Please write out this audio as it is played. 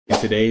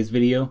today's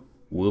video,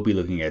 we'll be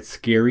looking at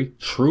scary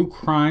true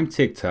crime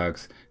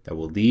TikToks that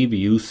will leave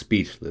you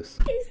speechless.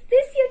 Is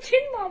this your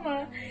chin,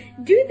 mama?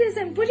 Do this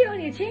and put it on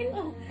your chin.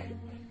 Oh.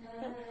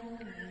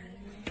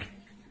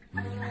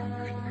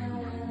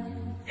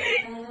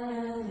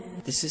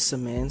 This is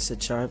Samantha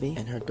Sacharvi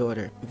and her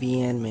daughter,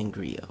 Vianne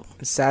Mangrio.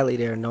 Sadly,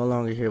 they are no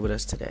longer here with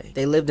us today.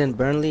 They lived in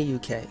Burnley,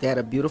 UK. They had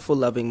a beautiful,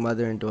 loving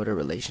mother and daughter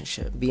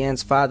relationship.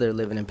 Vianne's father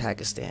living in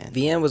Pakistan.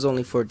 Vianne was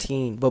only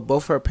 14, but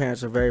both her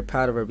parents were very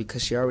proud of her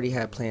because she already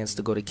had plans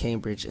to go to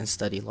Cambridge and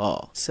study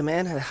law.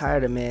 Samantha had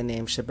hired a man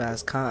named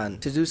Shabazz Khan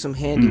to do some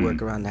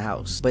handiwork around the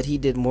house, but he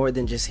did more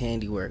than just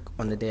handiwork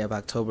on the day of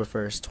October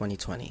 1st,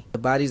 2020. The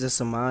bodies of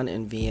Saman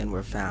and Vianne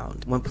were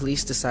found when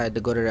police decided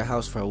to go to their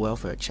house for a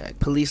welfare check.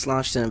 Police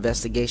launched an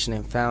investigation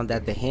and found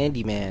that the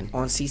handyman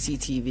on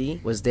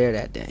CCTV was there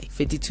that day.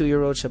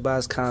 52-year-old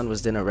Shabazz Khan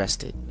was then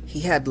arrested.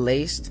 He had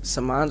laced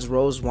Saman's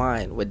rose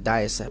wine with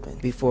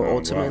diazepam before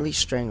ultimately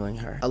strangling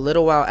her. A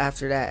little while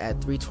after that, at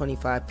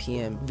 3:25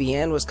 p.m.,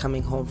 Vianne was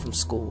coming home from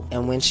school,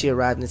 and when she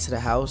arrived into the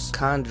house,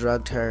 Khan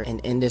drugged her and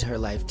ended her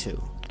life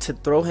too. To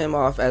throw him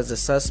off as the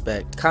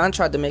suspect, Khan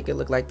tried to make it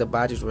look like the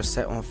bodies were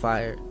set on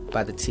fire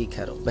by the tea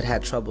kettle, but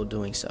had trouble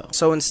doing so.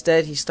 So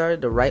instead, he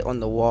started to write on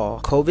the wall,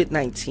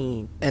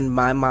 "COVID-19 and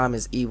my mom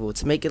is evil,"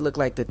 to make it look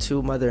like the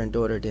two mother and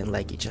daughter didn't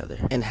like each other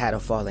and had a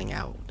falling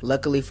out.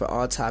 Luckily for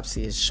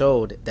autopsy, it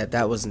showed that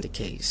that wasn't the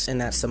case,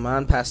 and that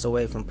Saman passed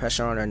away from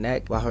pressure on her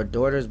neck, while her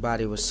daughter's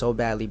body was so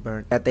badly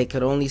burnt that they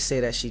could only say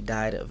that she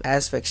died of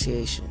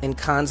asphyxiation. In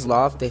Khan's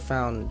loft, they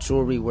found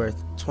jewelry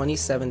worth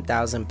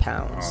 27,000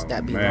 pounds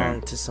that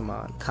belonged to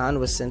Saman. Khan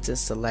was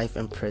sentenced to life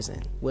in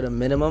prison with a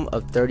minimum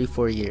of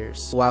 34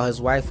 years, while his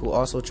wife, who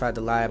also tried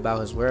to lie about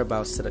his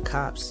whereabouts to the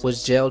cops,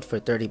 was jailed for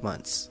 30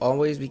 months.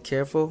 Always be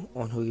careful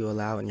on who you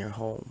allow in your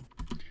home.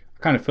 I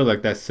kind of feel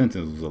like that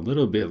sentence was a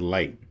little bit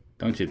light,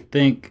 don't you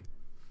think?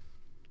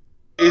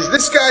 Is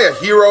this guy a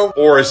hero,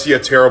 or is he a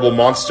terrible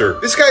monster?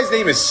 This guy's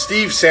name is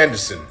Steve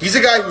Sanderson. He's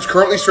a guy who's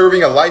currently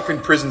serving a life in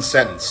prison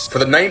sentence for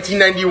the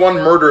 1991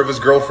 murder of his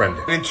girlfriend.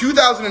 And in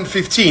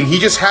 2015, he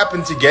just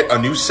happened to get a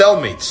new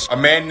cellmate, a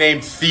man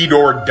named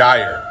Theodore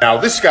Dyer. Now,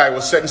 this guy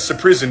was sentenced to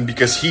prison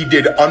because he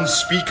did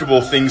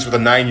unspeakable things with a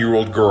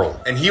 9-year-old girl.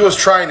 And he was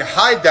trying to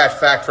hide that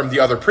fact from the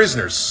other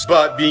prisoners.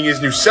 But being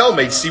his new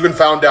cellmate, Steven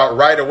found out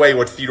right away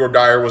what Theodore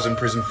Dyer was in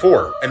prison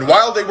for. And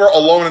while they were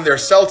alone in their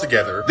cell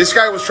together, this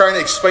guy was trying to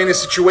explain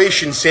his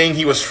situation, saying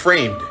he was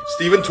framed.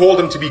 Steven told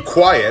him to be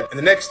quiet, and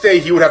the next day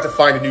he would have to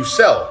find a new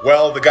cell.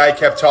 Well, the guy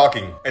kept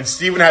talking, and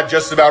Steven had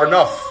just about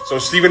enough. So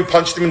Steven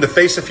punched him in the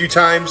face a few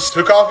times,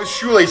 took off his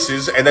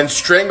shoelaces, and then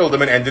strangled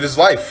him and ended his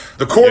life.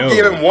 The court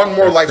gave him one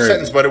more life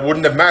sentence, but it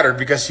wouldn't have mattered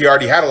because he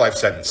already had a life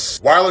sentence.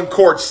 While in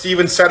court,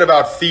 Steven said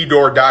about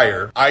Theodore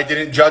Dyer, "I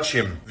didn't judge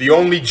him. The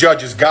only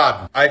judge is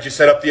God. I just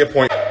set up the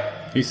appointment."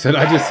 He said,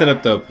 "I just set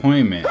up the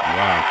appointment."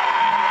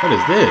 Wow. What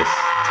is this?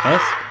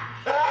 Tusk?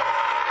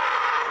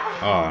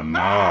 Oh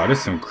no, this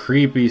is some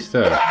creepy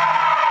stuff.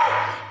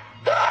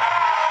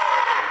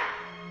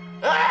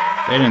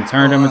 They didn't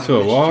turn him into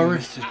a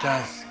walrus?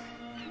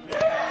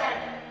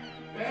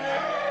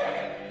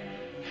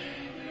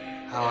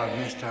 How I've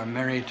missed our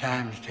merry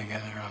times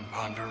together on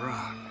Ponder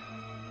Rock.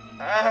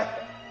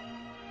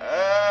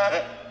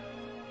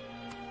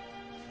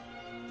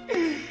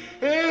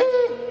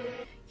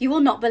 You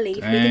will not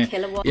believe who the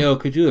killer was. Yo,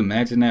 could you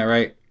imagine that,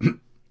 right?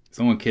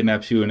 Someone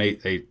kidnaps you and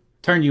they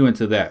turn you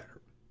into that,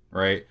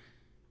 right?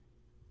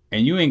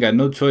 And you ain't got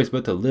no choice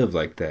but to live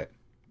like that.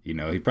 You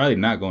know, he's probably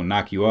not going to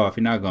knock you off.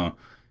 He's not going to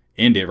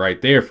end it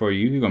right there for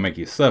you. He's going to make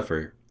you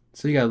suffer.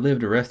 So you got to live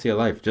the rest of your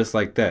life just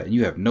like that. And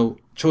you have no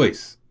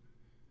choice.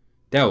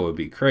 That would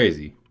be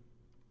crazy.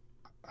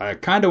 I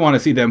kind of want to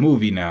see that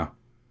movie now.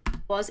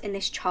 Was in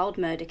this child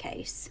murder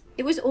case.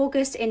 It was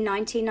August in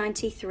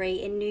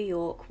 1993 in New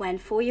York when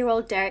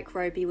 4-year-old Derek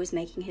Roby was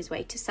making his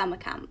way to summer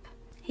camp.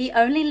 He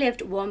only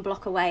lived 1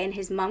 block away, and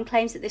his mum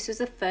claims that this was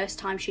the first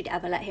time she'd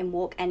ever let him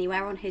walk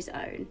anywhere on his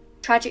own.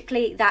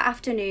 Tragically, that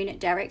afternoon,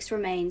 Derek's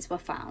remains were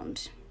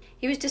found.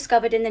 He was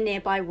discovered in the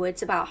nearby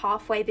woods about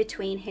halfway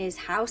between his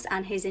house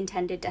and his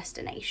intended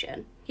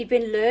destination. He'd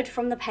been lured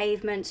from the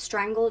pavement,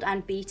 strangled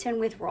and beaten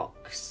with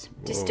rocks.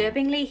 Whoa.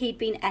 Disturbingly, he'd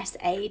been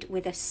SA'd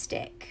with a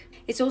stick.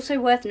 It's also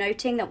worth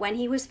noting that when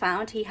he was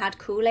found, he had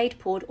Kool-Aid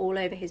poured all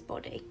over his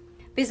body.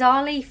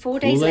 Bizarrely, 4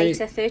 days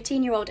later,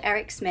 13-year-old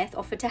Eric Smith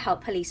offered to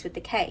help police with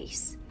the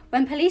case.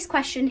 When police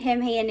questioned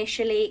him, he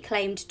initially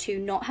claimed to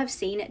not have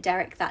seen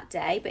Derek that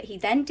day, but he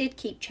then did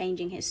keep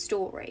changing his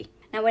story.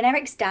 Now, when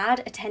Eric's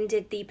dad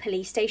attended the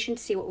police station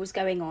to see what was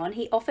going on,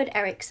 he offered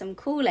Eric some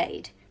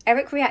Kool-Aid.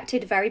 Eric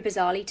reacted very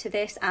bizarrely to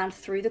this and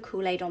threw the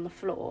Kool-Aid on the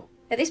floor.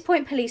 At this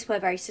point, police were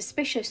very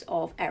suspicious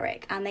of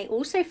Eric, and they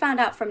also found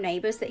out from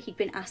neighbours that he'd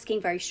been asking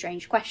very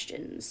strange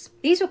questions.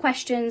 These were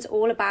questions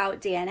all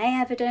about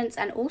DNA evidence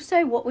and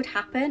also what would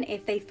happen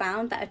if they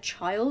found that a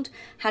child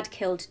had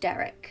killed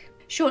Derek.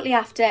 Shortly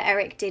after,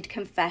 Eric did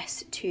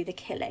confess to the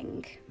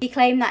killing. He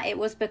claimed that it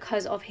was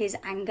because of his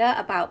anger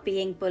about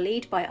being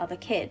bullied by other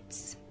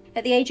kids.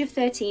 At the age of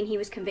 13, he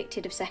was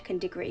convicted of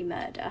second-degree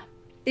murder.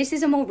 This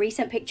is a more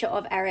recent picture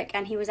of Eric,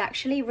 and he was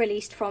actually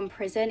released from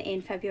prison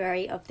in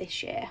February of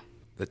this year.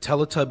 The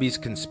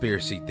Teletubbies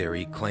conspiracy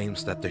theory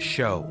claims that the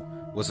show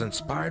was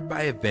inspired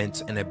by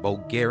events in a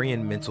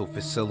Bulgarian mental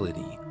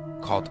facility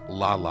called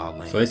La La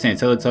Land. So they're saying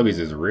Teletubbies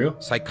is real?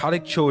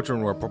 Psychotic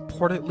children were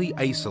purportedly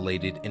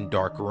isolated in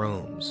dark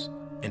rooms,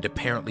 and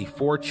apparently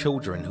 4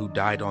 children who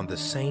died on the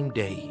same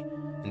day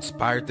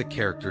inspired the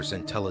characters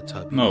in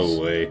Teletubbies. No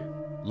way.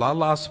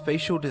 Lala's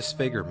facial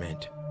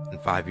disfigurement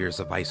and 5 years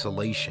of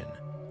isolation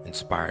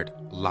inspired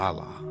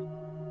Lala.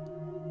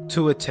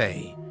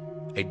 Tuatei,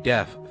 a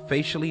deaf,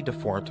 facially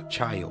deformed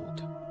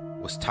child,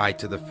 was tied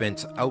to the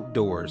fence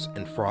outdoors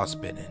and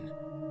frostbitten,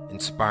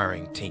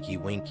 inspiring Tinky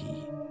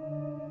Winky.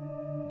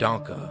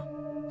 Donka,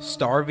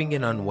 starving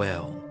and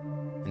unwell,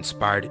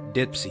 inspired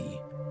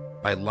Dipsy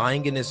by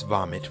lying in his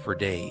vomit for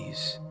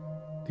days.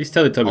 These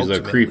Teletubbies look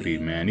Ultimately, creepy,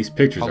 man. These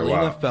pictures are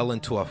Paulina wild. fell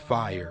into a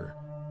fire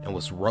and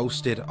was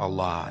roasted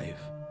alive,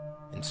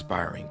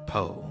 inspiring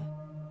Poe.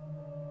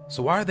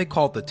 So why are they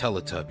called the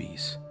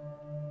Teletubbies?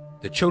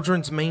 The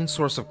children's main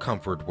source of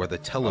comfort were the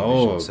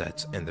television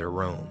sets in their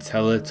room.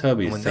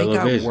 Teletubbies, When they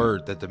television. got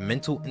word that the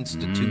mental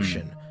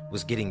institution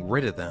was getting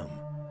rid of them,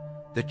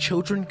 the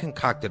children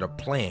concocted a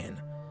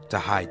plan to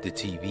hide the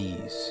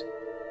TVs.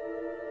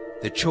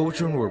 The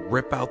children would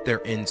rip out their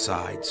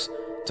insides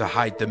to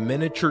hide the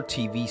miniature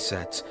TV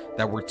sets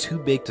that were too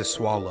big to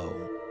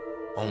swallow,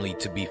 only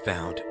to be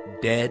found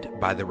dead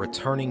by the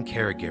returning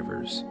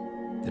caregivers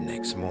the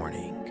next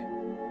morning.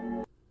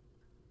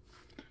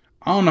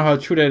 I don't know how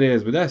true that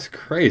is, but that's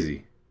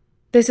crazy.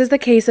 This is the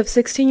case of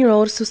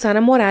 16-year-old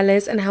Susana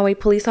Morales and how a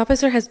police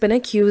officer has been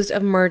accused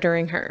of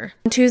murdering her.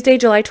 On Tuesday,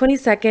 July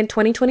 22nd,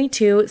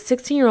 2022,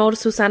 16-year-old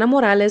Susana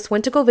Morales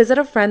went to go visit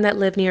a friend that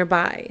lived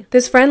nearby.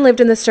 This friend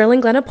lived in the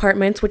Sterling Glen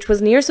Apartments, which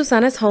was near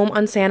Susana's home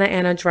on Santa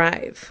Ana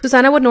Drive.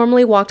 Susana would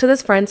normally walk to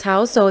this friend's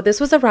house, so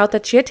this was a route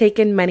that she had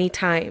taken many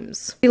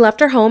times. She left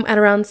her home at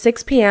around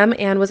 6 p.m.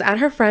 and was at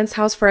her friend's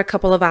house for a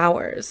couple of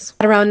hours.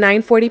 At around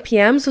 9:40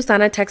 p.m.,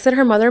 Susana texted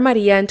her mother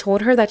Maria and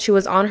told her that she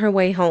was on her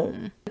way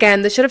home.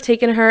 Again, this should have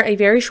taken her a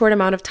very short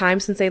amount of time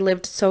since they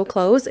lived so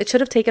close. It should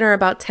have taken her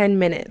about 10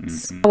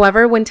 minutes.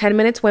 However, when 10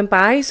 minutes went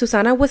by,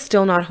 Susana was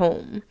still not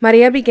home.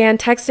 Maria began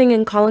texting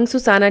and calling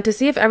Susana to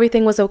see if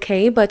everything was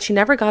okay, but she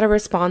never got a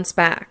response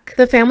back.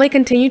 The family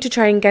continued to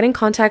try and get in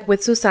contact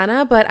with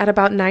Susana, but at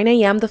about 9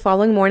 a.m. the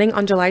following morning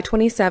on July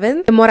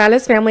 27th, the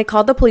Morales family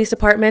called the police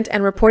department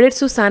and reported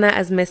Susana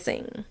as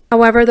missing.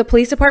 However, the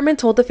police department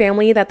told the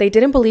family that they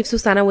didn't believe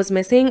Susana was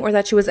missing or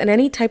that she was in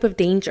any type of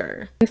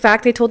danger. In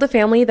fact, they told the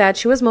family that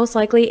she was most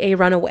likely a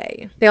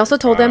runaway. They also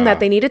told them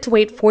that they needed to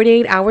wait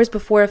 48 hours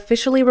before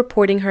officially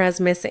reporting her as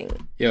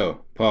missing.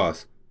 Yo,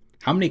 pause.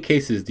 How many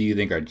cases do you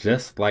think are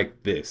just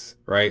like this,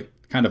 right?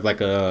 Kind of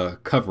like a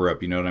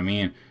cover-up, you know what I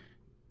mean?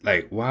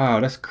 Like, wow,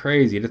 that's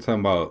crazy. They're talking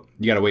about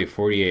you gotta wait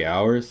 48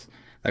 hours.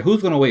 Like,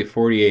 who's gonna wait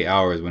 48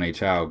 hours when a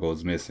child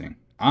goes missing?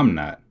 I'm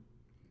not.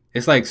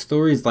 It's like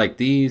stories like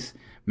these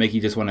make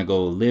you just want to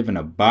go live in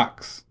a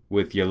box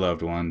with your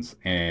loved ones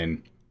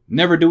and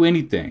never do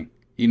anything,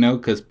 you know,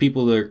 because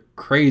people are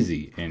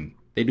crazy and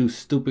they do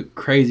stupid,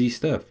 crazy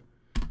stuff.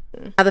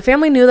 Now, the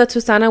family knew that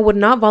Susana would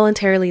not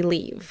voluntarily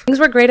leave. Things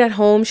were great at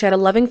home. She had a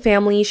loving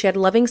family. She had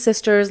loving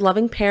sisters,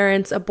 loving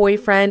parents, a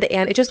boyfriend,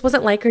 and it just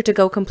wasn't like her to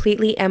go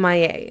completely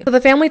MIA. So the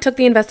family took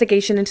the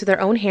investigation into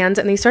their own hands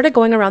and they started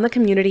going around the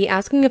community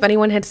asking if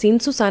anyone had seen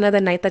Susana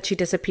the night that she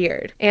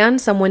disappeared. And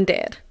someone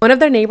did. One of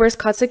their neighbors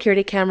caught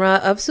security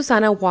camera of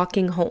Susana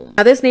walking home.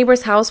 Now, this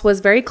neighbor's house was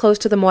very close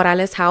to the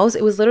Morales house.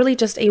 It was literally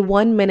just a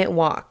 1-minute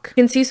walk.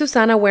 You can see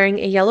Susana wearing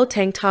a yellow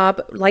tank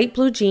top, light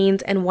blue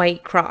jeans, and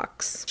white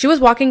Crocs. She was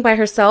walking by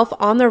herself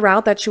on the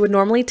route that she would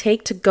normally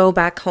take to go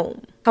back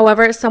home.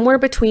 However, somewhere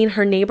between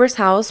her neighbor's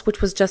house,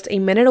 which was just a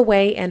minute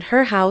away, and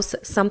her house,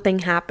 something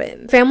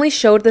happened. Family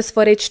showed this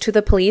footage to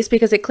the police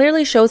because it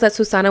clearly shows that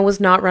Susana was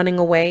not running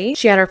away.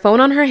 She had her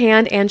phone on her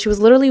hand and she was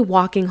literally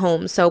walking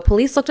home. So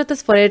police looked at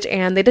this footage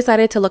and they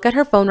decided to look at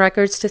her phone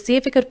records to see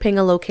if it could ping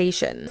a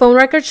location. Phone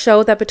records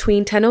show that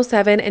between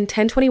 10:07 and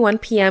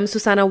 10:21 p.m.,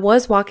 Susana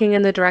was walking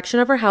in the direction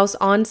of her house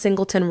on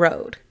Singleton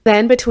Road.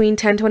 Then between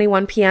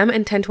 10:21 p.m.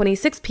 and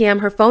 10:26 p.m.,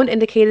 her phone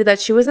indicated that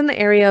she was in the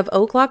area of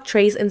Oak Lock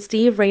Trace and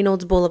Steve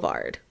Reynolds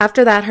Boulevard.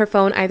 After that, her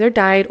phone either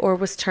died or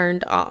was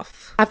turned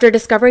off. After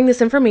discovering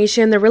this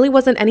information, there really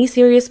wasn't any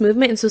serious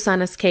movement in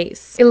Susana's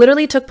case. It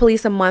literally took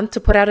police a month to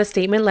put out a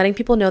statement letting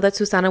people know that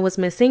Susana was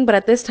missing, but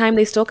at this time,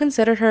 they still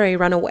considered her a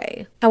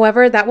runaway.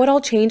 However, that would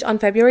all change on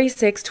February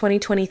 6,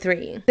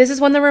 2023. This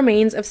is when the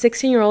remains of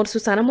 16-year-old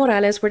Susana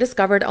Morales were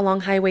discovered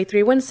along Highway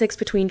 316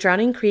 between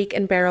Drowning Creek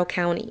and Barrow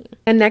County.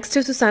 And next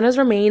to Susana's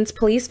remains,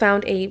 police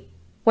found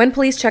When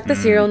police checked the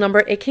serial number,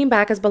 it came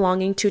back as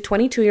belonging to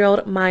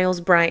 22-year-old Miles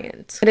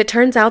Bryant. And it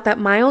turns out that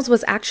Miles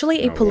was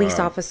actually a police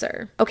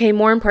officer. Okay,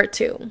 more in part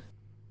 2.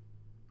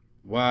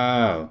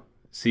 Wow.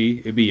 See,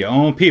 it'd be your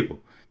own people.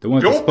 The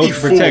ones that's Don't be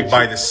supposed to protect fooled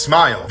by you. the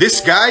smile.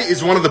 This guy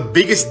is one of the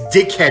biggest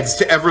dickheads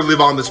to ever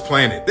live on this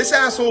planet. This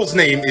asshole's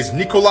name is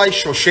Nicolae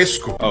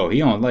Ceausescu. Oh, he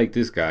don't like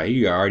this guy.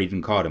 He already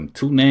done called him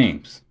 2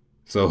 names.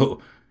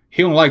 So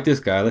He don't like this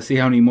guy. Let's see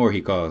how many more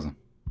he calls him.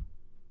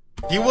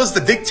 He was the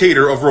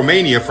dictator of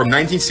Romania from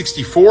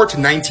 1964 to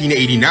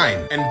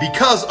 1989, and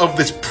because of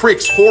this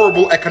prick's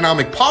horrible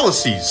economic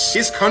policies,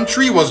 his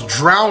country was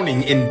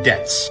drowning in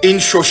debts. In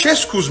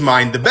Ceausescu's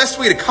mind, the best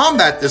way to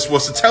combat this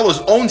was to tell his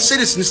own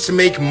citizens to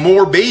make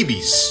more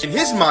babies. In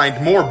his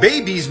mind, more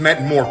babies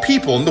meant more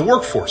people in the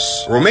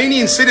workforce.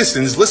 Romanian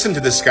citizens listened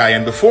to this guy,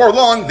 and before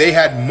long, they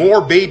had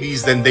more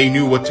babies than they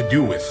knew what to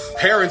do with.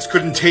 Parents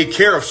couldn't take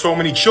care of so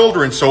many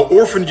children, so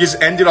orphanages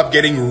ended up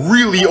getting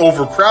really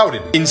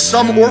overcrowded. In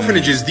some orphanages,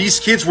 these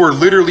kids were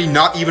literally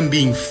not even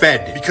being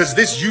fed because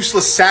this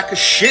useless sack of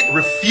shit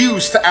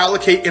refused to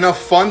allocate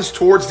enough funds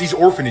towards these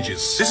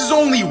orphanages. This is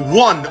only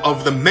one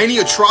of the many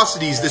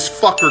atrocities this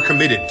fucker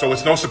committed. So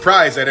it's no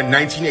surprise that in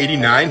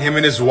 1989, him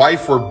and his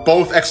wife were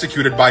both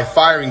executed by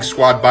firing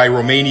squad by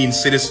Romanian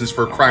citizens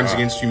for crimes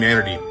against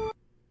humanity.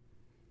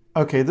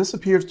 Okay, this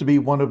appears to be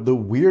one of the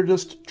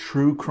weirdest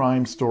true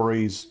crime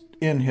stories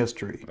in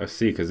history. Let's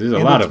see, because there's a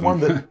lot of them.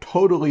 It's one that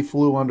totally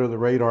flew under the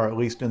radar, at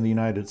least in the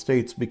United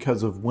States,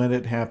 because of when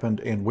it happened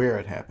and where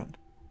it happened.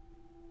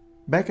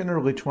 Back in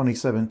early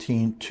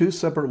 2017, two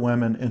separate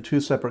women in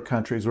two separate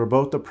countries were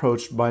both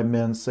approached by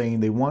men saying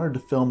they wanted to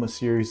film a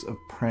series of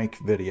prank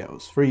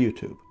videos for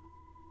YouTube.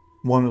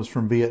 One was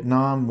from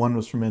Vietnam, one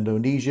was from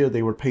Indonesia.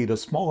 They were paid a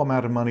small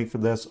amount of money for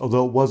this,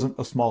 although it wasn't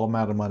a small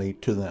amount of money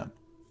to them.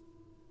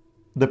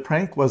 The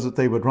prank was that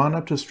they would run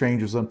up to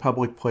strangers in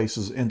public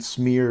places and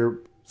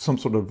smear some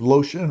sort of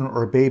lotion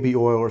or baby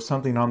oil or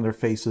something on their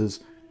faces,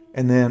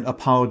 and then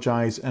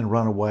apologize and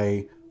run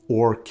away,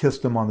 or kiss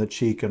them on the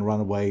cheek and run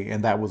away,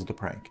 and that was the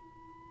prank.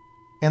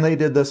 And they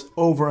did this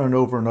over and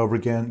over and over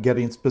again,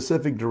 getting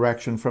specific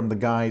direction from the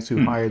guys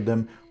who hired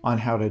them on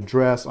how to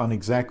dress, on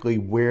exactly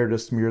where to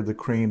smear the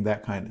cream,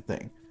 that kind of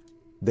thing.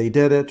 They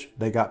did it,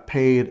 they got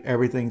paid,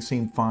 everything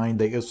seemed fine,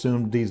 they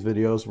assumed these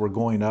videos were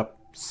going up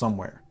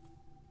somewhere.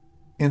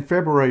 In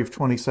February of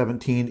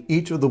 2017,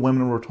 each of the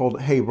women were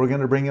told, hey, we're going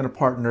to bring in a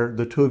partner.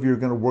 The two of you are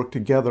going to work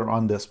together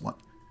on this one.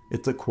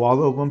 It's at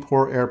Kuala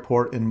Lumpur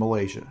Airport in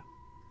Malaysia.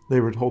 They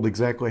were told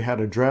exactly how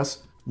to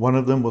dress. One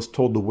of them was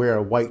told to wear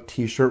a white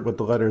t-shirt with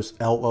the letters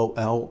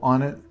LOL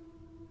on it.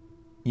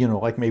 You know,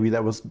 like maybe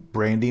that was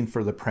branding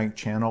for the prank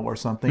channel or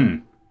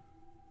something.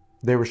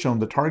 They were shown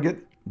the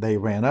target. They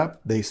ran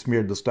up. They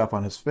smeared the stuff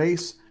on his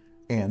face.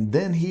 And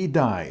then he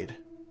died.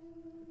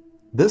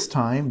 This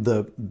time,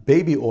 the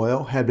baby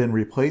oil had been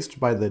replaced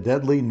by the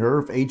deadly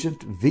nerve agent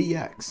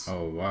VX.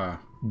 Oh, wow.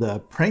 The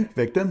prank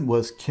victim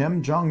was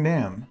Kim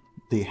Jong-nam,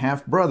 the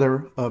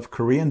half-brother of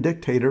Korean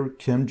dictator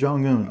Kim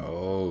Jong-un.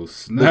 Oh, The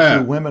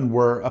snap. two women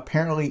were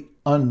apparently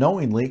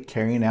unknowingly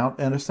carrying out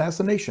an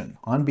assassination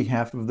on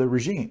behalf of the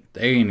regime.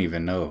 They didn't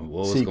even know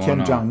what was See, going Kim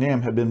on.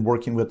 Jong-nam had been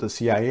working with the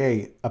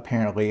CIA,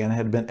 apparently, and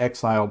had been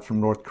exiled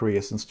from North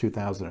Korea since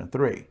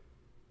 2003.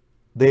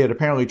 They had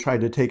apparently tried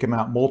to take him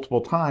out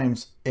multiple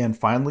times and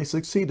finally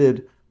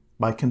succeeded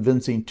by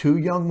convincing two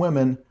young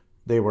women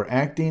they were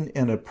acting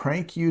in a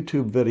prank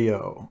YouTube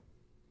video.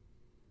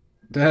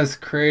 That's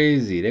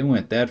crazy. They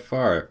went that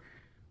far.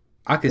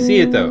 I could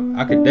see it, though.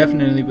 I could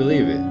definitely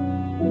believe it.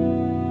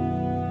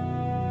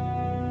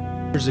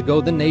 Years ago,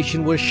 the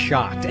nation was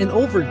shocked and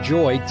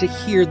overjoyed to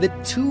hear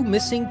that two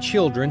missing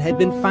children had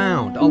been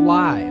found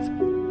alive.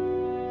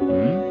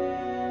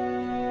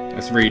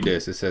 Let's read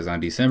this. It says, on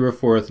December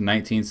 4th,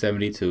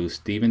 1972,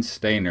 Stephen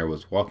Stainer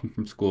was walking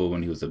from school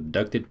when he was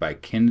abducted by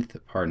Kenneth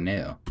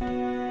Parnell.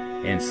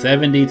 In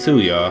 72,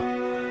 y'all.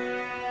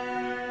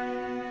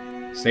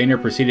 Stainer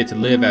proceeded to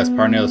live as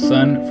Parnell's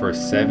son for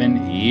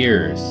 7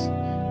 years.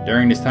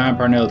 During this time,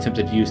 Parnell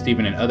attempted to use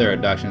Stephen in other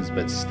abductions,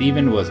 but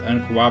Stephen was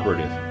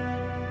uncooperative.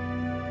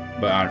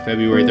 But on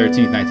February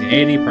 13,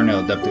 1980, Parnell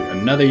abducted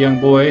another young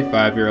boy,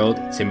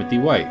 5-year-old Timothy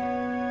White.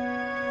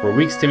 For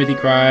weeks, Timothy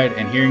cried,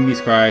 and hearing these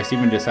cries,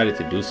 Stephen decided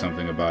to do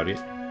something about it.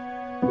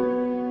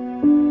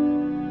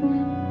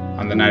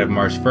 On the night of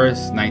March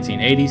 1st,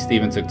 1980,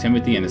 Stephen took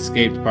Timothy and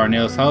escaped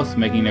Parnell's house,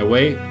 making their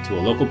way to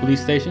a local police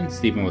station.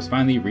 Stephen was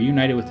finally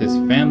reunited with his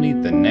family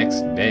the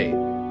next day.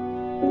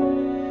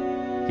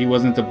 He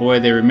wasn't the boy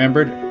they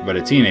remembered, but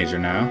a teenager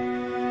now.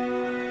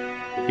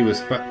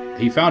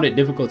 He found it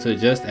difficult to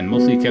adjust and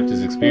mostly kept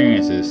his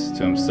experiences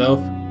to himself.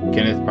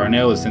 Kenneth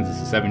Parnell was sentenced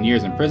to 7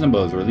 years in prison,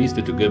 but was released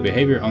due to good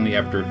behavior only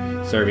after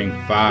serving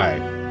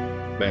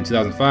 5. But in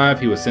 2005,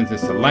 he was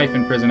sentenced to life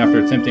in prison after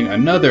attempting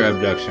another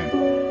abduction.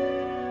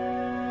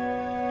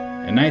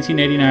 In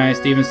 1989,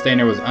 Stephen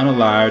Stainer was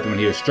unalived when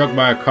he was struck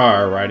by a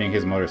car riding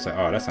his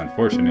motorcycle. Oh, that's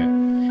unfortunate.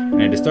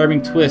 In a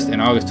disturbing twist, in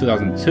August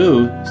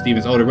 2002,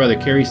 Stephen's older brother,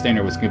 Kerry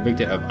Stainer, was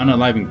convicted of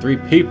unaliving 3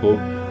 people.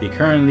 He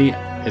currently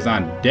is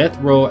on death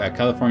row at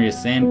California's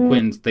San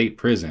Quentin State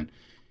Prison.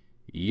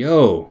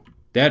 Yo,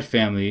 that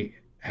family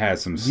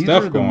has some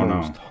stuff going on. These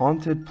are the most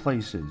haunted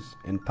places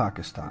in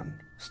Pakistan,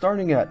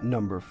 starting at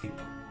number 4.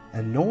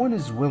 And no one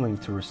is willing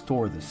to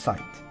restore the site.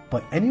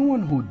 But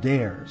anyone who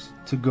dares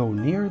to go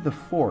near the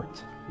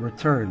fort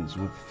returns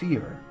with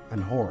fear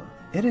and horror.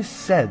 It is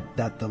said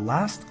that the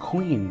last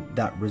queen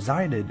that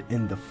resided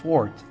in the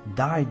fort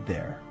died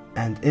there,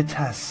 and it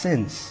has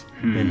since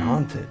been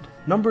haunted.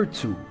 Number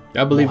 2.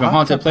 Y'all believe in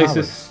haunted Mohatta places?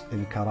 Palace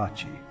in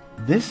Karachi.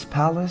 This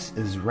palace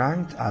is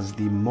ranked as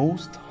the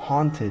most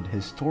haunted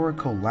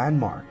historical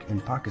landmark in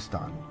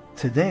Pakistan.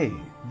 Today,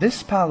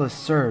 this palace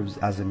serves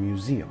as a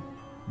museum.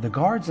 The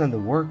guards and the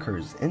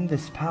workers in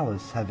this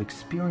palace have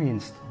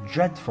experienced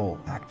dreadful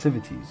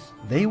activities.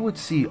 They would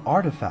see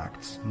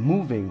artifacts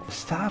moving.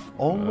 Staff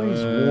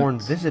always warn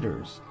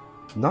visitors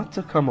not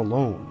to come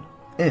alone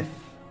if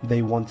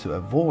they want to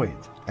avoid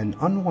an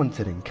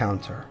unwanted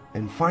encounter.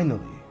 And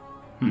finally,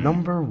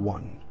 number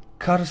 1.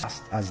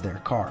 Karsas as their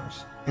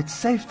cars. It's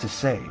safe to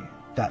say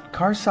that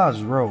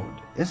Karsas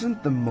Road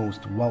isn't the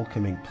most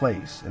welcoming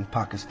place in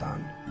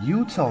Pakistan.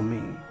 You tell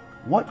me,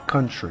 what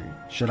country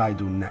should I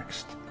do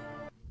next?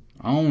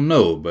 I don't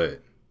know,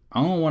 but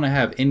I don't want to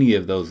have any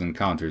of those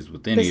encounters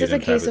with any This of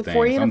them is a case type of of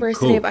 4 things.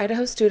 University of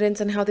Idaho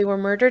students and how they were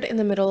murdered in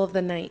the middle of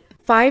the night.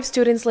 5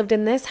 students lived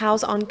in this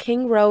house on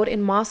King Road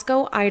in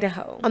Moscow,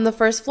 Idaho. On the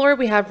first floor,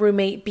 we have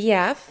roommate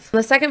BF. On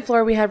the second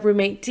floor, we have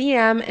roommate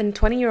DM and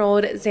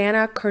 20-year-old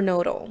Xana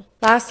Kernodle.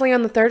 Lastly,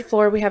 on the third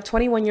floor, we have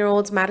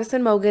 21-year-olds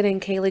Madison Mogan and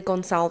Kaylee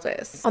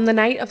Gonsalves. On the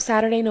night of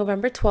Saturday,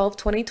 November 12,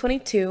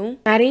 2022,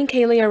 Maddie and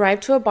Kaylee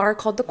arrived to a bar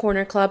called the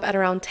Corner Club at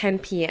around 10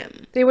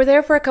 p.m. They were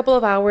there for a couple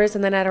of hours,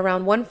 and then at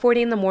around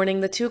 1:40 in the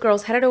morning, the two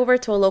girls headed over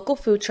to a local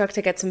food truck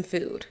to get some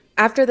food.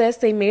 After this,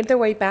 they made their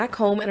way back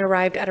home and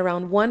arrived at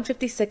around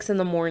 1:56 in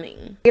the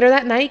morning. Later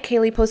that night,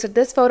 Kaylee posted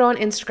this photo on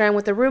Instagram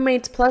with the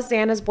roommates plus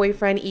Xana's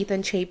boyfriend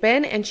Ethan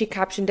Chapin, and she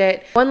captioned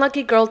it, "One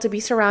lucky girl to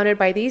be surrounded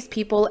by these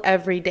people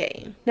every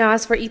day." Now,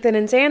 as for Ethan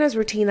and Xana's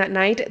routine that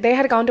night, they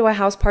had gone to a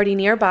house party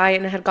nearby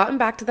and had gotten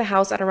back to the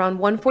house at around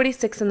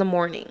 1:46 in the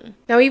morning.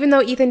 Now, even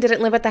though Ethan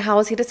didn't live at the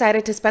house, he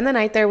decided to spend the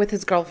night there with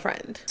his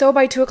girlfriend. So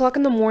by 2 o'clock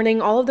in the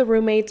morning, all of the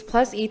roommates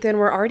plus Ethan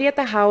were already at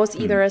the house,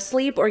 either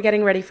asleep or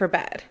getting ready for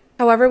bed.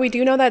 However, we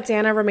do know that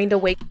Xana remained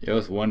awake. Yo,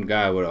 it's one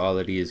guy with all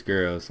of these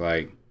girls.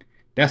 Like,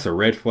 that's a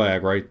red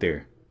flag right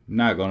there.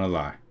 Not gonna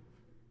lie.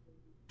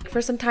 For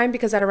some time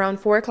because at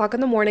around 4 o'clock in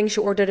the morning, she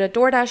ordered a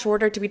DoorDash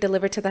order to be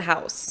delivered to the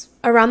house.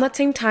 Around that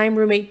same time,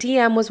 roommate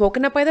DM was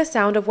woken up by the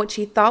sound of what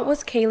she thought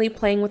was Kaylee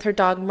playing with her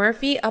dog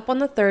Murphy up on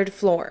the 3rd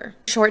floor.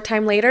 A short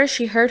time later,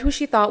 she heard who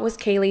she thought was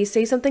Kaylee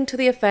say something to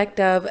the effect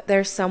of,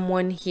 "There's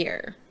someone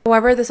here."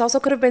 However, this also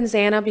could have been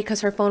Xana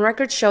because her phone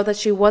records show that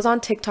she was on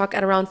TikTok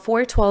at around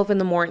 4:12 in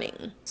the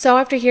morning. So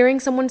after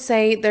hearing someone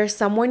say, "There's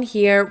someone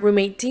here,"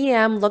 roommate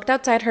DM looked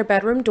outside her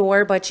bedroom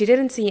door, but she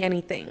didn't see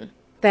anything.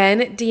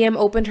 Then, DM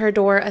opened her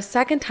door a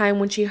second time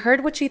when she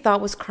heard what she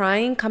thought was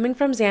crying coming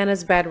from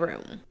Xana's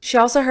bedroom. She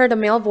also heard a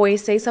male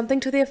voice say something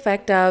to the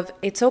effect of,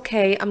 "It's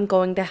okay, I'm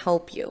going to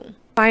help you."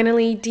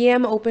 Finally,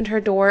 DM opened her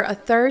door a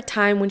third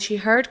time when she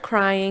heard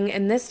crying,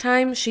 and this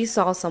time she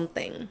saw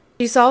something.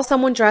 She saw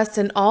someone dressed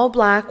in all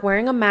black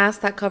wearing a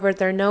mask that covered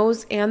their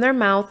nose and their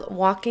mouth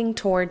walking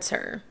towards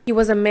her. He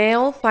was a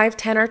male,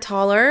 5'10" or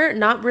taller,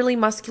 not really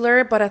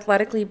muscular but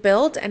athletically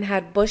built, and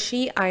had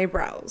bushy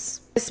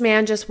eyebrows. This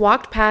man just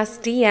walked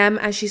past DM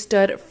as she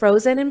stood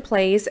frozen in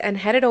place and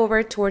headed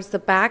over towards the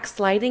back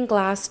sliding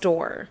glass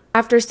door.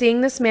 After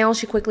seeing this male,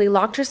 she quickly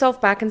locked herself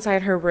back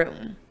inside her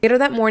room. Later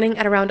that morning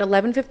at around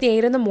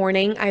 11:58 in the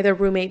morning, either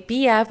roommate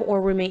BF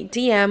or roommate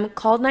DM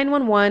called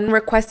 911 and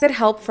requested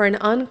help for an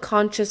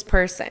unconscious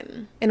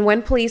person. And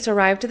when police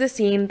arrived to the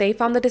scene, they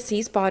found the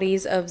deceased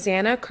bodies of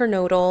Xana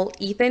Kernodle,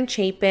 Ethan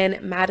Chapin,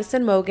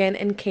 Madison Mogan,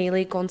 and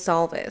Kaylee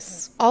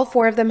Gonsalves. All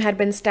 4 of them had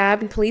been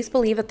stabbed, and police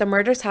believe that the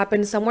murders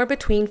happened somewhere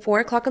between 4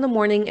 o'clock in the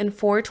morning and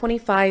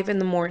 4:25 in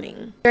the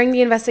morning. During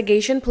the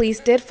investigation, police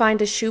did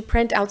find a shoe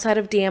print outside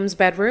of DM's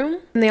bedroom,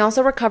 and they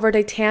also recovered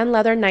a tan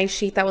leather knife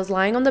sheath that was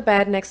lying on the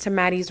bed next to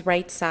Maddie's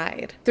right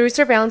side. Through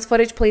surveillance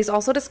footage, police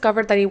also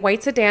discovered that a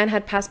white sedan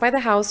had passed by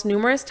the house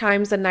numerous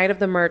times the night of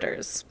the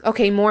murders.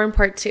 Okay, more in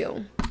part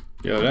 2.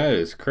 Yo, that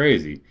is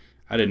crazy.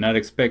 I did not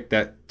expect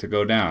that to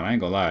go down. I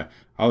ain't gonna lie.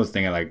 I was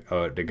thinking like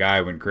the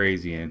guy went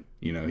crazy and,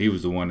 you know, he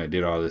was the one that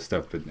did all this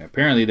stuff. But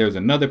apparently there was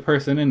another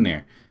person in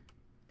there.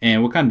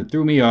 And what kind of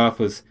threw me off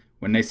was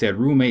when they said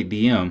roommate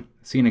DM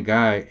seen a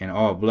guy in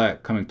all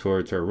black coming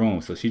towards her room.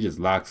 So she just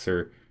locks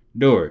her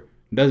door.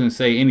 Doesn't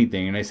say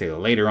anything. And they say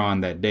later on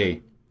that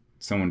day,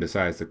 someone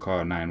decides to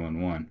call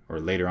 911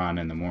 or later on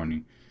in the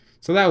morning.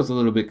 So that was a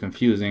little bit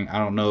confusing. I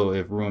don't know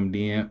if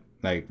roommate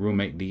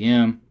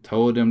DM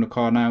told them to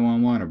call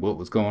 911 or what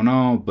was going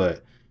on.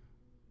 But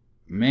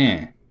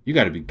man, you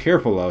got to be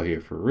careful out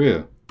here for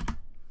real.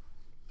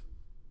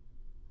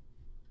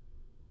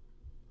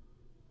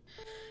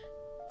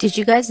 Did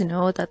you guys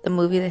know that the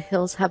movie The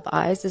Hills Have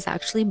Eyes is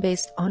actually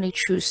based on a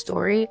true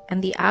story,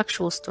 and the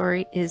actual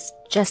story is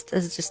just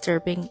as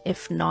disturbing,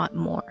 if not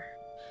more?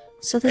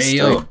 So this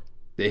story... Yo,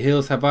 The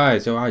Hills Have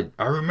Eyes. Yo,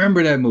 I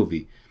remember that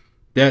movie.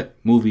 That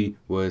movie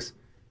was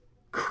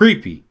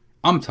creepy.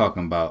 I'm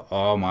talking about,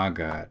 oh my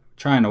God.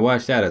 Trying to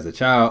watch that as a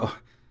child.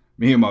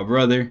 Me and my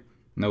brother.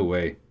 No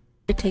way.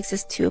 It takes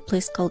us to a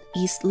place called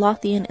East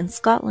Lothian in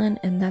Scotland,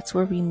 and that's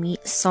where we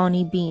meet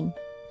Sonny Bean.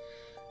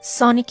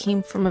 Sonny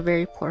came from a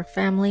very poor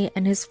family,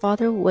 and his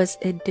father was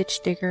a ditch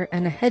digger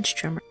and a hedge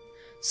trimmer.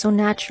 So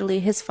naturally,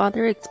 his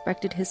father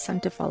expected his son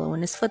to follow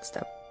in his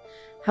footsteps.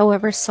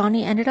 However,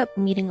 Sonny ended up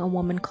meeting a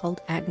woman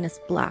called Agnes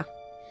Black,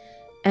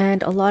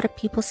 and a lot of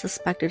people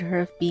suspected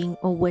her of being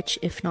a witch,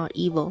 if not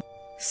evil.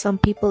 Some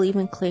people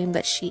even claimed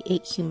that she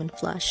ate human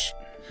flesh.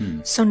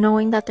 So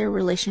knowing that their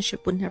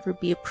relationship would never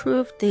be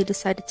approved, they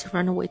decided to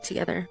run away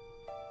together.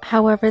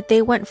 However,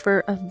 they went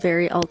for a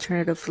very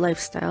alternative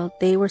lifestyle.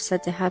 They were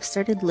said to have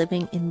started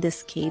living in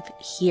this cave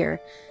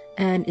here,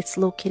 and it's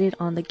located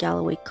on the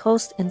Galloway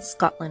coast in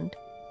Scotland.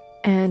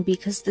 And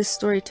because this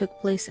story took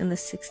place in the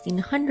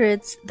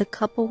 1600s, the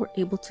couple were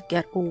able to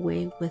get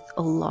away with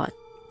a lot.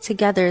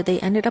 Together, they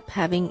ended up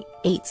having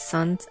 8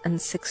 sons and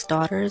 6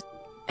 daughters,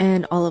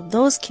 and all of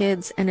those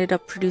kids ended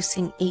up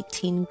producing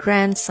 18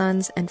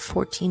 grandsons and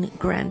 14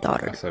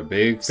 granddaughters. That's a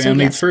big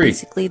family so yes, tree.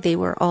 Basically, they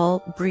were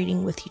all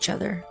breeding with each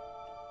other.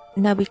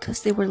 Now,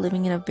 because they were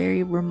living in a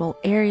very remote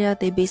area,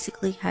 they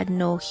basically had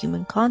no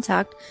human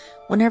contact.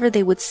 Whenever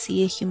they would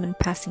see a human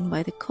passing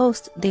by the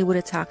coast, they would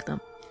attack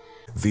them.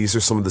 These are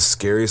some of the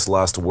scariest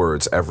last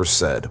words ever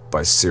said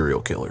by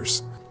serial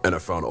killers. And I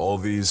found all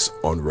these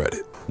on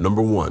Reddit.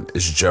 Number 1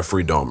 is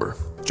Jeffrey Dahmer.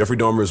 Jeffrey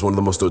Dahmer is one of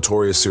the most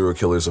notorious serial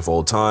killers of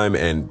all time,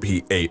 and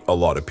he ate a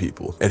lot of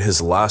people. And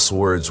his last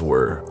words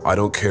were, "I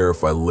don't care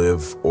if I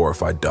live or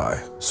if I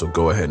die, so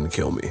go ahead and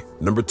kill me."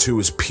 Number 2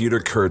 is Peter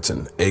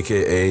Kürten,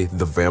 aka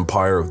the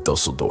Vampire of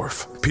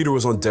Dusseldorf. Peter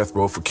was on death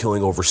row for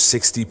killing over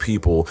 60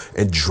 people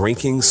and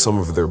drinking some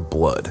of their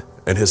blood.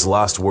 And his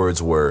last words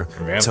were,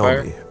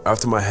 "Tell me,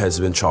 after my head's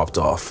been chopped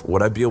off,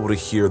 would I be able to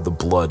hear the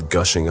blood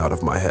gushing out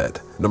of my head?"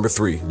 Number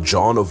 3,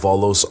 John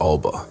Avalos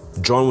Alba.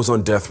 John was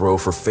on death row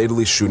for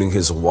fatally shooting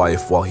his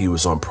wife while he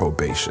was on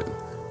probation.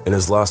 And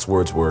his last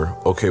words were,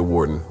 "Okay,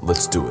 warden,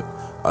 let's do it.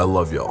 I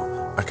love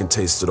y'all. I can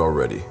taste it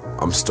already.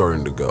 I'm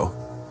starting to go."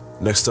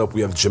 Next up, we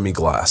have Jimmy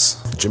Glass.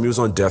 Jimmy was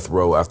on death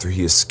row after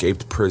he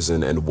escaped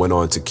prison and went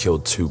on to kill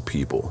 2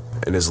 people.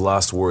 And his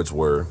last words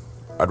were,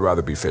 "I'd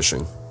rather be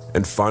fishing."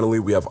 And finally,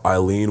 we have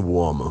Eileen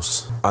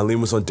Wuornos. Eileen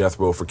was on death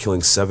row for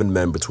killing 7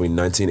 men between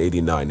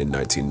 1989 and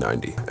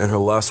 1990. And her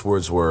last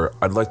words were,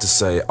 "I'd like to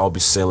say I'll be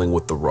sailing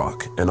with The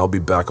Rock, and I'll be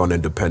back on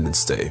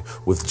Independence Day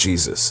with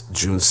Jesus,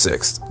 June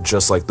 6th,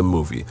 just like the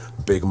movie,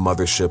 big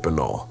mothership and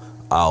all.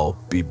 I'll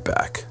be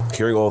back."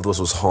 Hearing all of this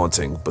was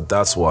haunting, but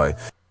that's why...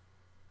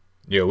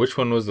 Yeah, which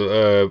one was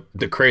the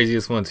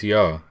craziest one to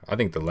y'all? I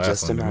think the last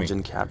just one. Just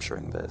imagine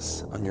capturing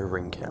this on your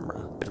Ring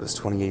camera. It was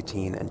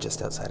 2018 and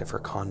just outside of her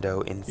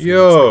condo in Phoenix,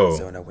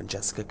 Arizona, when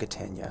Jessica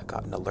Catania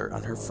got an alert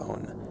on her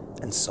phone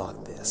and saw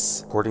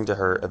this. According to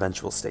her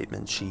eventual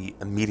statement, she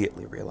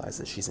immediately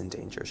realizes she's in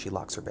danger. She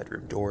locks her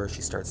bedroom door,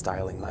 she starts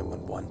dialing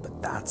 911,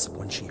 but that's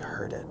when she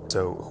heard it.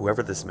 So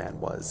whoever this man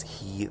was,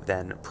 he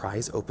then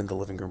pries open the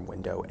living room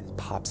window and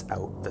pops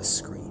out the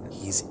screen.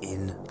 He's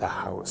in the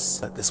house.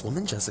 But this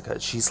woman, Jessica,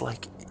 she's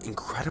like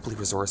incredibly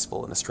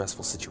resourceful in a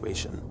stressful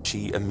situation.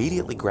 She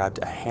immediately grabbed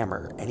a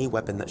hammer, any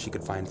weapon that she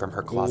could find from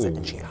her closet,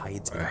 and she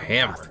hides in her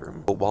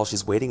bathroom. But while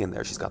she's waiting in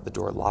there, she's got the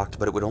door locked,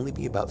 but it would only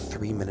be about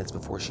 3 minutes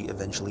before she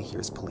eventually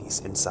hears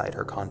police inside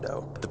her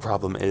condo. But the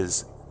problem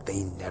is,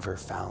 they never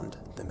found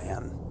the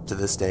man. To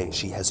this day,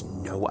 she has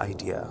no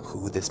idea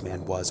who this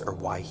man was or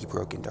why he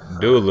broke into her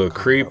Dude, look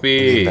condo. creepy.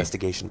 And the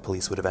investigation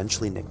police would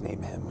eventually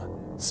nickname him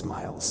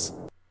Smiles.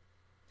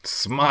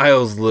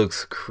 Smiles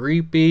looks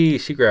creepy.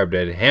 She grabbed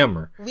that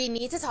hammer. We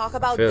need to talk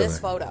about this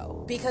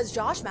photo because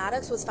Josh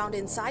Maddox was found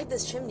inside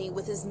this chimney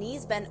with his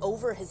knees bent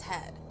over his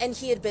head, and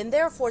he had been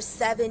there for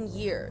 7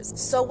 years.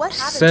 So what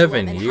happened to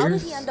him, and how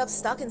did he end up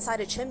stuck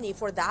inside a chimney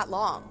for that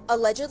long?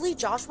 Allegedly,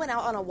 Josh went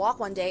out on a walk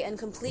one day and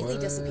completely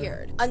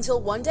disappeared,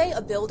 until one day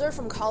a builder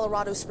from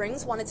Colorado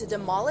Springs wanted to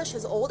demolish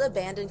his old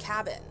abandoned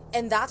cabin,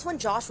 and that's when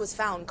Josh was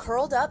found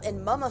curled up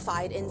and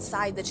mummified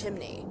inside the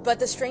chimney. But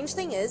the strange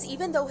thing is,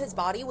 even though his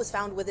body was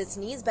found with its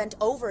knees bent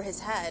over his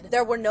head,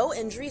 there were no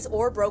injuries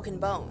or broken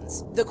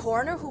bones. The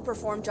coroner who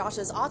performed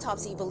Josh's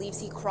autopsy believes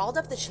he crawled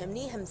up the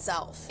chimney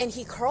himself, and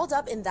he curled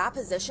up in that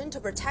position to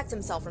protect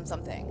himself from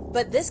something.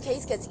 But this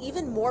case gets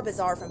even more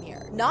bizarre from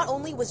here. Not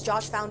only was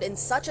Josh found in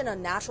such an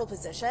unnatural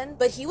position,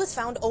 but he was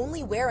found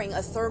only wearing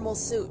a thermal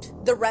suit.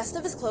 The rest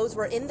of his clothes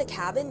were in the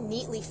cabin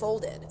neatly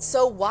folded.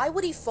 So why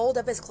would he fold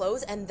up his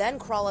clothes and then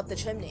crawl up the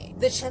chimney?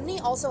 The chimney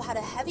also had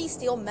a heavy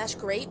steel mesh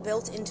grate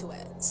built into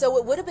it, so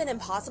it would have been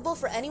impossible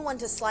for anyone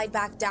to slide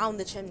back down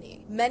the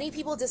chimney. Many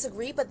people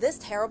disagree, but this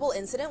terrible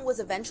incident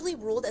was eventually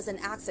ruled as an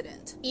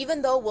accident,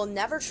 even though we'll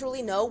never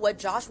truly know what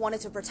Josh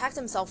wanted to protect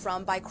himself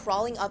from by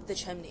crawling up the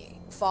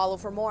chimney. Follow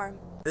for more.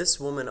 This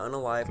woman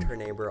unalived her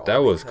neighbor that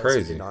all was because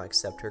crazy. he did not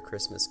accept her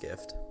Christmas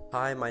gift.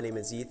 Hi, my name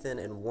is Ethan,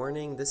 and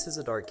warning, this is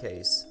a dark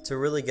case. To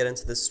really get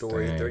into this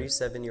story,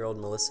 37-year-old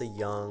Melissa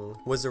Young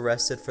was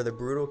arrested for the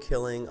brutal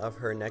killing of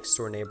her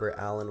next-door neighbor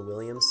Alan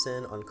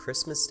Williamson on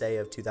Christmas Day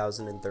of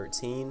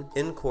 2013.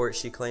 In court,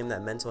 she claimed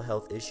that mental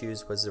health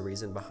issues was the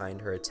reason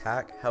behind her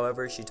attack.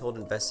 However, she told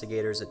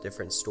investigators a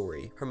different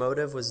story. Her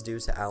motive was due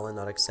to Alan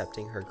not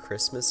accepting her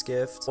Christmas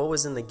gift. What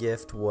was in the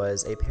gift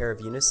was a pair of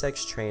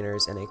unisex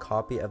trainers and a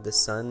copy of the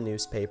Sun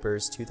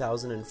newspaper's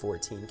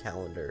 2014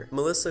 calendar.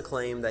 Melissa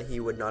claimed that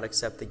he would not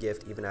accept the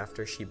gift even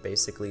after she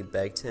basically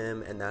begged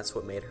him, and that's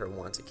what made her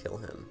want to kill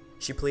him.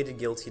 She pleaded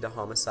guilty to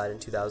homicide in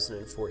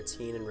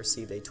 2014 and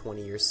received a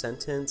 20-year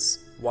sentence.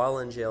 While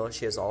in jail,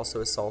 she has also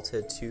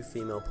assaulted 2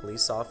 female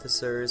police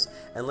officers,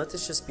 and let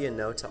this just be a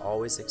note to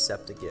always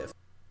accept a gift.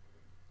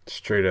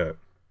 Straight up.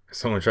 If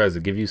someone tries to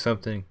give you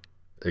something,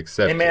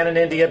 accept it. A man in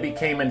India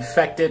became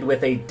infected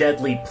with a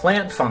deadly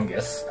plant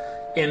fungus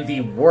in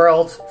the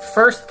world's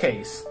first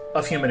case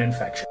of human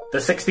infection. The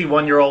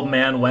 61-year-old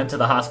man went to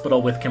the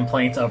hospital with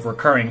complaints of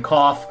recurring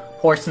cough,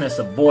 hoarseness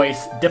of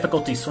voice,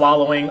 difficulty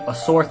swallowing, a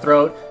sore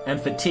throat, and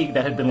fatigue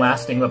that had been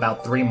lasting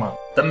about 3 months.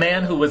 The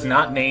man, who was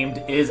not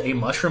named, is a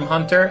mushroom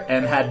hunter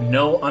and had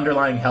no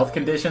underlying health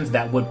conditions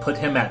that would put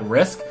him at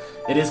risk.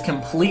 It is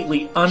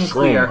completely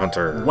unclear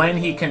when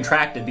he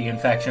contracted the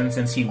infection,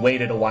 since he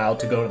waited a while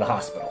to go to the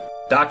hospital.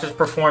 Doctors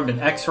performed an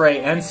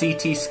X-ray and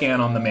CT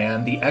scan on the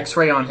man. The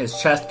X-ray on his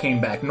chest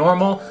came back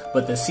normal,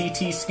 but the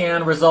CT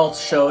scan results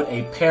showed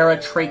a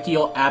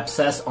paratracheal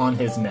abscess on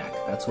his neck.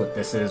 That's what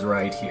this is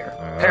right here.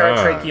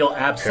 Paratracheal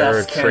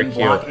abscess can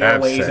block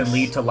airways and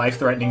lead to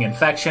life-threatening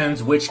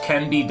infections, which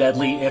can be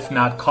deadly if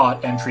not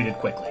caught and treated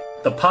quickly.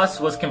 The pus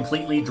was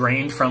completely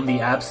drained from the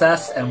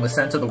abscess and was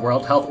sent to the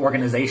World Health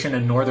Organization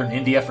in northern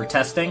India for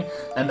testing,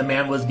 and the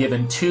man was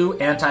given 2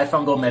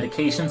 antifungal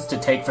medications to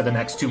take for the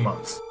next 2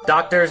 months.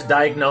 Doctors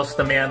diagnosed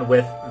the man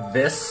with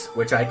this,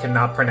 which I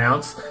cannot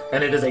pronounce,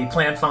 and it is a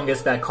plant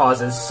fungus that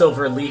causes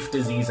silver leaf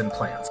disease in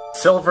plants.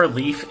 Silver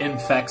leaf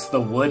infects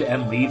the wood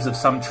and leaves of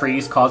some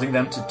trees, causing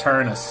them to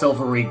turn a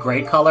silvery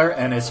gray color,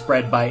 and is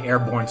spread by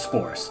airborne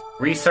spores.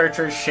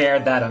 Researchers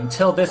shared that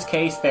until this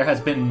case, there has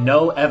been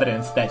no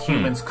evidence that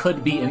humans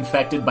could be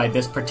infected by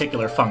this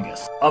particular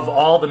fungus. Of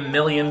all the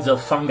millions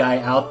of fungi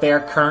out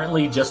there,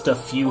 currently just a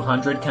few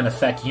hundred can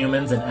affect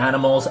humans and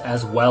animals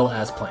as well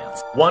as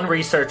plants. One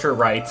researcher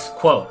writes,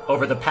 quote,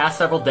 "Over the past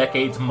several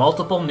decades,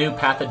 multiple new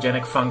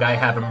pathogenic fungi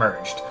have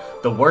emerged.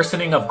 The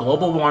worsening of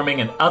global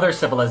warming and other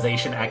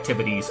civilization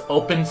activities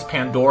opens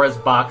Pandora's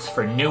box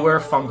for newer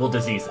fungal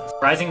diseases.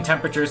 Rising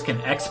temperatures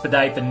can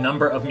expedite the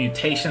number of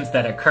mutations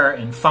that occur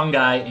in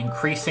fungi,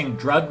 increasing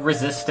drug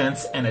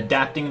resistance and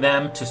adapting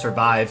them to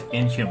survive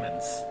in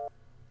humans."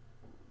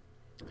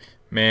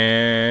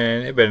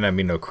 Man, it better not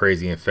be no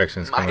crazy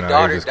infections coming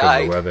out here just because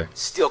of the weather.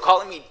 Still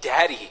calling me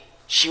daddy.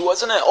 She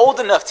wasn't old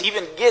enough to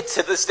even get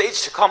to the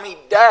stage to call me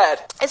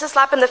dad. It's a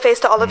slap in the face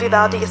to all of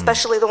Uvalde,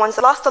 especially the ones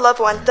that lost a loved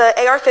one. The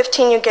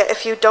AR-15 you get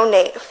if you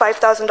donate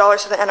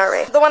 $5,000 to the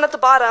NRA. The one at the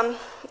bottom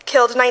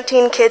killed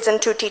 19 kids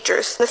and 2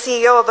 teachers. The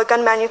CEO of a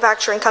gun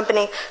manufacturing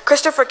company,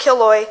 Christopher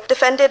Killoy,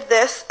 defended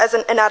this as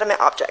an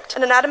inanimate object.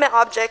 An inanimate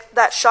object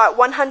that shot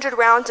 100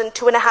 rounds in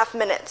 2.5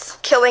 minutes,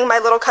 killing my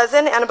little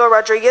cousin, Annabelle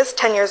Rodriguez,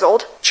 10 years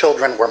old.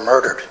 Children were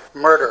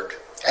murdered,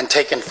 and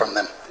taken from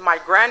them. My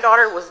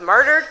granddaughter was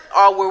murdered.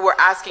 All we were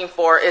asking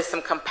for is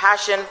some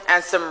compassion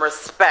and some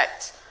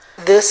respect.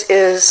 This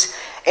is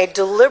a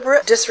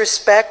deliberate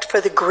disrespect for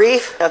the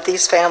grief of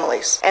these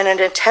families and an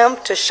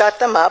attempt to shut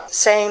them up,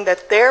 saying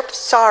that their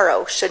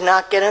sorrow should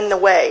not get in the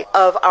way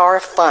of our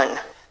fun.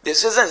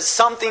 This isn't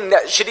something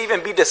that should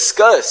even be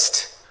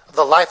discussed.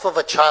 The life of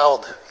a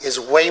child is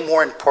way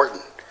more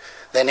important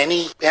than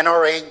any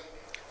NRA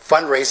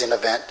fundraising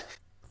event.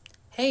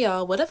 Hey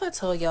y'all, what if I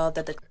told y'all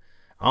that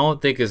I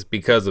don't think it's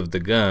because of the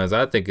guns.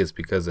 I think it's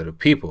because of the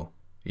people,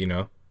 you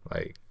know?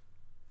 Like,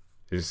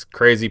 there's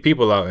crazy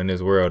people out in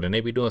this world, and they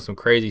be doing some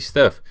crazy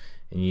stuff.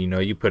 And, you know,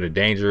 you put a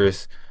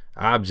dangerous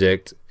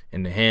object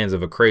in the hands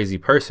of a crazy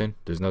person,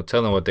 there's no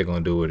telling what they're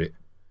going to do with it.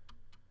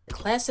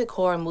 classic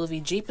horror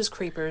movie Jeepers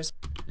Creepers.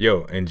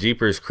 Yo, and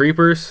Jeepers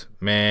Creepers,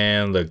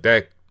 man, look,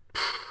 that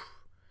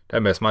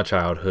messed my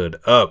childhood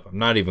up. I'm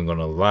not even going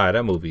to lie.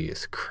 That movie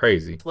is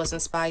crazy. Was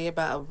inspired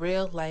by a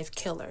real-life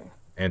killer.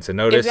 And to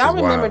know this is wild.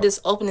 If y'all remember this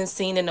opening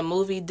scene in the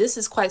movie, this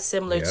is quite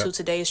similar to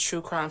today's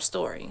true crime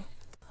story.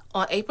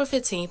 On April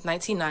 15th,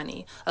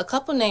 1990, a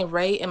couple named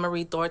Ray and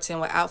Marie Thornton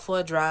were out for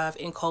a drive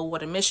in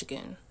Coldwater,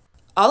 Michigan.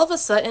 All of a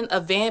sudden,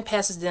 a van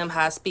passes them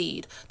high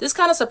speed. This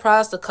kind of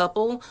surprised the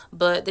couple,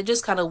 but they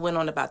just kind of went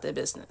on about their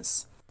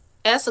business.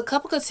 As the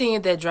couple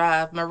continued their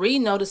drive, Marie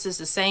notices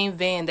the same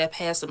van that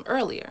passed them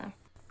earlier.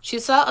 She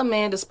saw a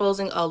man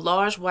disposing a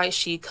large white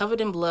sheet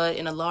covered in blood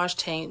in a large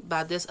tank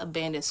by this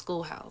abandoned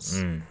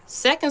schoolhouse.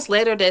 Seconds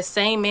later, that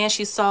same man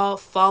she saw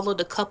followed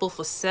the couple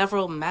for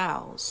several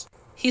miles.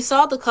 He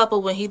saw the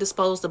couple when he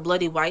disposed the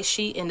bloody white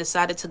sheet and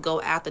decided to go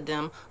after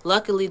them.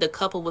 Luckily, the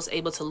couple was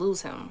able to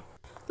lose him.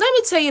 Let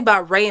me tell you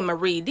about Ray and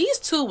Marie. These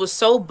two were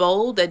so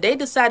bold that they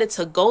decided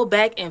to go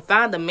back and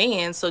find the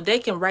man so they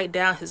can write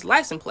down his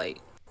license plate.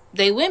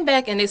 They went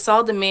back and they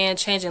saw the man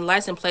changing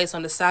license plates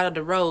on the side of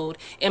the road,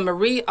 and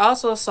Marie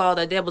also saw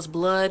that there was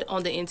blood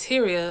on the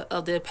interior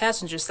of the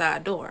passenger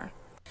side door.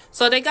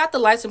 So they got the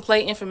license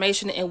plate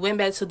information and went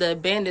back to the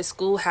abandoned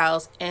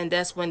schoolhouse, and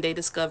that's when they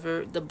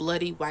discovered the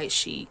bloody white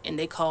sheet and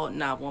they called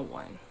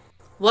 911.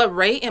 What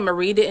Ray and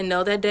Marie didn't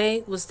know that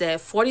day was that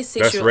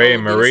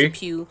 46-year-old Dennis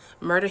Pugh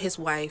murdered his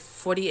wife,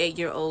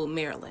 48-year-old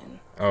Marilyn.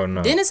 Oh,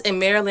 no. Dennis and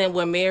Marilyn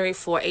were married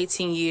for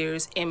 18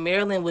 years, and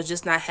Marilyn was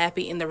just not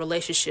happy in the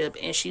relationship,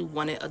 and she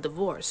wanted a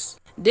divorce.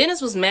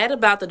 Dennis was mad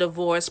about the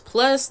divorce,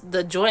 plus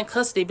the joint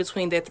custody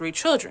between their 3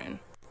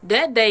 children.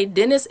 That day,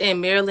 Dennis and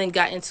Marilyn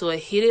got into a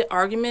heated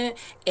argument,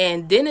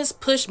 and Dennis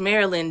pushed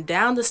Marilyn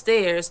down the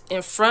stairs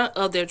in front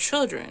of their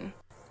children.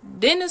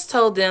 Dennis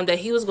told them that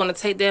he was going to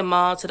take their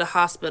mom to the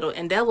hospital,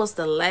 and that was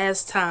the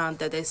last time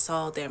that they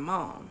saw their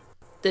mom.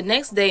 The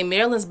next day,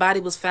 Marilyn's body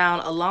was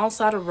found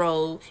alongside a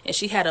road, and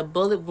she had a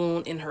bullet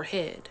wound in her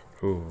head.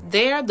 Ooh.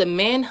 There, the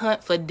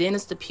manhunt for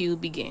Dennis DePue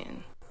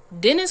began.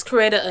 Dennis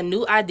created a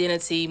new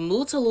identity,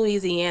 moved to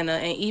Louisiana,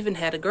 and even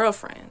had a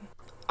girlfriend.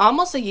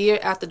 Almost a year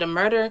after the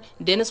murder,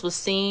 Dennis was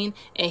seen,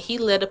 and he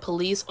led the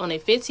police on a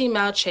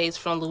 15-mile chase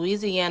from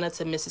Louisiana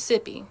to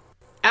Mississippi.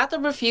 After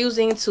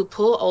refusing to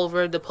pull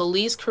over, the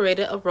police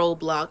created a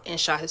roadblock and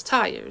shot his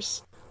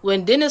tires.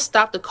 When Dennis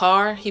stopped the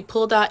car, he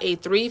pulled out a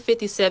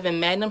 .357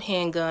 Magnum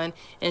handgun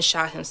and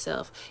shot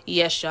himself.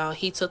 Yes, y'all,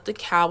 he took the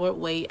coward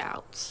way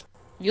out.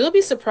 You'll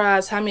be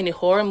surprised how many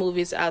horror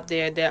movies out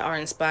there that are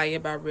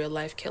inspired by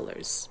real-life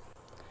killers.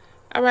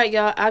 Alright,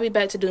 y'all, I'll be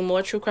back to do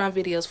more true crime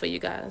videos for you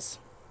guys.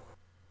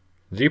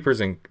 Jeepers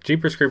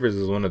Creepers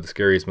is one of the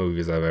scariest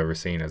movies I've ever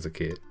seen as a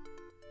kid.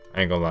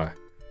 I ain't gonna lie.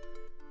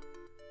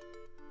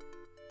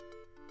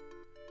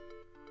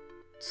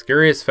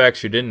 Scariest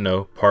Facts You Didn't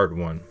Know, Part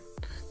 1.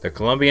 The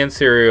Colombian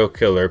serial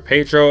killer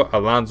Pedro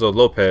Alonso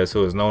Lopez,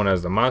 who is known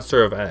as the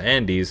Monster of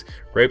Andes,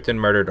 raped and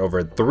murdered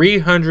over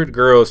 300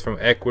 girls from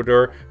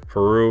Ecuador,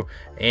 Peru,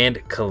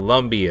 and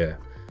Colombia.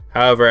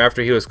 However,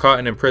 after he was caught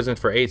and imprisoned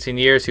for 18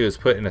 years, he was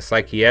put in a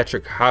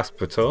psychiatric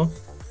hospital.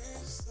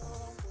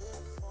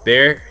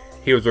 There,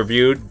 he was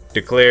reviewed,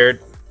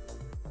 declared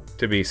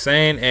to be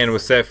sane, and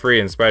was set free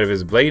in spite of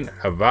his blatant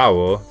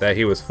avowal that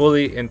he was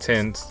fully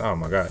intense. Oh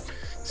my god.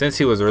 Since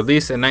he was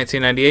released in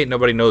 1998,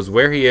 nobody knows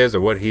where he is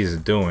or what he's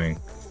doing.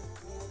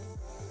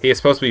 He is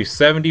supposed to be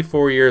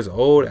 74 years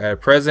old at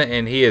present,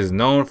 and he is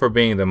known for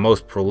being the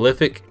most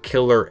prolific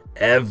killer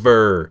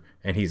ever.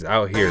 And he's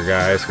out here,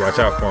 guys. Watch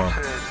out for him.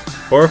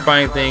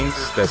 Horrifying things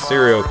that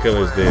serial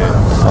killers did.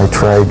 I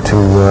tried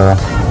to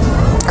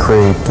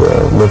create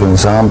living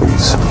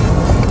zombies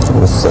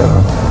with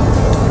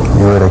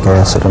uric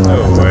acid in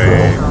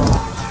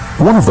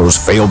the One of those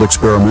failed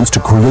experiments to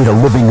create a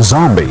living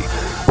zombie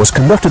was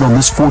conducted on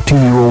this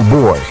 14-year-old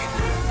boy.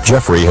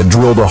 Jeffrey had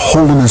drilled a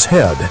hole in his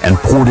head and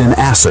poured in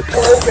acid,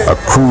 a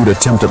crude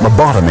attempt at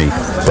lobotomy,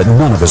 but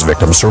none of his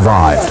victims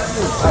survived.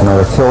 You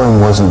know, the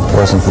killing wasn't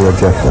the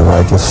objective.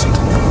 I just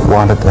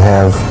wanted to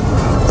have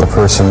the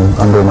person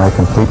under my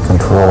complete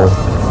control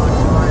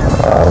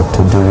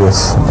to do with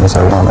as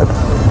I wanted.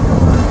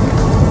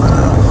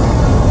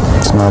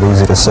 It's not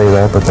easy to say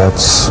that, but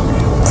that's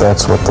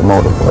what the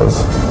motive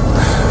was.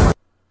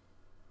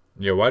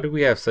 Yeah, why do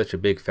we have such a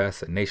big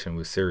fascination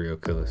with serial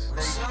killers?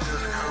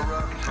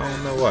 I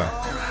don't know why.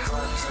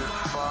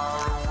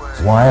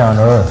 Why on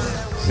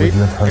earth would you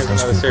have hurt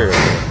those people?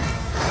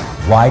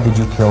 Why did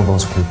you kill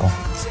those people?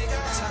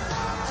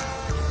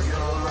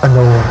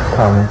 No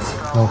comments.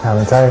 No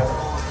comments.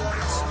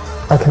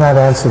 I cannot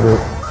answer it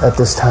at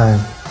this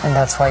time. And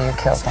that's why you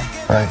killed them?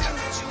 Right.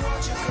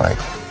 Right.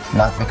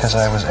 Not because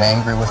I was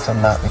angry with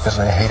them, not because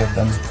I hated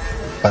them,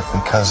 but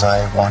because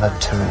I wanted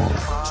to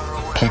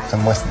keep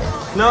them with me.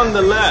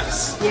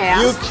 Nonetheless,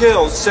 yeah. You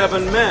killed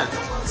 7 men.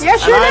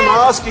 Yes, you did. And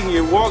I'm asking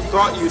you, what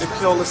got you to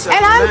kill the 7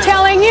 men? And I'm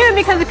telling you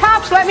because the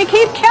cops let me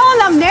keep killing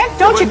them, Nick.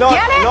 Don't you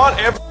get it? Not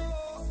every...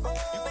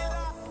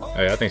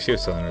 Hey, I think she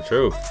was telling the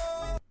truth.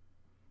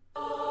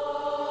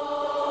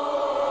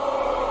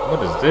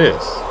 What is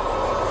this?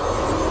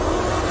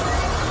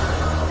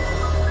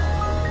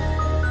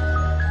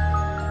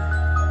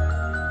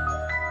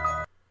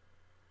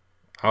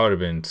 I would have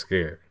been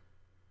scared.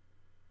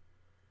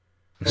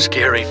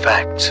 Scary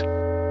facts.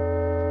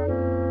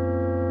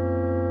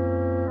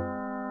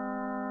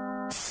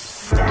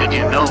 Did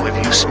you know if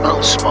you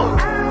smell smoke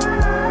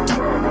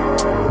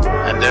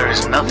and there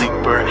is nothing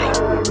burning,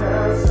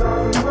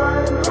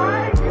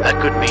 that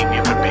could mean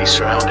you could be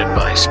surrounded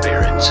by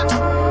spirits?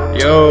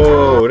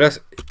 Yo,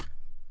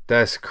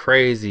 that's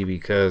crazy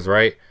because,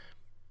 right?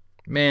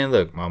 Man,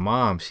 look, my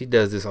mom, she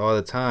does this all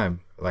the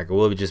time. Like,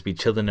 we'll just be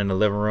chilling in the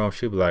living room.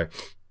 She'll be like,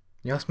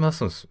 y'all smell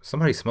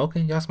somebody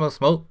smoking? Y'all smell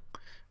smoke?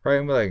 Right?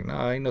 And we're like,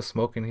 nah, ain't no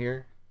smoking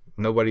here.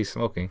 Nobody's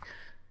smoking.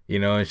 You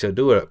know, and she'll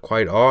do it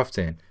quite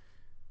often.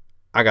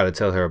 I got to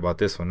tell her about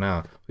this one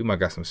now. We might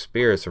got some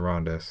spirits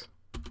around us.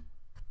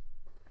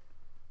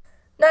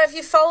 Now, if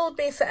you've followed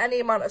me for any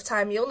amount of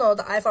time, you'll know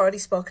that I've already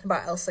spoken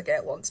about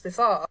Elsagate once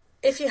before.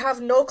 If you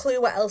have no clue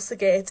what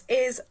Elsagate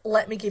is,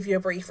 let me give you a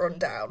brief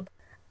rundown.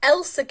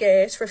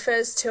 Elsagate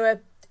refers to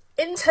an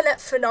internet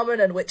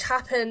phenomenon which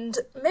happened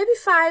maybe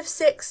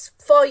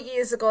 4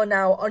 years ago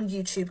now on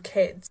YouTube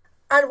Kids.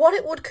 And what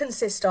it would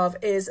consist of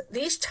is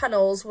these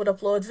channels would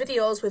upload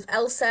videos with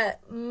Elsa,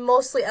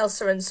 mostly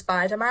Elsa and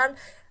Spider-Man,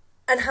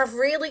 and have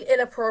really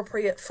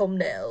inappropriate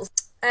thumbnails.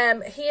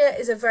 Here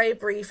is a very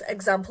brief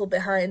example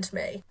behind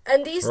me.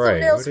 And these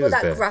thumbnails were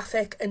that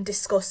graphic and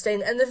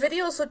disgusting, and the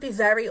videos would be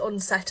very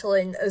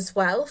unsettling as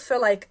well for,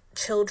 like,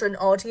 children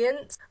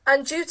audience.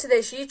 And due to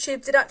this,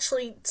 YouTube did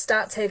actually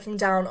start taking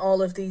down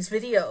all of these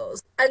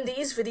videos. And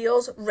these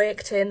videos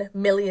raked in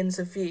millions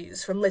of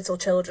views from little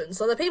children.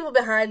 So the people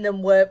behind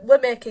them were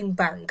making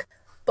bank.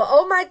 But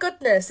oh my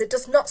goodness, it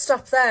does not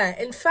stop there.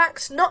 In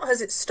fact, not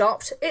has it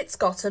stopped, it's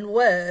gotten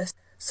worse.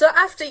 So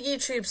after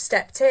YouTube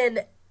stepped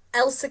in,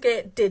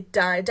 Elsagate did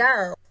die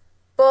down.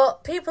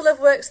 But people have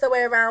worked their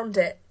way around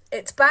it.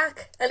 It's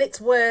back, and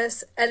it's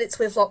worse, and it's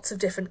with lots of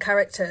different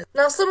characters.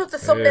 Now, some of the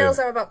thumbnails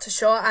I'm about to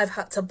show I've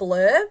had to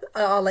blur,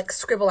 or like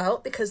scribble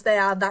out, because they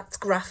are that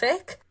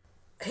graphic.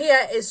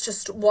 Here is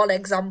just one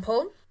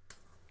example.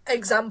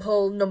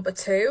 Example number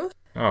 2.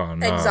 Oh,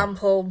 no.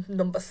 Example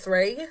number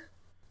 3.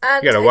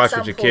 And you gotta watch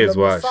what your kids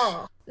watch.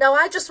 4. Now,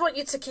 I just want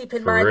you to keep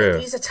in mind that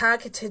these are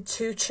targeted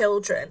to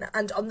children,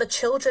 and on the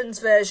children's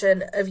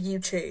version of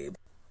YouTube.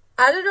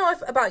 I don't know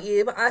about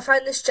you, but I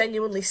find this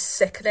genuinely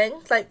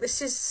sickening. Like,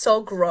 this is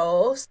so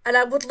gross. And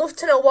I would love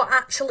to know what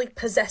actually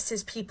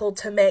possesses people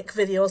to make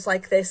videos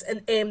like this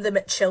and aim them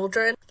at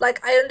children. Like,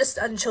 I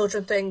understand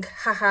children think,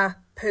 haha,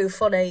 poo,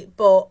 funny,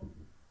 but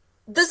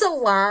there's a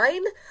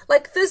line.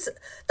 Like, there's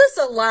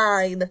a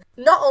line.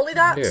 Not only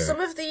that, some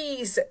of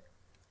these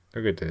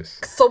look at this.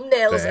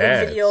 Thumbnails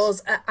and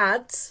videos are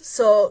ads.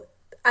 So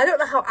I don't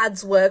know how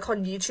ads work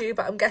on YouTube,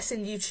 but I'm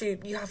guessing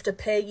YouTube, you have to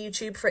pay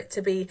YouTube for it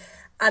to be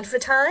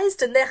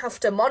advertised, and they have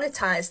to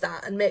monetize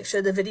that and make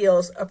sure the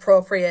video's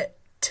appropriate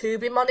to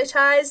be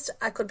monetized.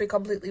 I could be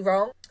completely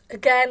wrong.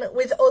 Again,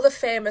 with other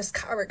famous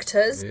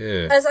characters,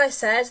 as I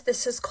said,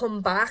 this has come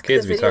back.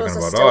 Kids the be videos talking are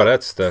about still all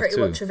that stuff pretty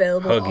too. much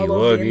available Huggy all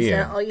over the Wuggy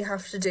internet. All you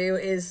have to do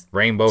is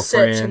Rainbow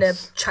search Friends. in a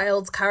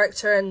child's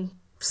character and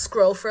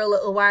scroll for a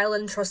little while,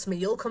 and trust me,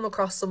 you'll come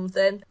across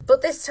something.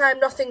 But this time,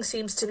 nothing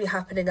seems to be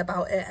happening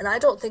about it, and I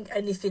don't think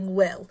anything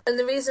will. And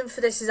the reason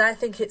for this is I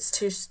think it's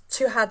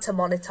too hard to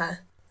monitor.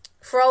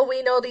 For all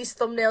we know, these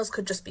thumbnails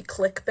could just be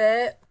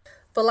clickbait.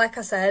 But like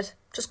I said,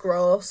 just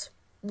gross.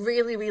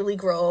 Really, really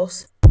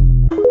gross.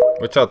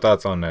 What's your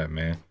thoughts on that,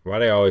 man? Why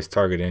they always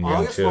targeting young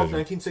August 12, children?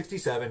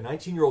 1967,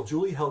 19-year-old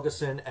Julie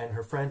Helgeson and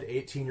her friend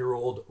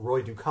 18-year-old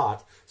Roy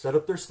Ducat set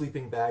up their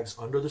sleeping bags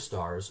under the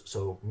stars,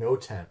 so no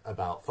tent,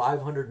 about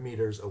 500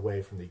 meters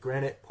away from the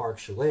Granite Park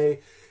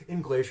Chalet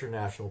in Glacier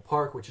National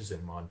Park, which is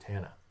in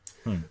Montana.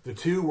 The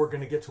two were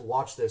going to get to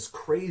watch this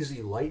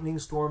crazy lightning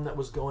storm that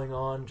was going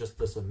on, just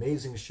this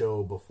amazing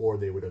show before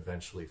they would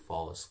eventually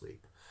fall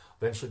asleep.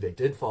 Eventually they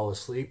did fall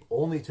asleep,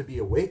 only to be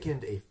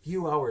awakened a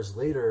few hours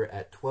later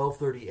at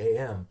 12:30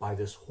 a.m. by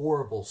this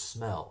horrible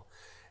smell.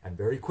 And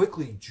very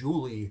quickly,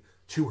 Julie,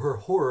 to her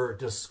horror,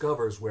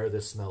 discovers where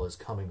this smell is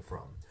coming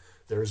from.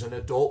 There's an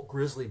adult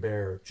grizzly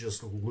bear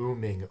just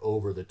looming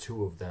over the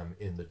two of them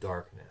in the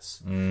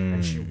darkness.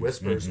 And she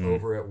whispers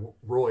over at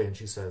Roy and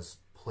she says,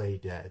 "Play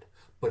dead."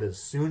 But as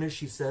soon as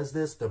she says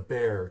this, the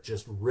bear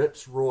just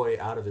rips Roy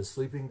out of his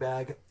sleeping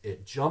bag.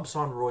 It jumps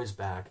on Roy's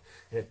back,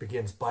 and it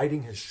begins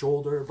biting his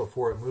shoulder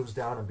before it moves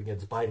down and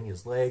begins biting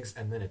his legs,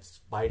 and then it's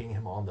biting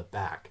him on the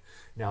back.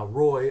 Now,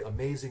 Roy,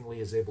 amazingly,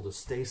 is able to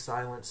stay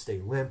silent, stay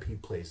limp. He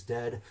plays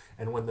dead.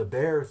 And when the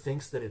bear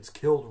thinks that it's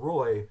killed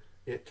Roy,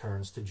 it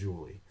turns to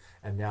Julie.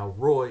 And now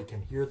Roy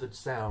can hear the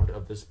sound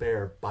of this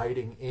bear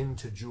biting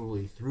into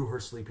Julie through her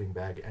sleeping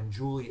bag, and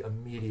Julie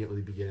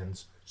immediately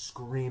begins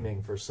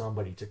screaming for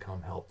somebody to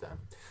come help them.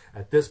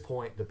 At this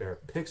point, the bear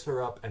picks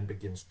her up and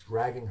begins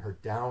dragging her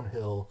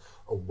downhill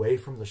away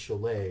from the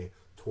chalet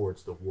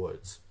towards the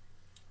woods.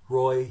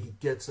 Roy, he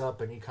gets up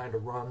and he kind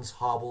of runs,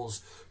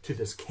 hobbles to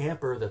this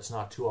camper that's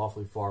not too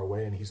awfully far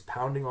away, and he's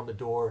pounding on the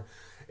door.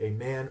 A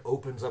man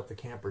opens up the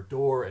camper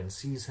door and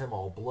sees him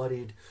all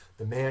bloodied.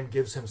 The man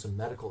gives him some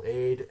medical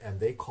aid, and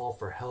they call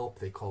for help.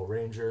 They call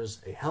Rangers.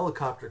 A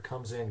helicopter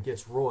comes in,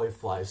 gets Roy,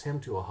 flies him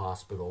to a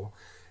hospital,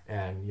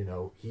 and, you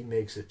know, he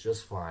makes it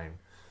just fine.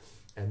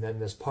 And then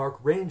this park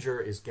ranger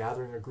is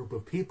gathering a group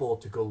of people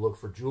to go look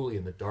for Julie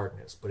in the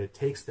darkness, but it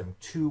takes them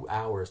 2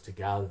 hours to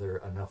gather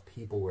enough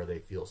people where they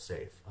feel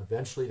safe.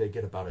 Eventually, they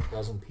get about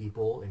 12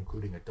 people,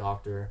 including a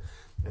doctor,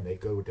 and they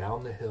go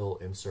down the hill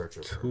in search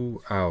of her.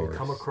 2 hours. They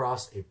come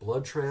across a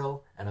blood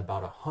trail, and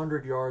about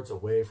 100 yards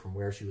away from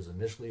where she was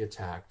initially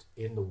attacked,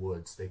 in the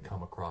woods, they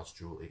come across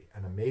Julie.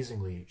 And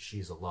amazingly,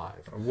 she's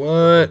alive.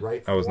 What?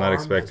 Right, I was not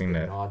expecting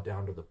that. Gnawed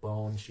down to the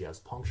bone. She has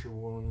puncture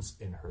wounds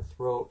in her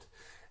throat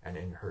and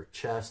in her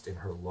chest, in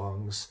her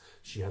lungs.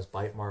 She has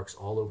bite marks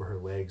all over her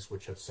legs,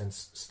 which have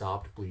since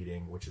stopped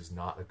bleeding, which is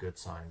not a good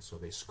sign. So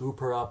they scoop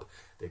her up,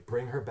 they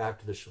bring her back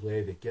to the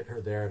chalet, they get her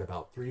there at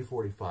about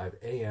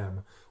 3:45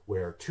 a.m.,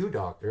 where 2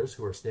 doctors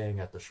who are staying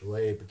at the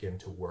chalet begin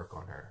to work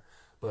on her.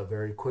 But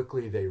very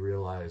quickly they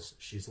realize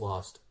she's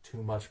lost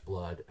too much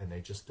blood and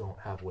they just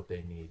don't have what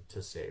they need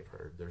to save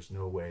her. There's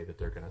no way that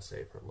they're going to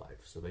save her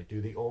life. So they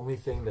do the only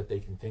thing that they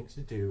can think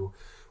to do,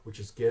 which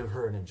is give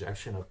her an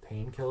injection of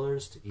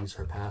painkillers to ease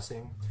her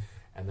passing.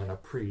 And then a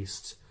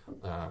priest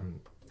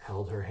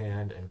held her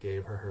hand and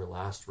gave her her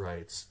last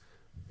rites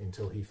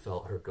until he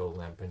felt her go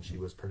limp, and she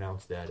was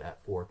pronounced dead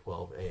at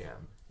 4:12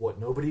 a.m. What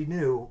nobody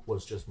knew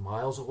was just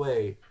miles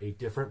away, a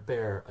different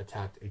bear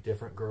attacked a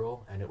different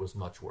girl, and it was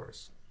much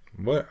worse.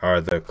 What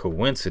are the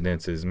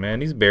coincidences, man?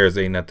 These bears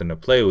ain't nothing to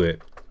play with.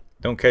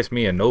 Don't catch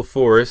me in no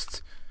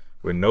forest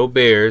with no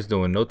bears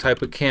doing no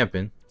type of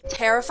camping.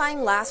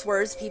 Terrifying last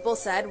words people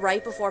said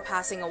right before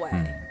passing away.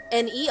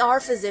 An ER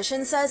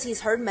physician says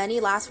he's heard many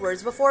last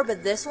words before,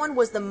 but this one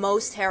was the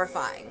most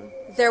terrifying.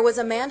 There was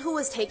a man who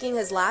was taking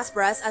his last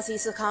breaths as he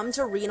succumbed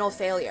to renal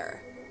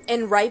failure.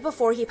 And right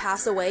before he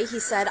passed away,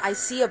 he said, "I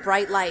see a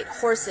bright light,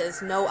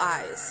 horses, no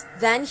eyes."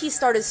 Then he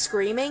started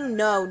screaming,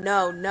 "No,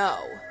 no, no."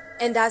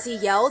 And as he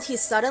yelled, he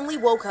suddenly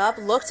woke up,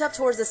 looked up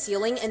towards the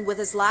ceiling, and with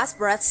his last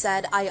breath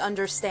said, "I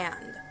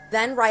understand."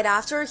 Then right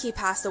after, he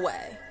passed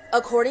away.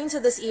 According to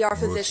this ER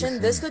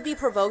physician, this could be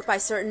provoked by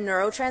certain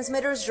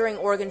neurotransmitters during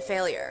organ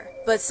failure.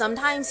 But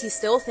sometimes he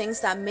still thinks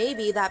that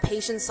maybe that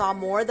patient saw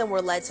more than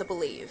we're led to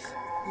believe.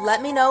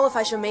 Let me know if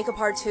I should make a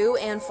part 2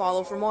 and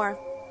follow for more.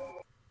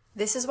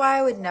 This is why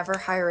I would never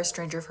hire a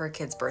stranger for a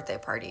kid's birthday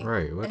party.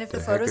 Right, and if the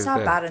photo's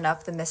not bad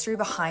enough, the mystery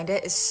behind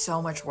it is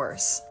so much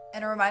worse.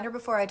 And a reminder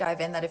before I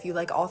dive in that if you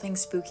like all things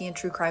spooky and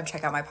true crime,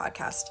 check out my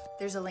podcast.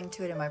 There's a link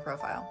to it in my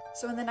profile.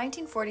 So in the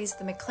 1940s,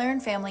 the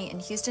McLaren family in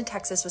Houston,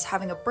 Texas was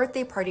having a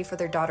birthday party for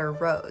their daughter,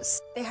 Rose.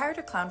 They hired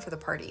a clown for the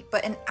party,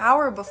 but an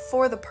hour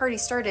before the party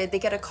started, they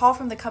get a call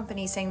from the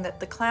company saying that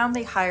the clown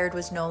they hired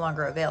was no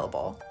longer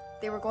available.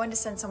 They were going to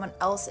send someone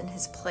else in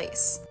his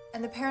place.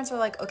 And the parents were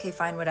like, okay,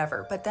 fine,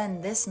 whatever. But then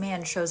this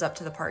man shows up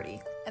to the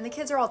party. And the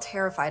kids are all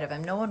terrified of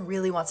him. No one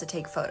really wants to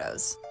take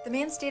photos. The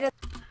man stayed at...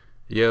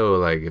 Yo,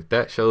 like, if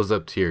that shows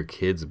up to your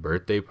kid's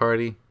birthday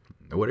party,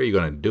 what are you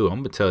gonna do? I'm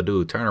gonna tell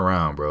dude, turn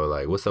around, bro.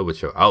 Like, what's up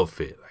with your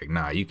outfit? Like,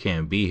 nah, you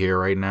can't be here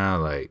right now.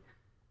 Like,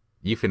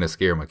 you finna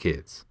scare my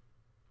kids.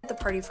 At the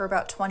party for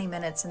about 20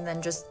 minutes and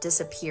then just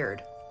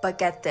disappeared. But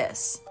get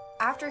this.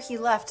 After he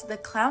left, the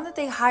clown that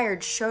they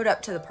hired showed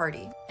up to the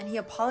party. And he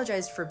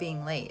apologized for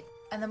being late.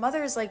 And the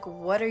mother is like,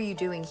 "What are you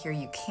doing here?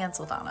 You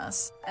canceled on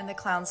us." And the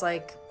clown's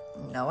like,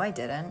 "No, I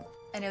didn't."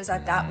 And it was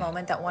at that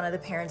moment that one of the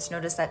parents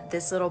noticed that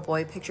this little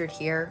boy pictured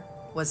here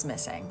was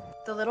missing.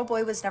 The little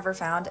boy was never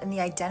found, and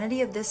the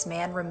identity of this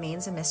man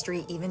remains a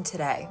mystery even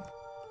today.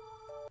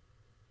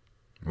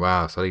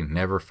 Wow, so they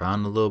never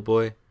found the little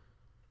boy?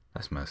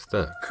 That's messed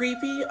up.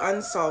 Creepy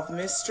unsolved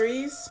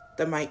mysteries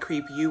that might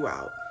creep you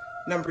out.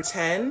 Number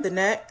 10,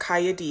 Antoinette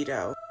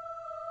Cayedito.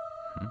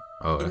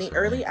 In the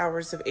early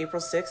hours of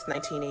April 6,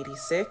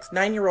 1986,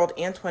 9-year-old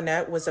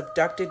Antoinette was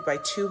abducted by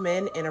 2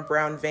 men in a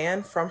brown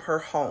van from her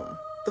home.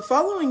 The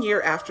following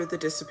year after the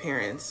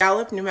disappearance,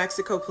 Gallup, New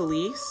Mexico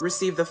police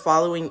received the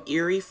following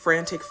eerie,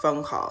 frantic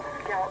phone call.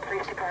 Gallup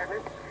Police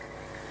Department.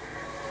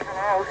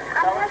 Hello.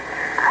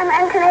 I'm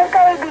Antoinette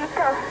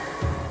Cayedito.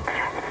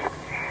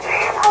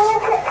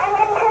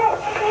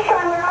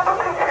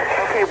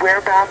 Okay,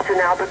 whereabouts in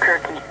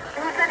Albuquerque?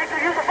 Who said it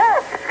could use a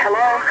boat?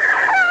 Hello?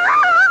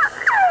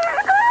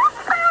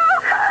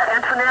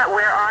 Antoinette,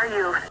 where are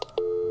you?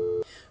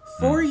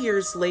 4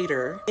 years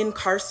later, in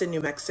Carson,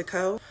 New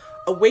Mexico,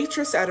 a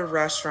waitress at a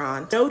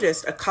restaurant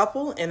noticed a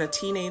couple and a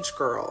teenage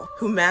girl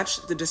who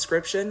matched the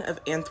description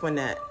of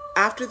Antoinette.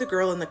 After the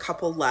girl and the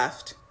couple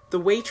left, the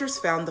waitress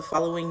found the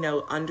following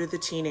note under the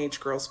teenage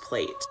girl's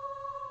plate.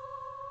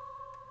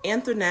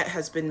 Antoinette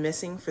has been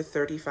missing for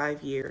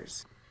 35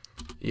 years.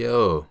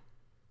 Yo,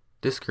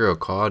 this girl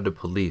called the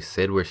police,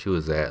 said where she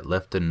was at,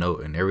 left a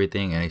note and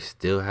everything, and they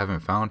still haven't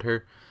found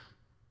her?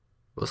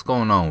 What's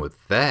going on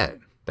with that?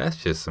 That's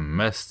just some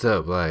messed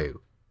up, like,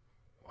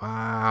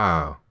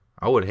 wow.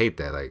 I would hate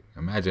that. Like,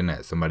 imagine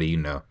that somebody you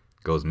know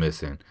goes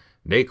missing.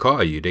 They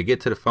call you, they get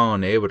to the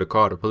phone, they're able to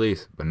call the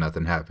police, but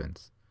nothing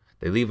happens.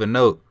 They leave a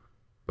note,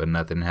 but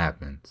nothing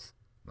happens.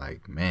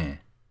 Like,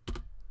 man.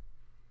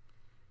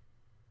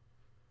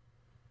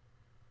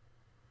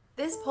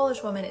 This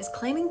Polish woman is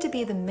claiming to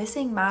be the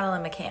missing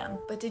Madeleine McCann.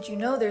 But did you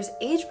know there's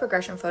age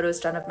progression photos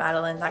done of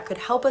Madeleine that could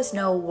help us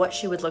know what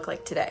she would look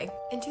like today?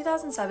 In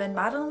 2007,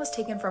 Madeleine was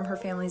taken from her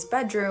family's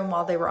bedroom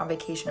while they were on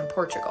vacation in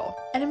Portugal.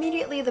 And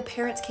immediately the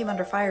parents came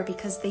under fire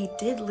because they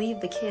did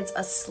leave the kids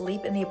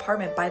asleep in the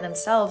apartment by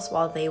themselves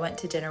while they went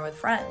to dinner with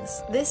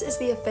friends. This is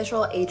the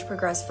official age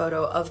progressed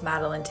photo of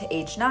Madeleine to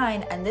age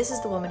 9, and this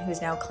is the woman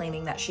who's now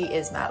claiming that she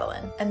is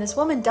Madeleine. And this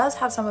woman does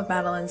have some of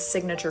Madeleine's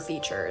signature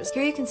features.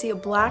 Here you can see a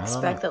black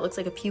speck that looks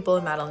like a pupil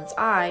in Madeleine's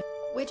eye,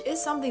 which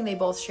is something they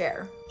both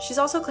share. She's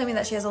also claiming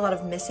that she has a lot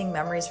of missing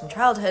memories from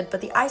childhood, but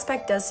the eye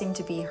speck does seem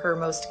to be her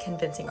most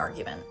convincing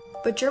argument.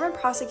 But German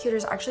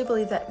prosecutors actually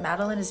believe that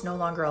Madeleine is no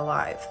longer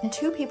alive. And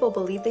 2 people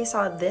believe they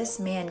saw this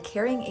man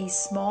carrying a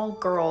small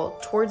girl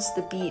towards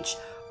the beach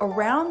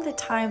around the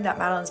time that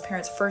Madeleine's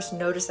parents first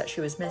noticed that she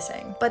was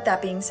missing. But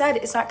that being said,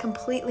 it's not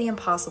completely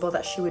impossible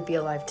that she would be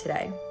alive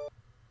today.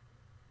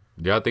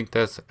 Do y'all think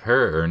that's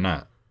her or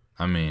not?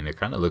 I mean, it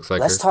kind of looks like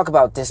Let's her. talk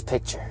about this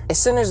picture. It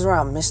centers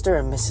around Mr.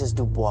 and Mrs.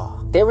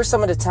 Dubois. They were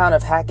some of the town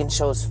of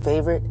Hackenshaw's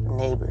favorite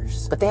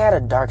neighbors, but they had a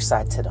dark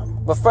side to them.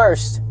 But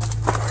first,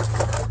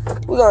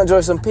 we're gonna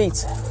enjoy some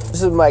pizza.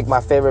 This is like my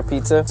favorite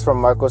pizza. It's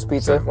from Marco's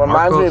Pizza.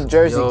 Reminds me of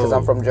Jersey because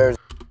I'm from Jersey.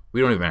 We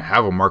don't even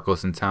have a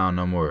Marco's in town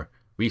no more.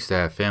 We used to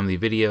have Family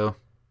Video,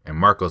 and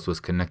Marco's was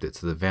connected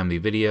to the Family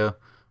Video,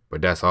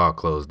 but that's all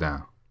closed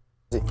down.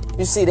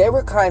 You see, they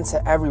were kind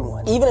to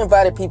everyone, even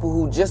invited people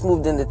who just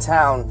moved into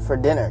town for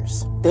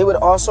dinners. They would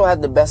also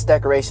have the best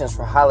decorations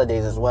for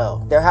holidays as well.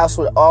 Their house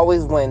would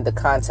always win the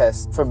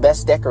contest for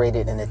best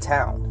decorated in the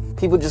town.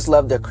 People just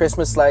loved their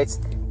Christmas lights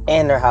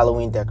and their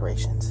Halloween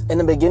decorations. In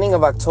the beginning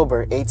of October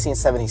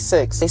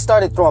 1876, they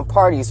started throwing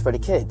parties for the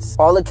kids.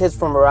 All the kids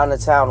from around the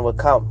town would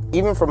come,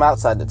 even from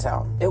outside the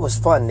town. It was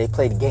fun. They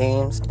played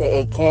games, they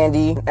ate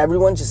candy, and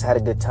everyone just had a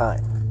good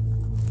time.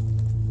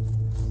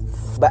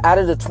 But out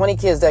of the 20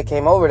 kids that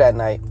came over that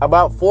night,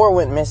 about 4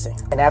 went missing.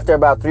 And after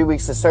about 3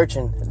 weeks of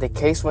searching, the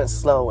case went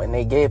slow and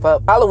they gave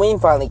up. Halloween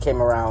finally came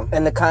around,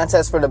 and the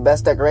contest for the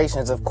best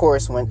decorations, of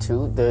course, went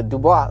to the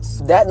Dubois.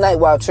 That night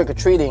while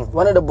trick-or-treating,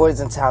 one of the boys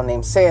in town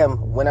named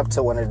Sam went up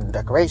to one of the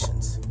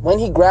decorations. When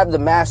he grabbed the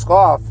mask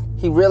off,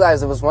 he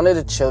realized it was one of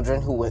the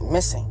children who went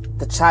missing.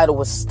 The child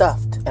was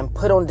stuffed and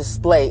put on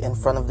display in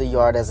front of the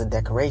yard as a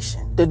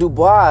decoration. The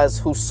Dubois,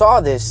 who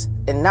saw this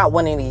and not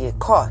wanting to get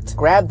caught,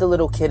 grabbed the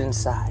little kid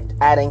inside,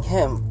 adding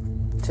him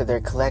to their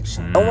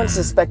collection. No one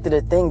suspected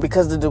a thing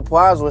because the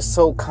Dubois was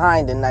so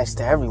kind and nice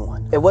to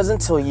everyone. It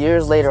wasn't until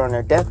years later on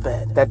their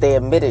deathbed that they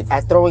admitted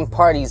at throwing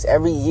parties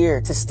every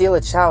year to steal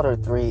a child or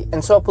 3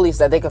 and told police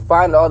that they could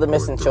find all the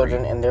missing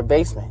children in their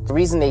basement. The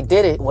reason they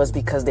did it was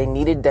because they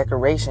needed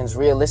decorations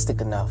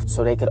realistic enough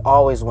so they could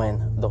always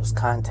win those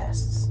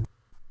contests.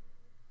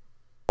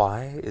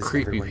 Why is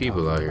creepy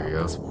people out here,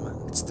 yo? This woman?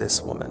 It's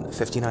this woman,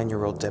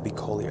 59-year-old Debbie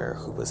Collier,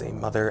 who was a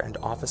mother and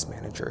office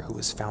manager who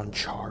was found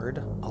charred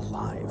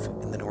alive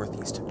in the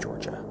northeast of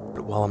Georgia.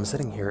 But while I'm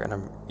sitting here and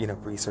I'm,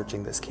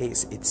 researching this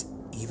case, it's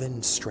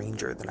even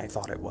stranger than I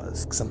thought it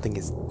was. Something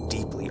is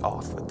deeply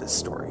off with this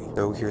story.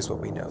 So here's what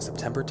we know.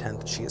 September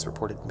 10th, she is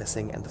reported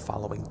missing, and the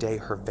following day,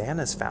 her van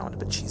is found,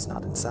 but she's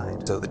not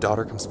inside. So the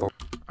daughter comes forward.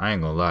 I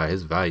ain't gonna lie,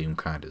 his volume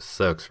kind of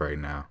sucks right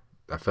now.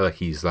 I feel like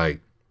he's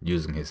like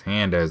using his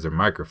hand as the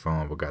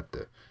microphone, but got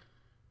the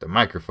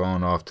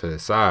microphone off to the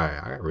side.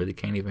 I really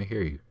can't even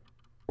hear you.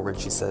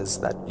 She says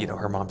that,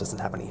 her mom doesn't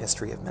have any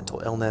history of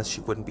mental illness. She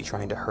wouldn't be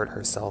trying to hurt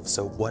herself.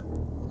 So what,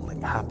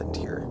 happened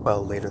here?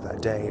 Well, later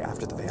that day,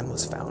 after the van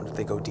was found,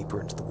 they go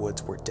deeper into the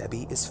woods where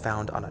Debbie is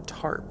found on a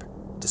tarp,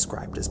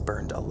 described as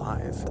burned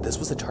alive. This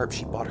was a tarp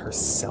she bought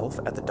herself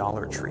at the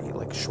Dollar Tree,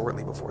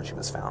 shortly before she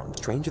was found.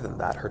 Stranger than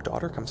that, her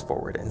daughter comes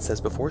forward and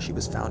says before she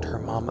was found, her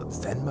mom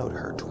Venmo'd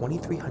her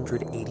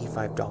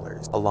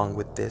 $2,385, along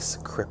with this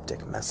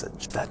cryptic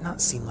message. Does that not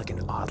seem like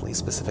an oddly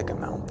specific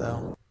amount,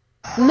 though?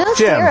 Most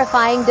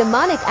terrifying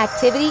demonic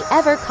activity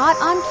ever caught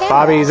on camera.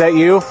 Bobby, is that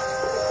you?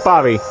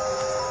 Bobby.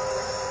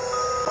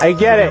 I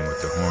get it.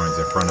 With the horns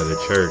in front of the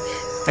church.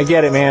 I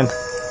get it, man.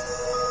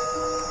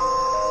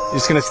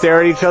 Just gonna stare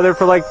at each other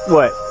for what?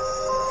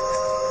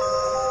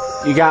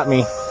 You got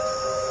me. I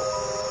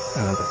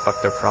don't know what the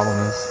fuck their problem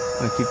is.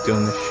 I'm gonna keep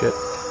doing this shit.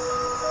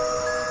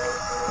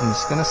 I'm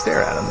just gonna stare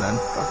at him then.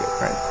 Fuck it,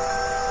 right?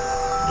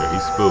 Yeah,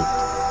 he's spooked.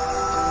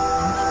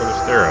 I'm just gonna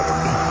stare at him.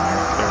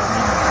 Stare at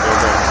me. Stare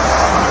back.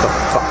 What the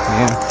fuck,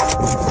 man?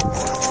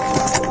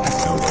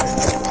 No way.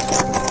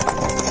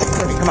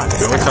 Come on.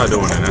 Yo, what y'all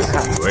doing in that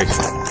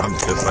situation? I'm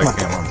just like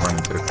him. I'm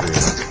running to the crib.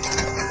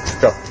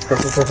 Go.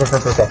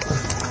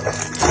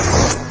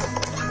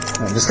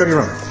 Just go to your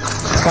room.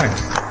 It's fine.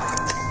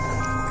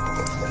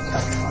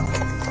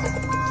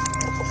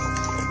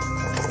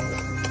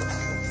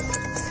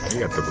 You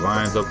got the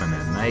blinds open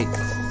at night.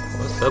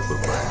 What's up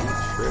with that? You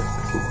tripping?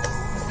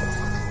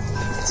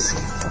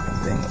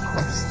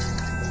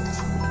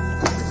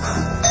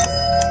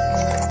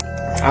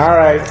 All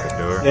right.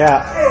 Yeah.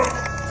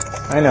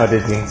 I know,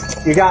 Disney.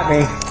 You got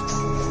me.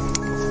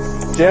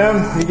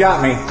 Jim, you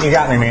got me. You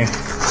got me, man.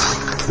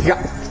 You got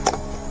me.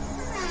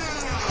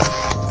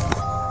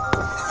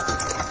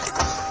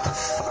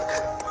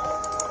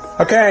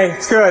 Okay,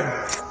 it's good.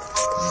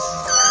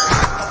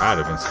 I'd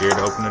have been scared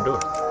to open the door.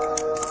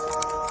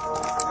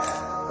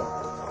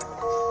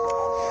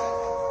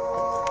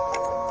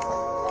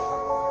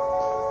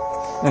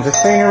 And just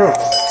stay in your room.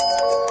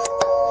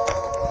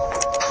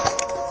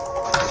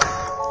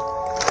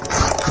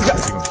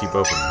 You can keep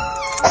opening.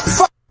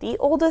 The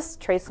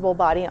oldest traceable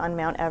body on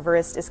Mount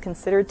Everest is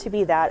considered to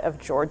be that of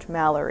George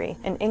Mallory,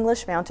 an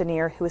English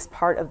mountaineer who was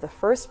part of the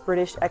first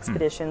British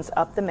expeditions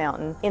up the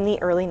mountain in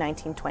the early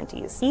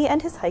 1920s. He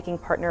and his hiking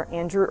partner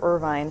Andrew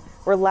Irvine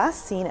were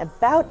last seen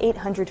about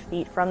 800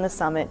 feet from the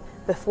summit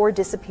before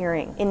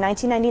disappearing. In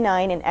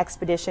 1999, an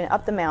expedition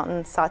up the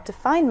mountain sought to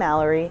find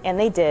Mallory, and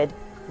they did.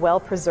 Well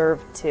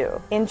preserved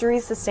too.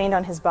 Injuries sustained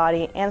on his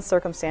body and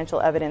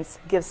circumstantial evidence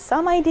give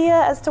some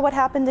idea as to what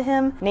happened to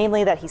him,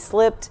 namely that he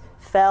slipped,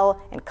 fell,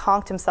 and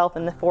conked himself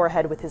in the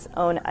forehead with his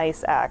own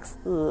ice axe.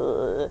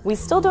 Ugh. We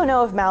still don't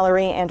know if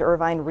Mallory and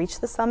Irvine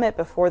reached the summit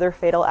before their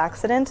fatal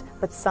accident,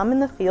 but some in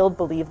the field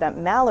believe that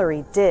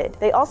Mallory did.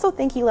 They also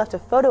think he left a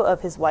photo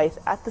of his wife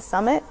at the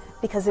summit,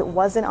 because it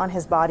wasn't on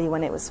his body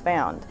when it was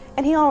found,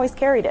 and he always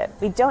carried it.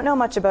 We don't know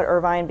much about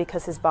Irvine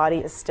because his body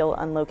is still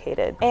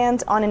unlocated.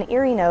 And on an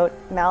eerie note,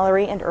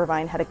 Mallory and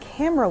Irvine had a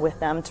camera with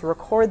them to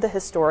record the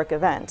historic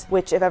event,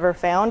 which, if ever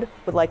found,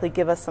 would likely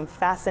give us some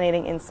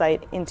fascinating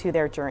insight into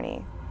their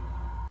journey.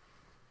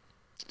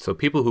 So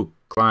people who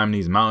climb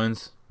these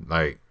mountains,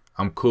 like,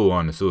 I'm cool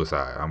on the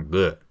suicide. I'm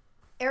good.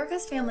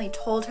 Erica's family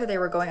told her they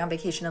were going on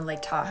vacation in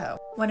Lake Tahoe,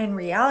 when in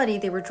reality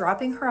they were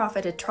dropping her off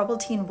at a troubled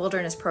teen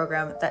wilderness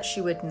program that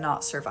she would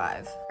not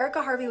survive.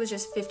 Erica Harvey was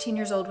just 15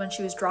 years old when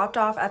she was dropped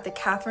off at the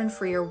Catherine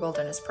Freer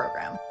Wilderness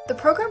Program. The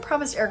program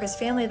promised Erica's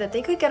family that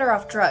they could get her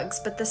off drugs,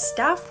 but the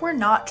staff were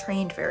not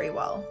trained very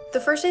well.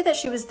 The first day that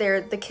she was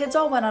there, the kids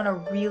all went on a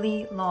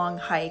really long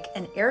hike,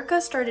 and Erica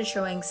started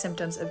showing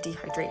symptoms of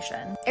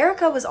dehydration.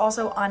 Erica was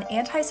also on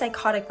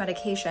antipsychotic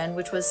medication,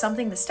 which was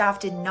something the staff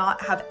did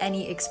not have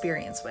any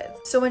experience with.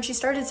 So when she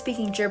started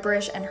speaking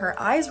gibberish and her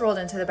eyes rolled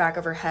into the back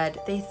of her head,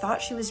 they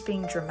thought she was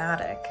being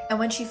dramatic. And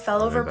when she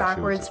fell over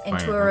backwards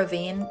into a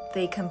ravine,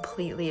 they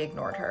completely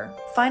ignored her.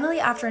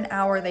 Finally, after an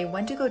hour, they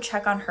went to go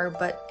check on her,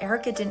 but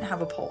Erica didn't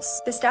have a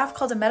pulse. The staff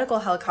called a medical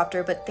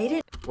helicopter, but they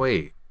didn't—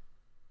 Wait,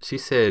 she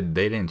said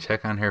they didn't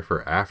check on her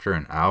for after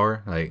an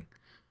hour? Like,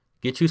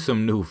 get you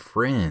some new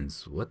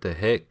friends. What the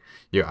heck?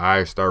 Your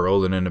eyes start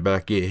rolling in the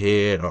back of your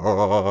head.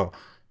 Oh.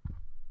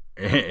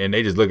 And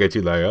they just look at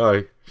you like,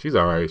 oh, she's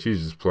all right.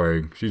 She's just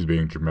playing. She's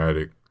being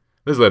dramatic.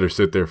 Let's let her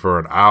sit there for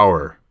an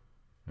hour.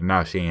 And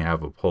now she ain't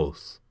have a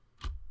pulse.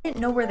 Didn't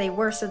know where they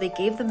were, so they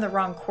gave them the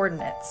wrong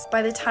coordinates.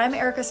 By the time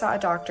Erica saw a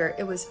doctor,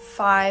 it was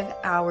 5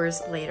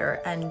 hours later,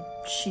 and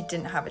she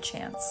didn't have a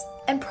chance.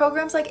 And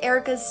programs like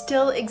Erica's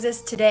still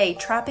exist today,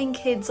 trapping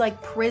kids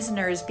like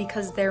prisoners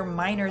because they're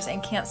minors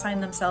and can't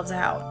sign themselves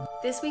out.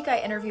 This week I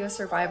interview a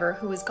survivor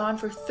who was gone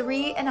for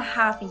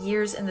 3.5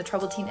 years in the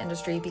troubled teen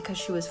industry because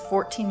she was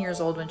 14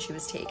 years old when she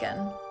was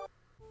taken.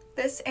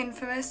 This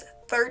infamous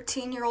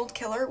 13-year-old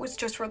killer was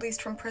just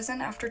released from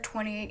prison after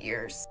 28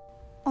 years.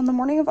 On the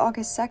morning of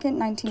August 2nd,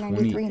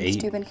 1993 in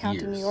Steuben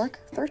County, New York,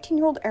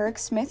 13-year-old Eric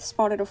Smith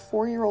spotted a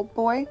 4-year-old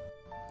boy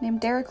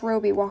named Derek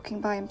Roby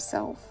walking by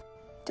himself.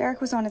 Derek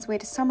was on his way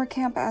to summer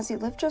camp as he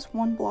lived just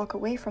 1 block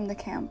away from the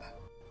camp.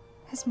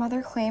 His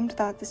mother claimed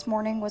that this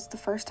morning was the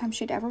first time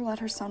she'd ever let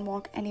her son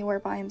walk anywhere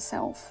by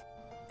himself.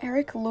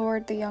 Eric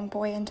lured the young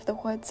boy into the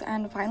woods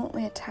and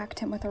violently attacked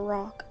him with a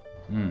rock.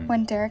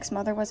 When Derek's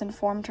mother was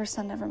informed her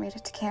son never made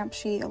it to camp,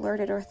 she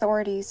alerted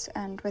authorities,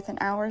 and within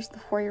hours, the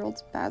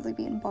 4-year-old's badly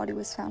beaten body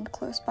was found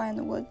close by in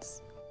the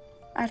woods.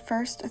 At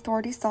first,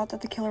 authorities thought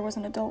that the killer was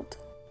an adult.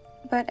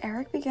 But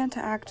Eric began to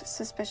act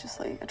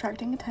suspiciously,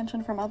 attracting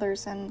attention from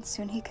others, and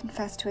soon he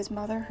confessed to his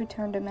mother, who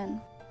turned him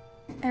in.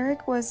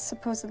 Eric was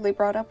supposedly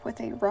brought up with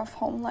a rough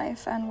home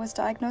life and was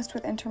diagnosed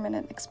with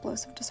intermittent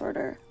explosive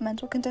disorder, a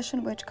mental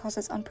condition which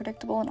causes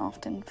unpredictable and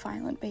often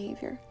violent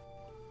behavior.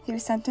 He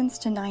was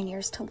sentenced to 9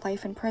 years to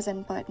life in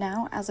prison, but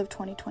now, as of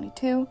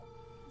 2022,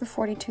 the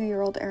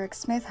 42-year-old Eric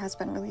Smith has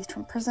been released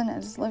from prison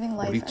and is living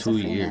life as a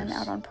free man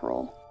out on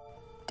parole.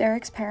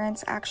 Derek's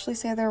parents actually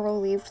say they're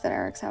relieved that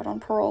Eric's out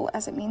on parole,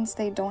 as it means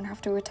they don't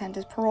have to attend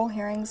his parole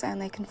hearings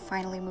and they can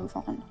finally move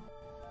on.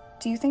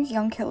 Do you think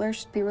young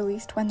killers should be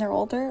released when they're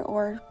older,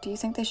 or do you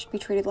think they should be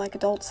treated like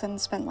adults and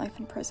spend life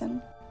in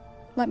prison?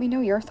 Let me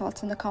know your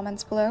thoughts in the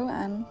comments below,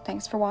 and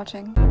thanks for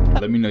watching.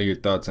 Let me know your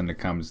thoughts in the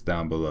comments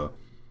down below.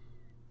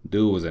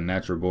 Dude was a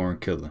natural born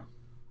killer.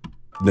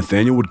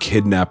 Nathaniel would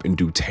kidnap and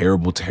do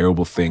terrible,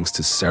 terrible things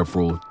to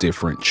several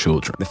different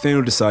children.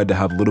 Nathaniel decided to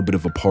have a little bit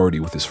of a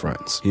party with his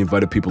friends. He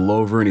invited people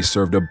over and he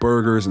served up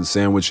burgers and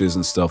sandwiches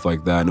and stuff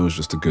like that, and it was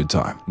just a good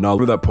time. Now,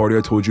 remember that party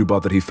I told you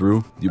about that he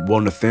threw?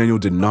 Well, Nathaniel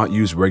did not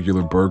use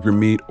regular burger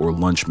meat or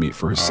lunch meat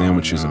for his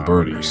sandwiches and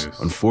burgers.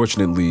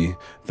 Unfortunately,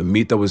 the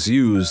meat that was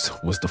used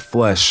was the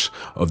flesh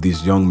of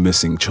these young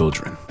missing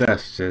children.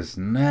 That's just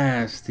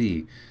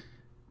nasty.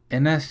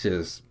 And that's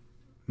just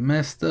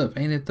messed up,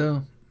 ain't it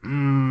though?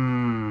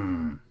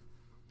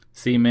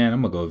 See, man,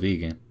 I'm gonna go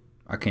vegan.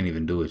 I can't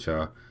even do it,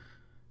 y'all.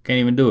 Can't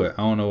even do it.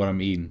 I don't know what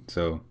I'm eating,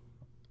 so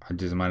I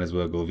just might as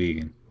well go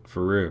vegan.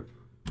 For real.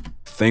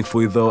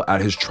 Thankfully, though,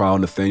 at his trial,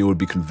 Nathaniel would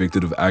be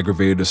convicted of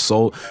aggravated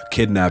assault,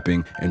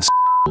 kidnapping, and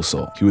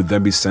assault. He would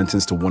then be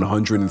sentenced to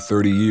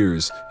 130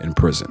 years in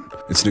prison.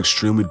 It's an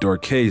extremely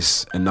dark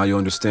case, and now you'll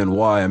understand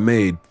why I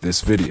made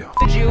this video.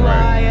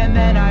 And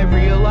then I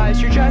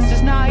realized you're just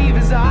as naive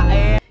as I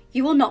am.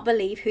 You will not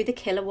believe who the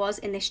killer was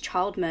in this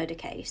child murder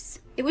case.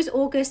 It was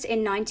August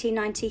in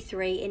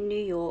 1993 in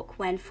New York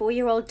when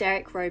 4-year-old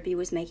Derek Roby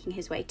was making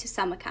his way to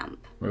summer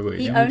camp.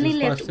 He only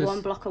lived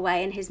 1 block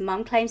away, and his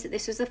mum claims that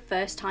this was the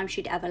first time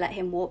she'd ever let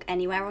him walk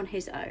anywhere on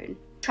his own.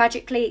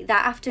 Tragically,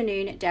 that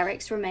afternoon,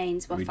 Derek's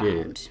remains were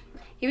found.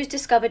 He was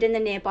discovered in the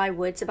nearby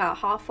woods about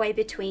halfway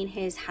between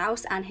his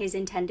house and his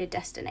intended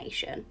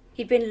destination.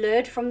 He'd been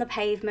lured from the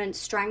pavement,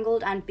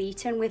 strangled and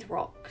beaten with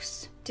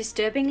rocks.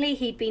 Disturbingly,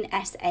 he'd been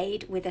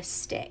SA'd with a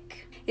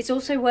stick. It's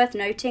also worth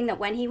noting that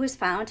when he was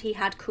found, he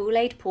had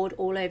Kool-Aid poured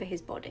all over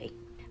his body.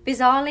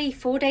 Bizarrely,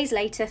 4 days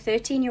later,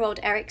 13-year-old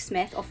Eric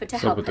Smith offered to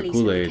help police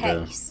with the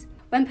case.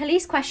 When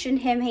police questioned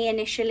him, he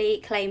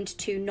initially claimed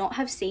to not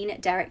have seen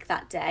Derek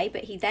that day,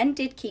 but he then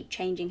did keep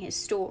changing his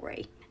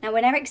story. Now,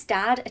 when Eric's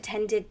dad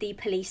attended the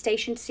police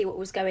station to see what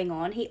was going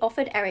on, he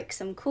offered Eric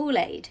some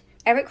Kool-Aid.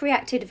 Eric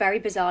reacted very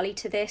bizarrely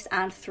to this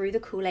and threw the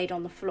Kool-Aid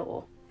on the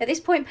floor. At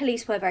this point,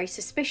 police were very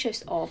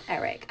suspicious of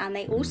Eric, and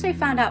they also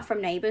found out from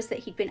neighbours that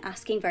he'd been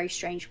asking very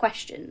strange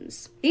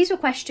questions. These were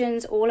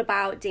questions all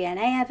about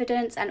DNA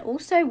evidence and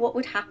also what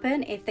would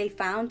happen if they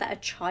found that a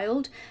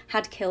child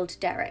had killed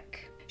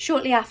Derek.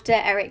 Shortly after,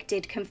 Eric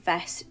did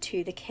confess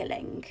to the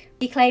killing.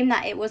 He claimed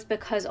that it was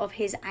because of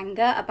his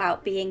anger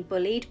about being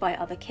bullied by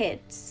other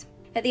kids.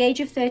 At the age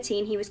of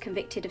 13, he was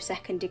convicted of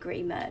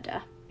second-degree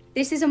murder.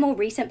 This is a more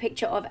recent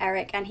picture of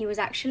Eric, and he was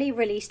actually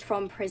released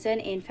from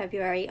prison in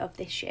February of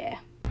this year.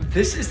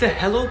 This is the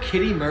Hello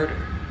Kitty murder.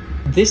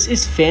 This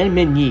is Fan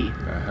Min-yi.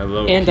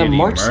 And on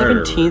March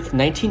 17th,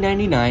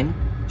 1999,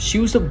 she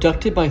was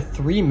abducted by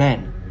 3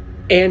 men.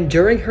 And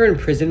during her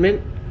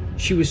imprisonment,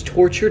 she was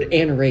tortured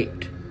and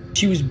raped.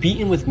 She was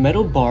beaten with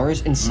metal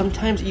bars and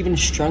sometimes even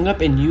strung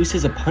up and used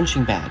as a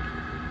punching bag.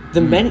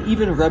 The men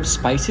even rubbed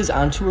spices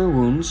onto her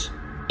wounds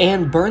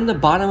and burned the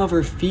bottom of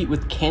her feet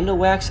with candle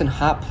wax and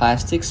hot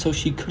plastic so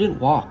she couldn't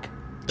walk.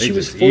 She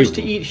was forced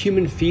to eat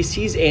human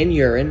feces and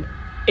urine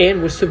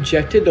and was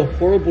subjected to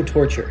horrible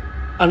torture.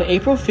 On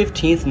April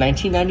 15th,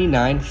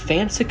 1999,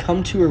 Fan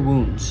succumbed to her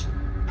wounds.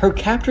 Her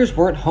captors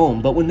weren't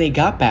home, but when they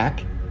got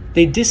back,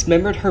 they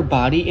dismembered her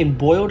body and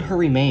boiled her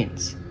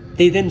remains.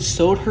 They then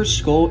sewed her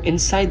skull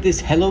inside this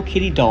Hello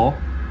Kitty doll,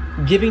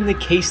 giving the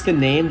case the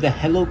name the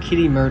Hello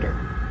Kitty murder.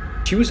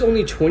 She was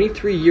only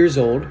 23 years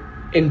old,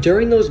 and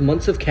during those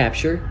months of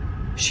capture,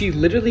 she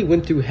literally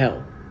went through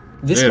hell.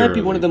 This might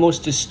be one of the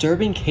most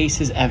disturbing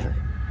cases ever.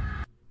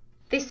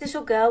 This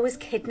little girl was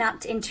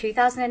kidnapped in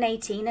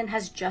 2018 and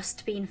has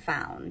just been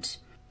found.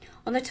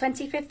 On the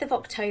 25th of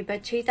October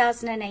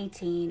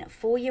 2018,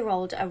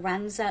 4-year-old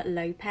Aranza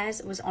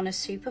Lopez was on a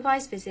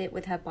supervised visit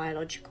with her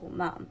biological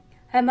mum.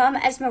 Her mum,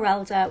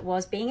 Esmeralda,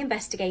 was being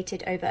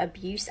investigated over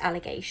abuse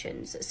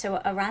allegations,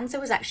 so Aranza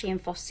was actually in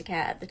foster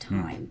care at the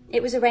time.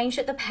 It was arranged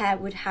that the pair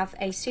would have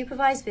a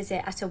supervised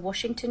visit at a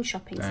Washington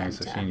shopping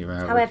centre.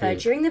 However,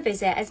 during the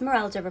visit,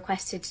 Esmeralda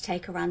requested to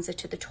take Aranza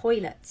to the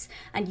toilets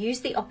and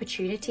used the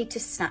opportunity to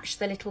snatch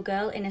the little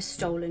girl in a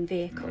stolen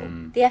vehicle.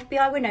 The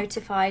FBI were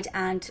notified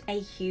and a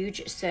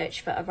huge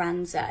search for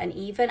Aranza and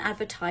even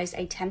advertised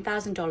a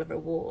 $10,000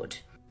 reward.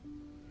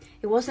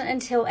 It wasn't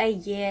until a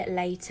year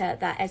later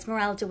that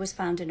Esmeralda was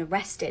found and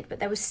arrested, but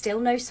there was still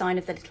no sign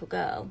of the little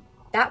girl.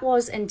 That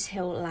was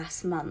until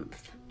last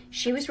month.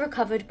 She was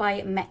recovered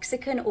by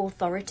Mexican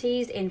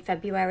authorities in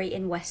February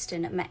in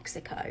western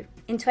Mexico.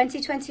 In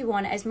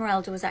 2021,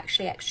 Esmeralda was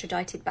actually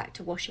extradited back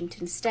to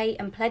Washington State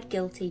and pled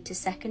guilty to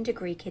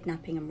second-degree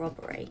kidnapping and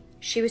robbery.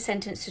 She was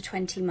sentenced to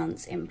 20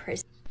 months in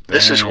prison.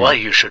 This is why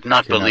you should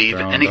not believe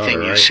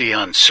anything you see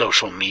on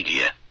social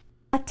media.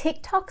 A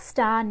TikTok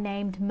star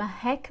named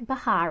Mahek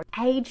Bahari,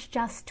 aged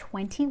just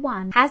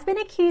 21, has been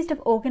accused of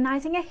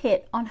organizing a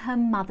hit on her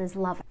mother's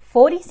lover.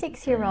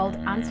 46-year-old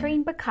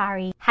Ansareen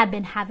Bakari had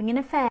been having an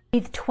affair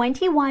with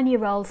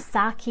 21-year-old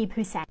Saqib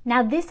Hussain.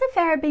 Now, this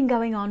affair had been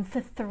going on for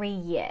 3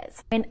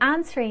 years, when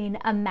Ansareen,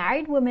 a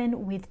married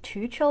woman with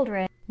 2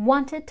 children,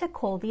 wanted to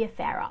call the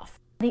affair off.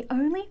 The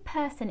only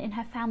person in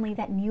her family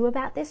that knew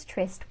about this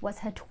tryst was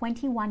her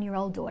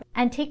 21-year-old daughter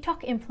and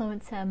TikTok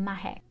influencer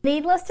Mahek.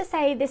 Needless to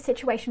say, this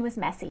situation was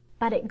messy,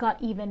 but it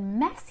got even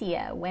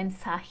messier when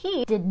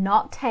Saqib did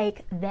not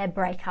take their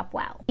breakup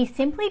well. He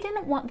simply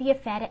didn't want the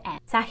affair to end.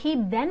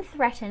 Saqib then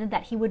threatened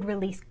that he would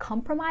release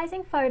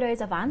compromising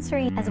photos of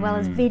Ansareen as well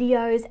as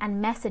videos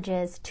and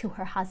messages to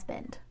her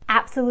husband.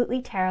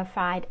 Absolutely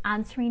terrified,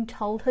 Ansareen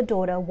told her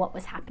daughter what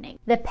was happening.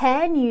 The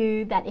pair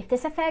knew that if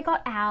this affair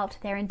got out,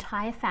 their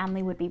entire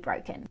family would be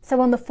broken. So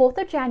on the 4th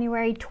of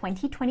January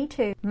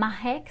 2022,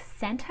 Mahek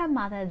sent her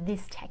mother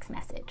this text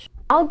message.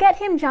 "I'll get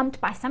him jumped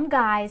by some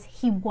guys,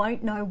 he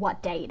won't know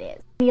what day it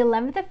is." On the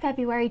 11th of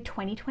February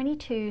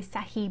 2022,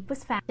 Saqib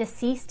was found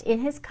deceased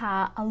in his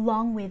car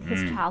along with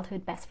his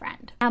childhood best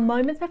friend. Now,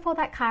 moments before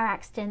that car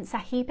accident,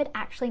 Saqib had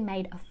actually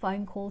made a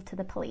phone call to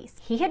the police.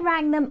 He had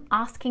rang them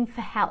asking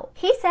for help.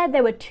 He said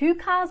there were 2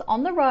 cars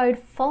on the road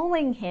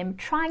following him,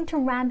 trying to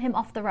ram him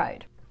off the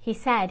road. He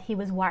said he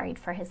was worried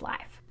for his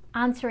life.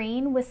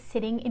 Ansareen was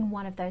sitting in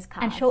one of those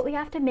cars, and shortly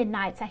after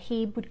midnight,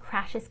 Saqib would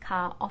crash his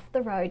car off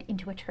the road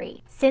into a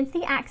tree. Since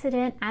the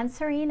accident,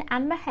 Ansareen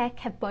and Mahek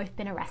have both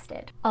been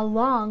arrested,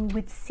 along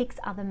with 6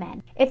 other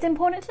men. It's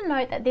important to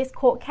note that this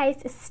court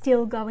case is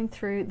still going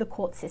through the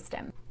court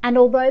system, and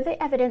although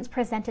the evidence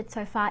presented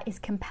so far is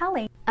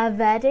compelling, a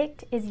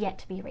verdict is yet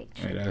to be reached.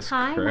 Hey, that's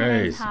Hi, crazy. my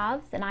name's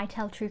Harves, and I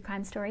tell true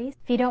crime stories.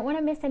 If you don't want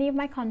to miss any of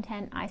my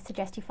content, I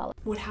suggest you follow.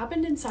 What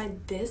happened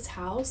inside this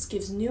house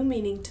gives new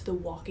meaning to The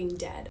Walking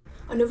Dead.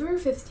 On November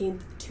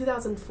 15th,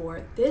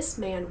 2004, this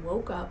man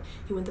woke up,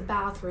 he went to the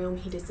bathroom,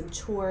 he did some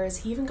chores,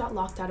 he even got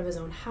locked out of his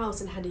own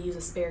house and had to use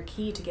a spare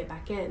key to get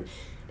back in.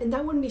 And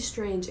that wouldn't be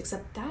strange,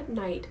 except that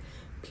night,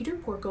 Peter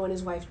Porco and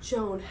his wife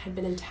Joan had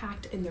been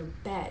attacked in their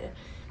bed,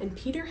 and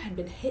Peter had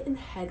been hit in the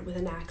head with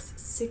an axe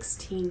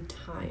 16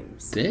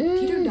 times. Damn.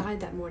 Peter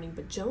died that morning,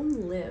 but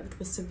Joan lived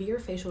with severe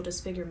facial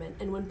disfigurement,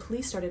 and when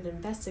police started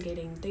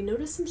investigating, they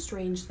noticed some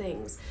strange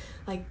things.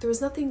 Like, there was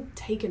nothing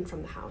taken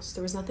from the house,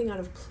 there was nothing out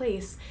of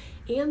place,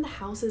 and the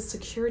house's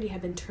security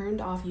had been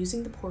turned off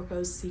using the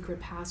Porco's secret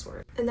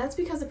password. And that's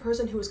because the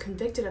person who was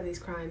convicted of these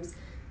crimes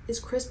is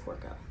Chris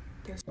Porco.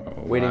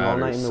 Waiting all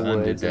night in the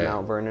woods in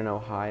Mount Vernon,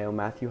 Ohio,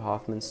 Matthew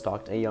Hoffman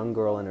stalked a young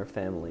girl and her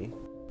family.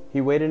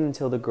 He waited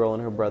until the girl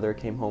and her brother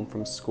came home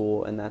from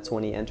school, and that's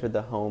when he entered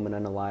the home and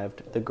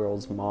unalived the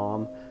girl's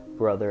mom,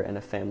 brother, and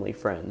a family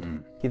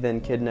friend. He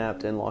then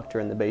kidnapped and locked her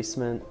in the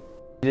basement.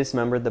 He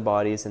dismembered the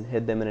bodies and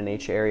hid them in an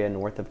H area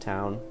north of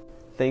town.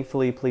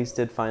 Thankfully, police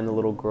did find the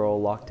little girl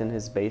locked in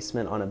his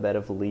basement on a bed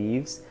of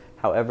leaves.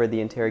 However, the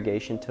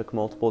interrogation took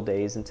multiple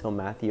days until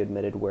Matthew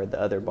admitted where the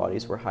other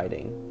bodies were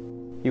hiding.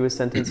 He was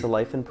sentenced to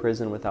life in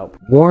prison without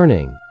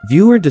warning.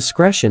 Viewer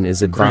discretion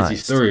is advised.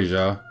 Crazy stories,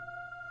 y'all.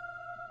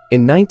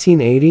 In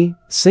 1980,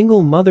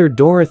 single mother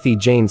Dorothy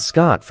Jane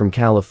Scott from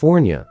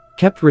California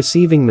kept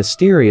receiving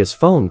mysterious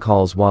phone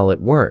calls while at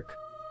work.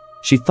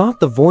 She thought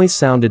the voice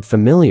sounded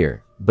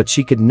familiar, but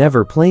she could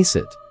never place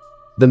it.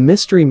 The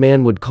mystery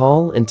man would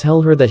call and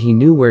tell her that he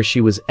knew where she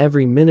was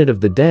every minute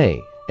of the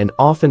day, and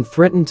often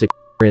threatened to cut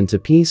her into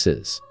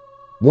pieces.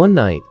 One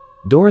night,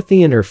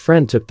 Dorothy and her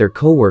friend took their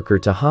coworker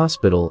to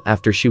hospital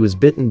after she was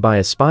bitten by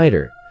a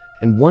spider,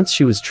 and once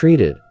she was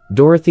treated,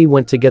 Dorothy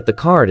went to get the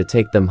car to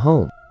take them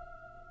home.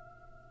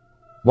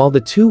 While the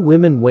two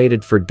women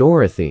waited for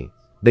Dorothy,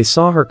 they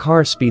saw her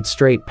car speed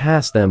straight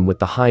past them with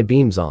the high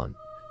beams on,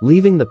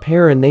 leaving the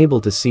pair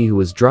unable to see who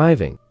was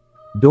driving.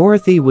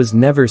 Dorothy was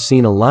never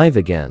seen alive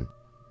again.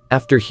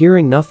 After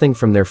hearing nothing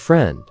from their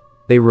friend,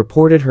 they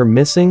reported her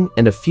missing,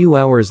 and a few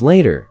hours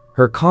later,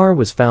 her car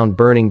was found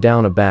burning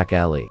down a back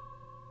alley.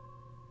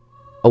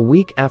 A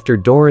week after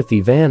Dorothy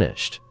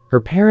vanished,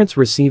 her parents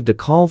received a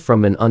call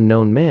from an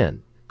unknown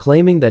man,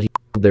 claiming that he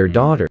killed their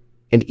daughter.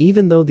 And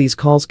even though these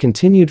calls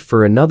continued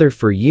for another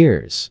 4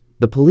 years,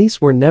 the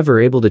police were never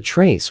able to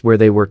trace where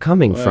they were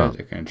coming from.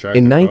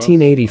 In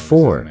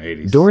 1984,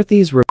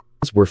 Dorothy's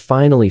remains were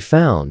finally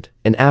found,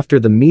 and after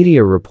the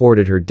media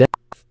reported her death,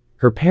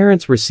 her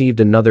parents received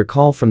another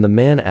call from the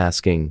man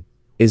asking,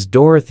 "Is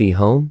Dorothy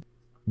home?"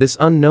 This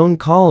unknown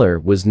caller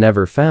was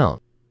never found.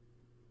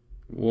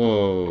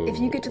 Whoa. If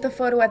you get to the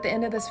photo at the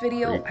end of this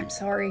video, I'm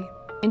sorry.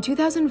 In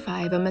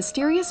 2005, a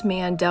mysterious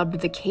man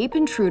dubbed the Cape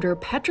Intruder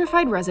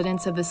petrified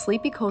residents of the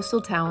sleepy coastal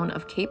town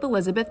of Cape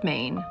Elizabeth,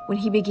 Maine, when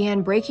he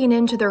began breaking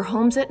into their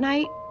homes at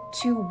night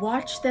to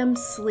watch them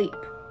sleep.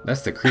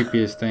 That's the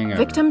creepiest thing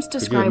ever. Victims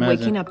describe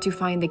waking up to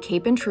find the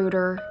Cape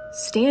Intruder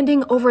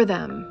standing over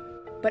them,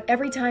 but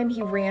every time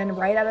he ran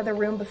right out of the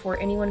room before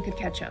anyone could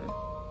catch him.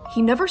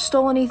 He never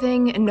stole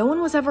anything, and no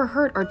one was ever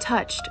hurt or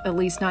touched, at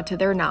least not to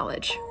their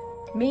knowledge.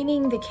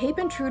 Meaning the Cape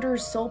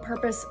Intruder's sole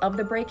purpose of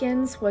the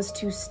break-ins was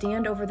to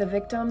stand over the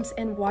victims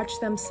and watch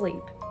them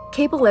sleep.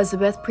 Cape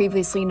Elizabeth,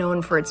 previously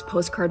known for its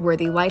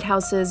postcard-worthy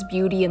lighthouses,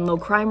 beauty, and low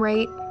crime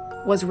rate,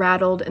 was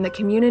rattled and the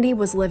community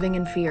was living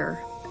in fear.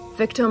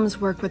 Victims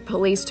worked with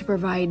police to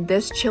provide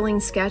this chilling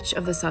sketch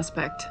of the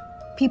suspect.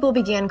 People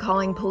began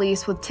calling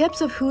police with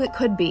tips of who it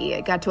could be.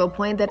 It got to a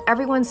point that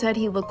everyone said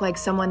he looked like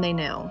someone they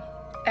knew.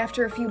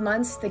 After a few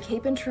months, the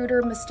Cape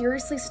Intruder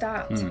mysteriously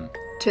stopped.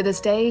 To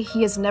this day,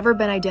 he has never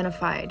been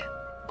identified,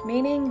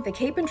 meaning the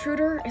Cape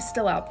Intruder is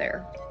still out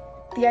there.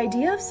 The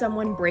idea of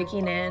someone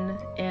breaking in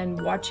and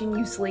watching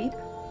you sleep?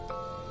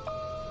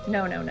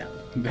 No.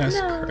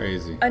 That's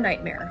crazy. A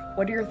nightmare.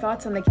 What are your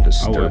thoughts on the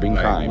disturbing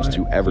crimes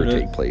to ever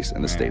take place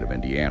in the state of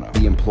Indiana?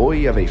 The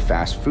employee of a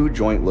fast food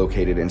joint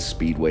located in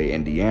Speedway,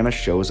 Indiana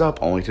shows up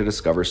only to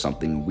discover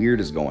something weird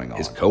is going on.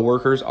 His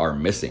co-workers are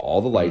missing.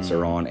 All the lights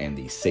are on and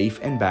the safe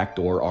and back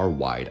door are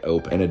wide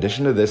open. In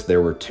addition to this,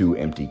 there were 2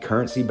 empty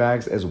currency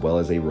bags as well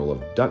as a roll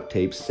of duct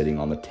tape sitting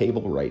on the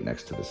table right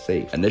next to the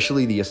safe.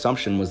 Initially, the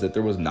assumption was that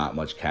there was not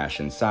much cash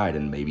inside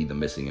and maybe the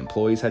missing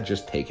employees had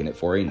just taken it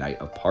for a night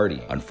of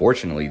partying.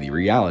 Unfortunately, the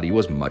reality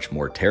was much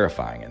more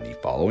terrifying, and the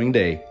following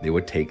day, they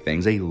would take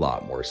things a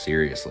lot more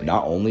seriously.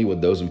 Not only would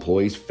those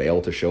employees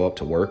fail to show up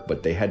to work,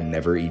 but they had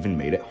never even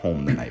made it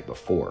home the night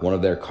before. One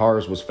of their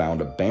cars was found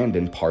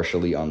abandoned,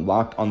 partially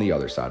unlocked on the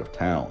other side of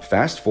town.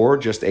 Fast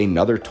forward just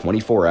another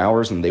 24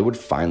 hours and they would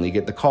finally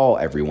get the call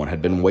everyone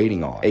had been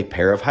waiting on. A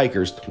pair of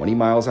hikers 20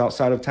 miles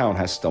outside of town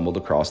has stumbled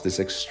across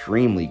this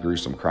extremely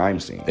gruesome crime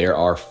scene. There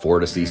are 4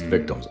 deceased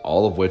victims,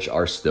 all of which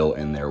are still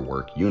in their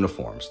work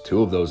uniforms.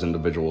 2 of those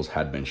individuals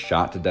had been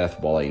shot to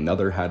death while another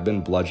had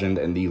been bludgeoned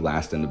and the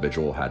last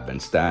individual had been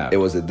stabbed. It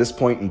was at this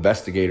point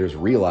investigators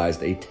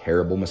realized a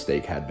terrible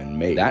mistake had been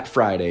made. That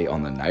Friday,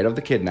 on the night of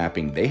the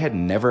kidnapping, they had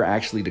never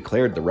actually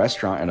declared the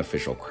restaurant an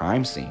official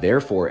crime scene.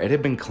 Therefore, it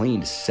had been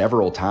cleaned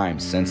several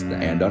times since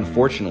then. And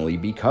unfortunately,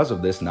 because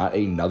of this, not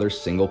another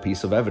single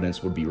piece of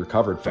evidence would be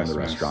recovered from the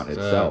restaurant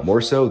itself.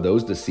 More so,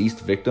 those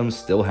deceased victims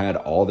still had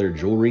all their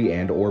jewelry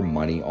and or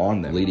money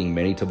on them, leading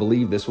many to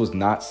believe this was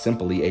not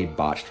simply a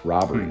botched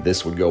robbery.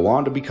 This would go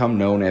on to become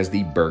known as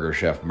the Burger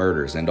Chef murder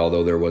murders, and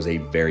although there was a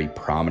very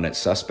prominent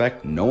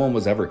suspect, no one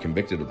was ever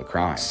convicted of the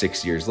crime.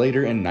 6 years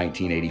later, in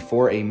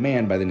 1984, a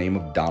man by the name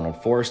of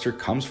Donald Forrester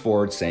comes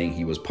forward saying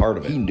he was part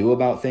of it. He knew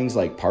about things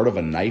like part of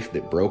a knife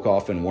that broke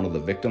off in one of the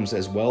victims,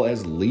 as well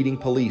as leading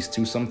police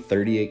to some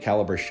 38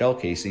 caliber shell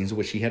casings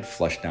which he had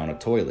flushed down a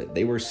toilet.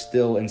 They were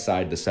still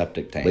inside the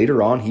septic tank.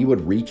 Later on, he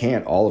would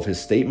recant all of his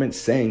statements,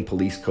 saying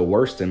police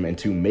coerced him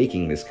into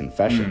making this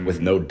confession.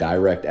 With no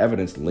direct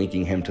evidence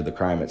linking him to the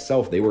crime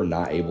itself, they were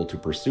not able to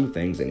pursue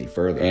things any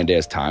further. And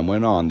as time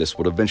went on, this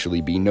would eventually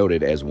be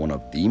noted as one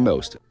of the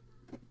most...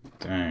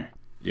 Dang.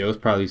 Yo, there's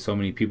probably so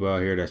many people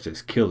out here that's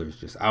just killers,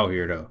 just out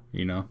here though,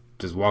 you know?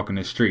 Just walking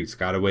the streets,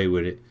 got away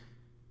with it.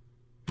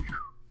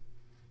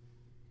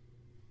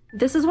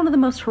 This is one of the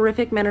most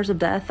horrific manners of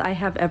death I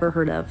have ever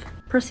heard of.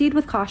 Proceed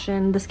with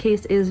caution, this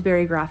case is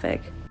very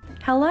graphic.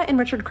 Hella and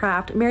Richard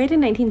Kraft married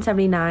in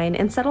 1979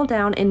 and settled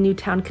down in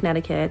Newtown,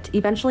 Connecticut,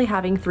 eventually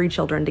having 3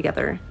 children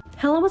together.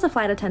 Hella was a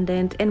flight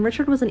attendant, and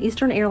Richard was an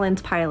Eastern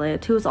Airlines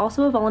pilot who was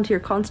also a volunteer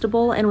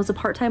constable and was a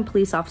part-time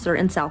police officer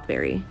in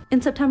Southbury.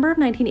 In September of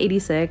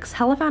 1986,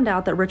 Hella found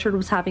out that Richard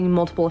was having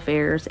multiple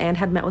affairs and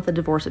had met with a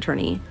divorce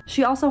attorney.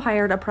 She also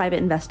hired a private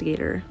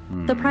investigator.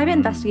 The private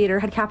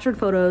investigator had captured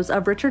photos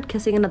of Richard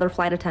kissing another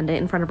flight attendant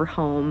in front of her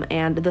home,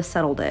 and this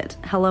settled it.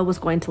 Hella was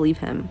going to leave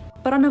him.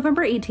 But on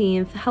November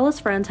 18th,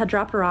 Hella's friends had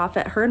dropped her off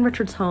at her and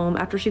Richard's home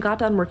after she got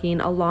done working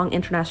a long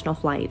international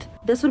flight.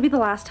 This would be the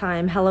last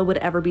time Hella would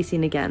ever be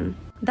seen again.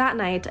 That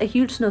night, a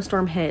huge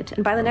snowstorm hit,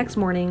 and by the next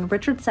morning,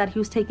 Richard said he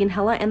was taking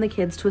Hella and the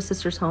kids to his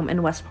sister's home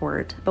in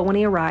Westport, but when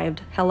he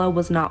arrived, Hella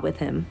was not with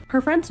him.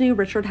 Her friends knew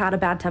Richard had a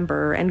bad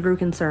temper and grew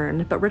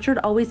concerned, but Richard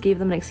always gave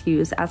them an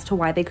excuse as to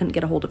why they couldn't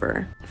get a hold of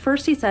her.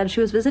 First he said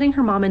she was visiting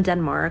her mom in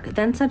Denmark,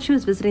 then said she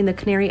was visiting the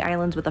Canary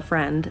Islands with a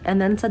friend,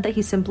 and then said that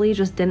he simply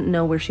just didn't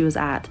know where she was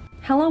at.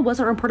 Hella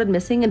wasn't reported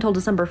missing until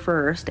December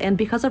 1st, and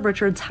because of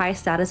Richard's high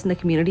status in the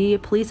community,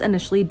 police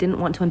initially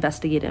didn't want to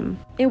investigate him.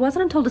 It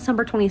wasn't until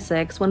December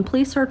 26, when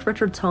police searched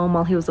Richard's home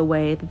while he was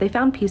away, that they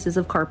found pieces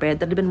of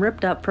carpet that had been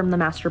ripped up from the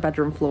master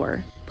bedroom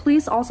floor.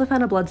 Police also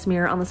found a blood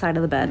smear on the side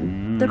of the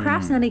bed. The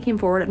Crafts nanny came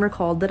forward and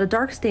recalled that a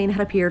dark stain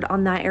had appeared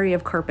on that area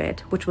of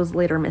carpet, which was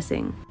later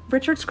missing.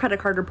 Richard's credit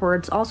card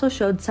reports also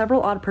showed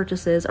several odd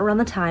purchases around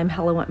the time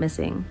Hella went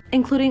missing,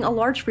 including a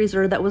large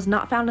freezer that was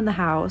not found in the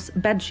house,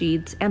 bed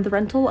sheets, and the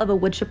rental of a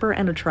wood chipper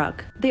and a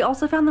truck. They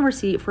also found the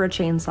receipt for a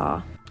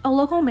chainsaw. A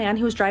local man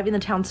who was driving the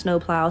town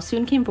snowplow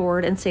soon came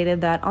forward and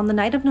stated that on the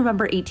night of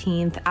November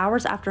 18th,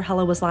 hours after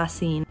Hella was last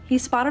seen, he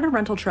spotted a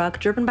rental truck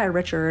driven by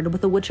Richard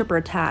with a wood chipper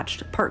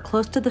attached, parked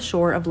close to the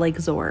shore of Lake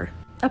Zor.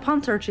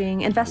 Upon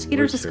searching,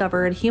 investigators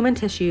discovered human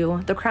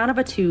tissue, the crown of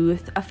a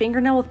tooth, a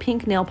fingernail with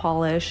pink nail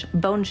polish,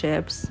 bone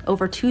chips,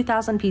 over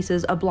 2,000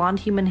 pieces of blonde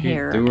human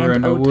hair,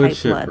 and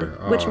O-type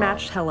blood, which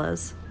matched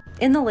Hella's.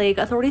 In the lake,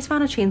 authorities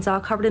found a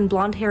chainsaw covered in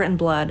blonde hair and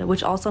blood,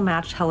 which also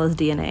matched Hella's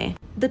DNA.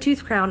 The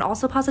tooth crown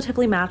also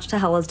positively matched to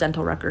Hella's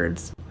dental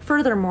records.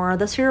 Furthermore,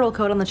 the serial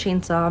code on the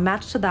chainsaw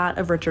matched to that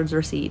of Richard's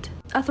receipt.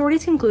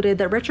 Authorities concluded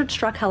that Richard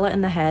struck Hella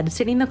in the head,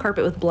 staining the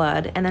carpet with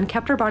blood, and then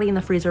kept her body in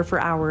the freezer for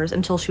hours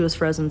until she was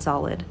frozen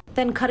solid,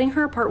 then cutting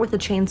her apart with a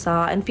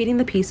chainsaw and feeding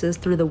the pieces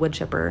through the wood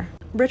chipper.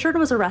 Richard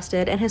was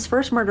arrested, and his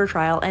first murder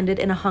trial ended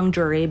in a hung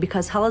jury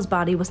because Hella's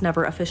body was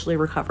never officially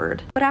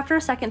recovered. But after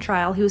a second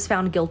trial, he was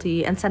found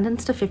guilty and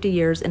sentenced to 50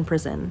 years in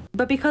prison.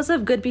 But because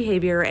of good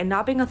behavior and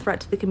not being a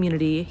threat to the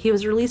community, he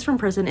was released from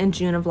prison in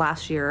June of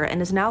last year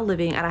and is now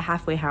living at a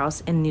halfway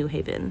house in New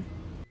Haven.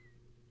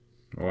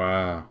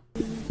 Wow.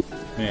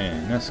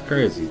 Man, that's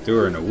crazy. Threw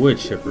her in a wood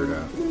chipper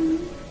though.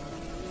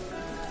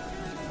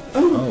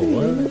 Oh,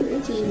 what? You never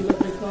answered me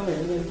about my car.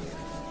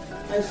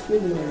 I have school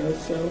tomorrow,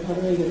 so how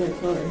do I get my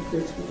car?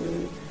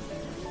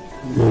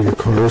 Well, your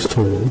car is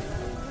totaled.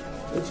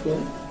 What's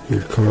what?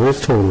 Your car is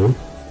totaled.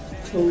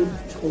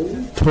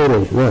 Totaled?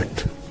 Totaled,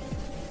 wrecked.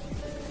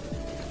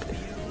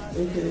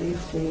 Okay,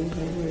 so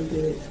how do I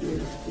get it to your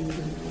school?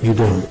 You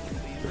don't.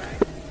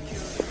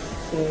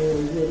 So,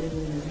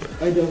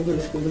 I don't go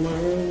to school tomorrow,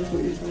 is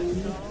what you're telling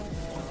me?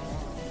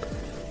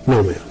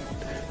 No, ma'am.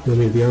 Let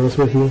me be honest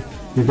with you.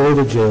 You're going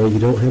to jail, you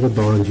don't have a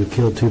bond, you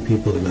killed 2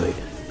 people tonight.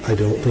 I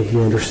don't think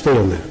you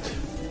understand that.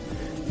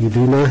 You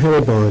do not have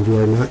a bond, you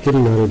are not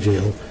getting out of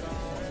jail.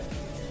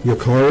 Your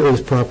car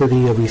is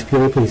property of East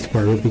Peoria Police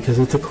Department because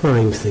it's a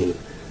crime scene.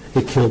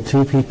 It killed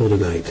 2 people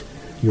tonight.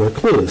 You are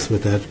clueless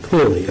with that,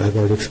 clearly. I've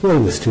already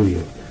explained this to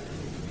you.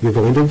 You're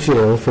going to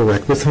jail for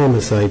reckless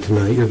homicide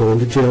tonight. You're going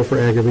to jail for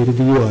aggravated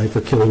DUI for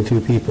killing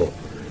 2 people.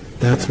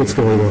 That's what's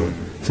going on.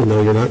 So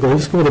no, you're not going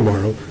to school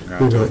tomorrow.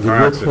 You're not getting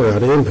your car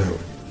out of impound.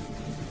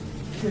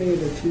 Can I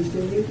have a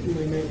Tuesday leave for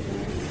my night class?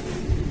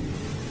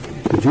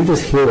 Did you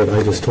just hear what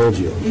I just told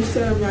you? You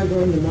said I'm not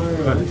going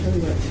tomorrow. I'm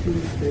talking about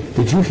Tuesday.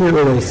 Did you hear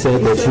what I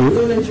said that you... I'm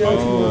going to jail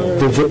tomorrow.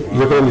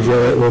 You're going to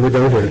jail when we're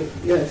done here?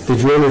 Yes.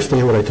 Did you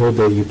understand what I told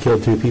that you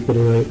killed 2 people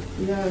tonight?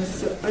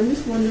 Yes. I'm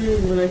just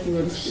wondering when I can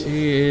go to school.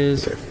 She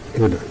is... Okay,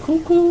 we're done.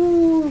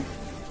 Cuckoo.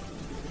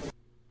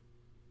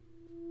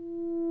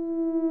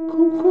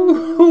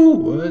 Cuckoo.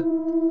 What?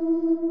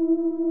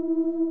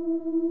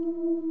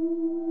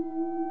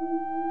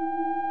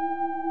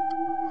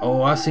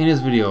 I seen this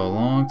video a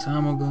long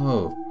time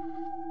ago.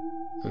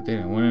 Look, they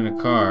went in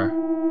a car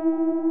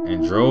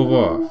and drove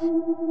off.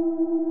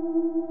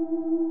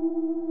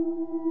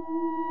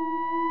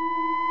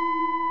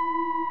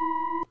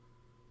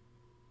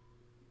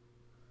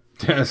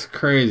 That's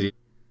crazy.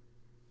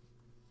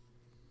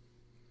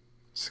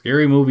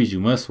 Scary movies you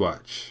must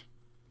watch.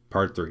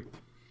 Part 3.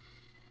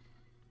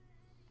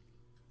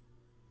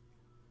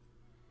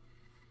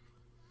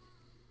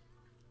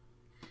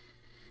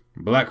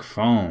 Black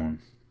Phone.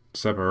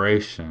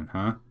 Separation,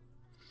 huh?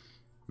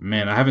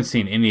 Man, I haven't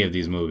seen any of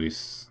these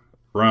movies.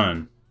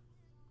 Run.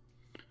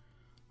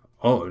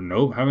 Oh,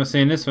 nope. Haven't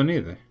seen this one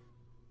either.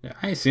 Yeah,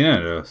 I ain't seen none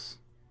of those.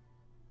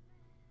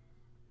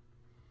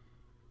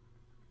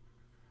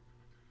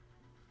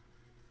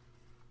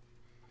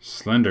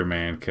 Slender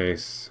Man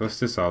case. What's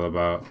this all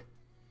about?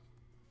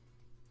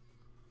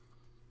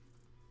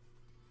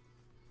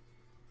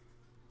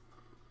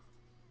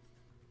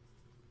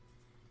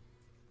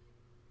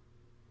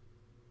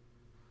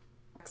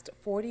 text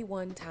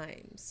 41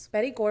 times.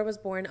 Betty Gore was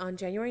born on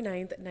January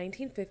 9th,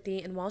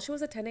 1950, and while she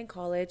was attending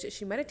college,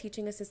 she met a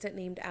teaching assistant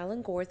named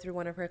Alan Gore through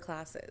one of her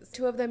classes.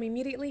 Two of them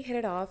immediately hit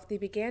it off, they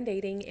began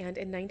dating, and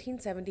in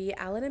 1970,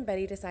 Alan and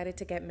Betty decided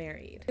to get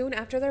married. Soon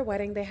after their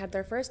wedding, they had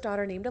their first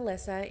daughter named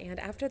Alyssa, and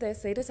after this,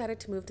 they decided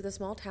to move to the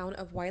small town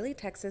of Wiley,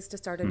 Texas to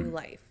start a new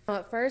life.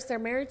 At first, their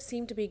marriage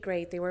seemed to be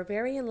great. They were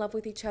very in love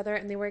with each other,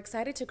 and they were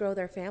excited to grow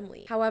their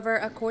family. However,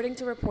 according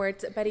to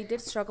reports, Betty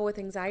did struggle with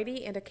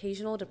anxiety and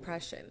occasional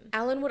depression.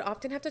 Alan would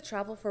often have to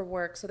travel for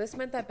work, so this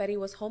meant that Betty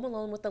was home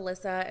alone with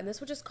Alyssa, and this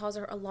would just cause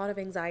her a lot of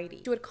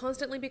anxiety. She would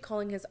constantly be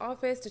calling his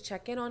office to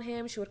check in on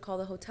him. She would call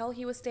the hotel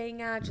he was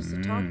staying at just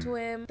to talk to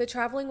him. The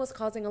traveling was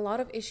causing a lot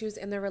of issues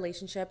in their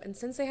relationship, and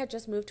since they had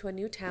just moved to a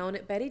new town,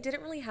 Betty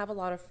didn't really have a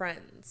lot of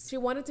friends. She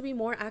wanted to be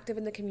more active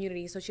in the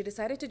community, so she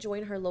decided to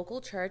join her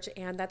local church,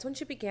 and that's when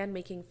she began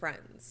making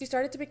friends. She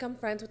started to become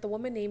friends with a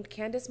woman named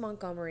Candace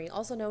Montgomery,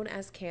 also known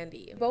as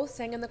Candy. Both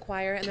sang in the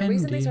choir, and the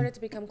reason they started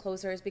to become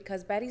closer is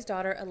because Betty's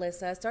daughter,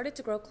 Alyssa, started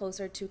to grow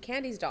closer to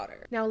Candy's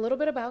daughter. Now, a little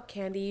bit about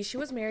Candy. She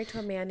was married to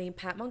a man named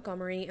Pat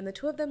Montgomery, and the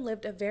two of them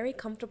lived a very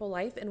comfortable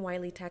life in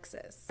Wiley,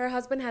 Texas. Her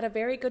husband had a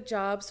very good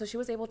job, so she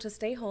was able to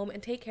stay home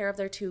and take care of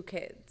their two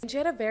kids. And she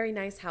had a very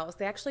nice house.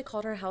 They actually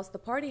called her house the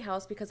party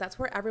house because that's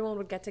where everyone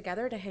would get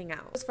together to hang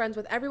out. She was friends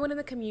with everyone in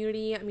the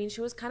community. I mean,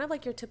 she was kind of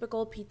like your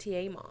typical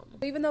PTA mom.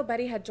 So even though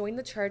Betty had joined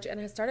the church and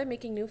had started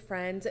making new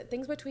friends,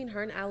 things between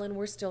her and Alan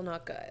were still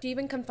not good. She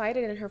even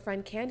confided in her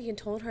friend Candy and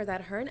told her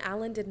that her and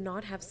Alan did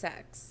not have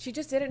sex. She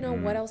just didn't know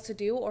what else to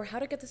do or how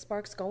to get the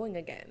sparks going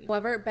again.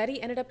 However,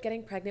 Betty ended up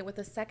getting pregnant with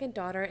a second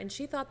daughter, and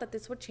she thought that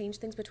this would change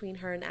things between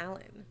her and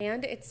Alan.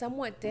 And it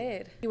somewhat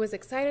did. He was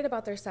excited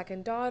about their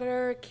second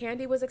daughter.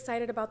 Candy was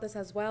excited about this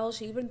as well.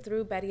 She even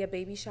threw Betty a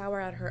baby shower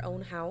at her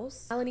own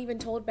house. Alan even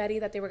told Betty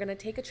that they were going to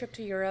take a trip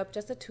to Europe,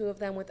 just the two of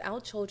them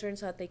without children,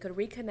 so that they could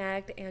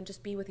reconnect and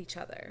just be with each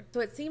other. So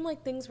it seemed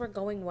like things were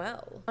going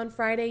well. On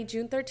Friday,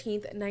 June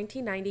 13th,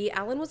 1990,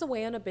 Alan was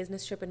away on a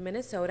business trip in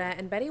Minnesota,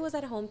 and Betty was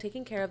at home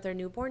taking care of their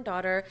newborn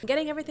daughter and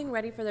getting everything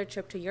ready for their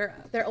trip to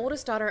Europe. Their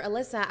oldest daughter,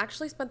 Alyssa,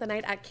 actually spent the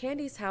night at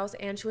Candy's house,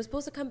 and she was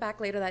supposed to come back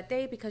later that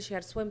day because she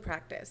had swim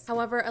practice.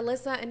 However,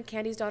 Alyssa and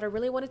Candy's daughter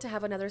really wanted to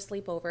have another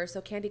sleepover,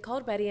 so Candy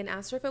called Betty and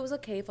asked her if it was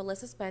okay if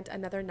Alyssa spent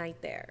another night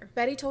there.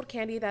 Betty told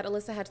Candy that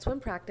Alyssa had swim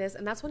practice,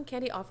 and that's when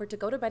Candy offered to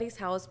go to Betty's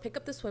house, pick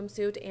up the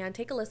swimsuit, and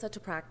take Alyssa to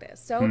practice.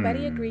 So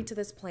Betty agreed to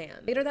this plan.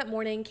 Later that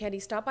morning, Candy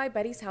stopped by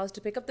Betty's house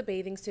to pick up the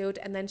bathing suit,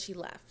 and then she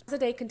left. As the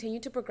day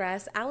continued to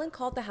progress, Alan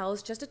called the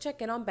house just to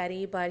check in on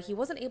Betty, but he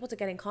wasn't able to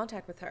get in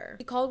contact with her.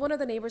 He called one of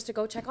the neighbors to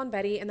go check on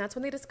Betty, and that's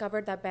when they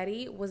discovered that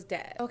Betty was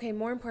dead. Okay,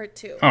 more in part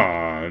 2.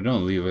 Aw,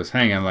 don't leave us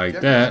hanging like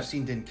Jeffrey that.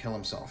 Epstein didn't kill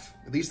himself.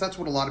 At least that's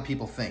what a lot of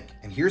people think.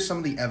 And here's some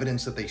of the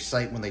evidence that they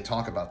cite when they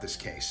talk about this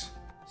case.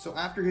 So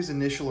after his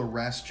initial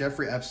arrest,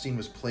 Jeffrey Epstein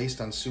was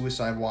placed on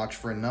suicide watch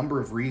for a number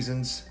of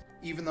reasons,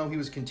 even though he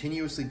was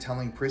continuously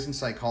telling prison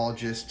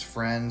psychologists,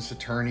 friends,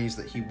 attorneys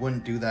that he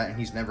wouldn't do that and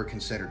he's never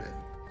considered it.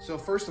 So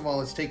first of all,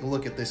 let's take a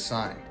look at this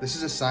sign. This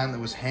is a sign that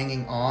was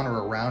hanging on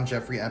or around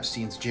Jeffrey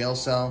Epstein's jail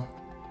cell.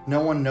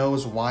 No one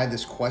knows why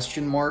this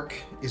question mark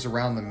is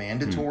around the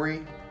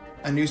mandatory.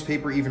 A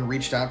newspaper even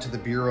reached out to the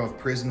Bureau of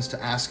Prisons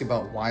to ask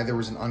about why there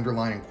was an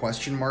underlining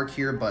question mark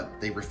here, but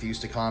they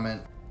refused to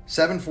comment.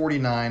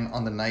 7:49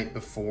 on the night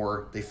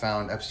before they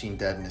found Epstein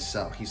dead in his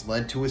cell. He's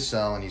led to his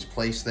cell and he's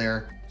placed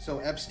there. So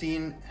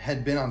Epstein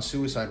had been on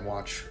suicide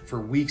watch for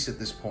weeks at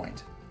this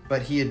point,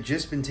 but he had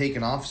just been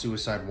taken off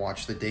suicide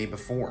watch the day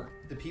before.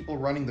 The people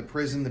running the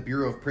prison, the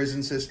Bureau of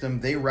Prison System,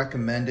 they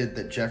recommended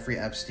that Jeffrey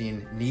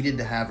Epstein needed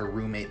to have a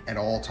roommate at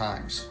all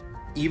times.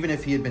 Even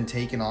if he had been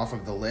taken off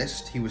of the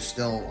list, he was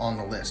still on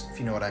the list, if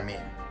you know what I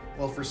mean.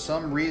 Well, for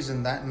some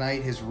reason that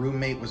night his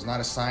roommate was not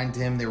assigned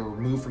to him, they were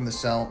removed from the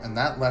cell, and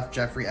that left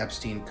Jeffrey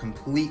Epstein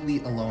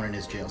completely alone in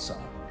his jail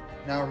cell.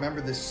 Now remember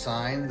this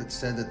sign that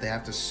said that they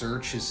have to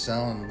search his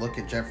cell and look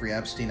at Jeffrey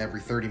Epstein every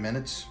 30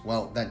 minutes?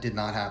 Well, that did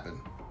not happen.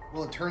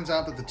 Well, it turns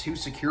out that the two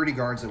security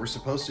guards that were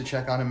supposed to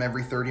check on him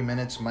every 30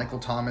 minutes, Michael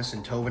Thomas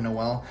and Tova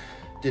Noel,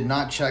 did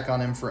not check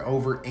on him for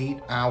over 8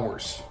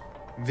 hours.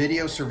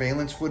 Video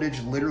surveillance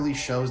footage literally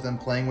shows them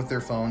playing with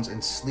their phones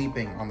and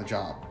sleeping on the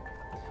job.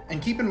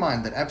 And keep in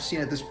mind that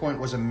Epstein at this point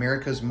was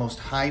America's most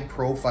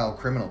high-profile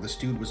criminal. This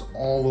dude was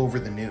all over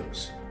the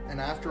news. And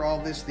after all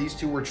this, these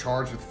two were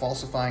charged with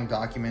falsifying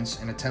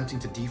documents and attempting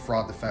to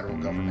defraud the federal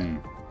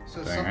government.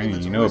 So something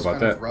that's always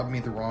kind of rubbed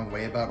me the wrong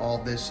way about all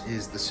this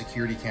is the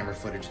security camera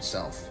footage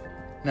itself.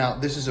 Now,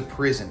 this is a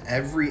prison.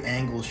 Every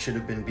angle should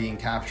have been being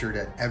captured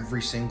at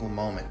every single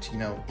moment. You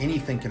know,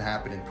 anything can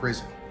happen in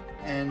prison.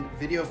 And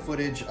video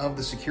footage of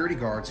the security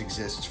guards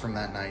exists from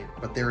that night,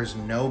 but there is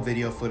no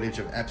video footage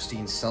of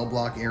Epstein's cell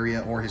block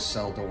area or his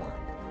cell door.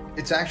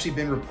 It's actually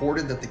been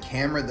reported that the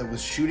camera that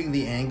was shooting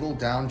the angle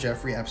down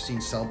Jeffrey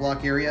Epstein's cell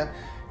block area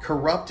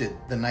corrupted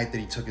the night that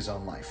he took his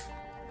own life.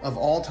 Of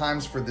all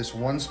times for this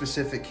one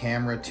specific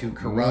camera to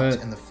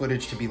corrupt and the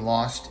footage to be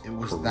lost, it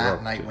was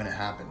that night when it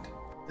happened.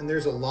 And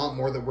there's a lot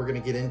more that we're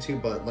going to get into,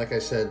 but like I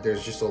said,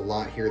 there's just a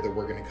lot here that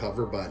we're going to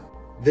cover, but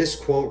this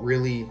quote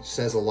really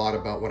says a lot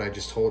about what I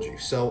just told you.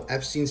 So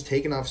Epstein's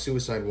taken off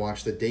suicide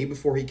watch the day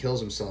before he kills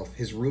himself.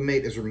 His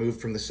roommate is removed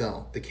from the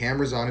cell. The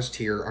cameras on his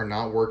tier are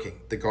not working.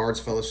 The guards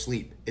fell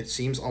asleep. It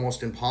seems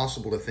almost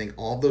impossible to think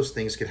all those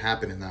things could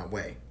happen in that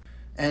way.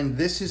 And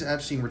this is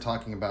Epstein we're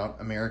talking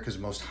about, America's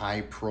most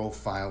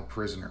high-profile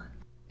prisoner.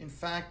 In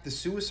fact, the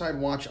suicide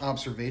watch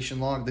observation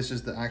log, this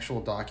is the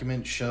actual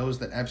document, shows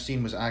that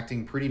Epstein was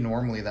acting pretty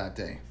normally that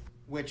day.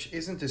 Which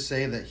isn't to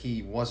say that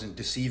he wasn't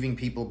deceiving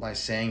people by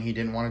saying he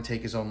didn't want to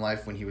take his own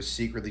life when he was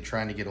secretly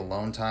trying to get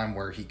alone time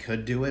where he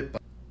could do it,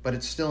 but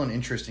it's still an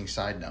interesting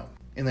side note.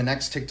 In the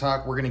next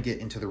TikTok, we're going to get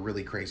into the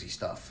really crazy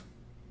stuff.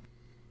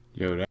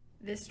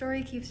 This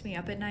story keeps me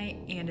up at night,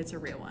 and it's a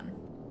real one.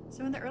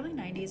 So in the early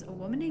 90s, a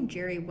woman named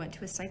Jerry went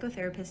to a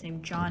psychotherapist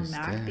named John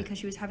Mack because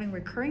she was having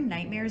recurring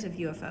nightmares of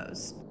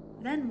UFOs.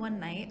 Then one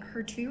night,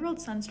 her 2-year-old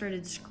son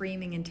started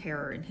screaming in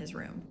terror in his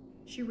room.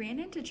 She ran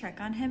in to check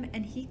on him,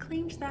 and he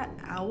claimed that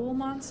owl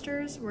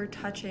monsters were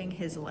touching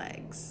his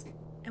legs.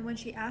 And when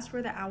she asked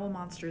where the owl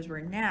monsters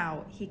were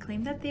now, he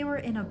claimed that they were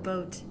in a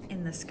boat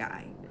in the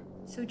sky.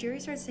 So Jerry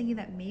starts thinking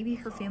that maybe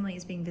her family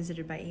is being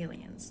visited by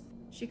aliens.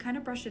 She kind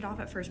of brushed it off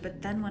at first,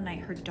 but then one night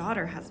her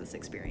daughter has this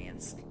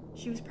experience.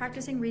 She was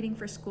practicing reading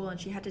for school,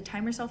 and she had to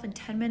time herself in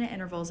 10-minute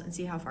intervals and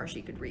see how far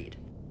she could read.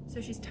 So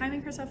she's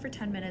timing herself for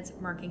 10 minutes,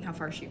 marking how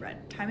far she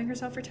read. Timing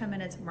herself for 10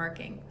 minutes,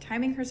 marking.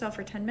 Timing herself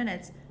for 10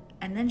 minutes,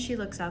 and then she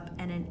looks up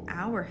and an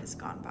hour has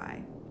gone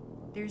by.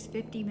 There's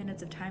 50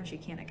 minutes of time she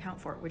can't account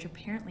for, which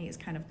apparently is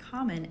kind of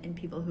common in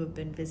people who have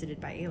been visited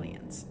by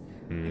aliens.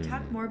 I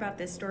talk more about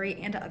this story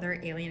and other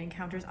alien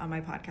encounters on my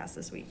podcast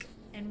this week.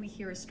 And we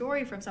hear a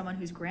story from someone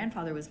whose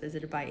grandfather was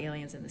visited by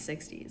aliens in the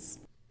 60s.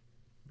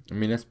 I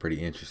mean, that's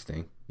pretty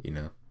interesting, you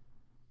know.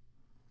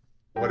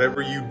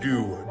 Whatever you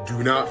do,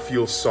 do not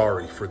feel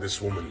sorry for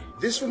this woman.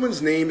 This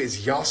woman's name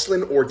is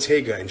Yoselin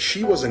Ortega, and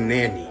she was a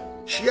nanny.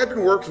 She had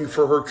been working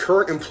for her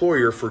current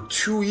employer for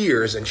 2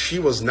 years and she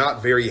was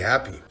not very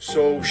happy.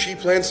 So she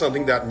planned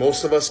something that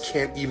most of us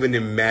can't even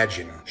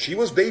imagine. She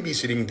was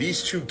babysitting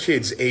these 2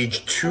 kids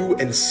aged 2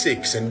 and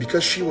 6, and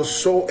because she was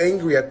so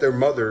angry at their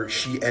mother,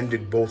 she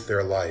ended both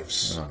their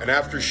lives. And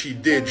after she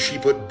did, she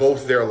put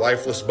both their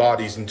lifeless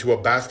bodies into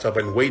a bathtub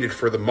and waited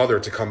for the mother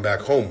to come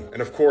back home.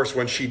 And of course,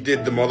 when she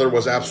did, the mother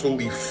was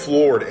absolutely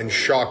floored and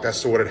shocked as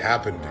to what had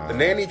happened. The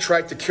nanny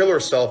tried to kill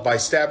herself by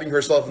stabbing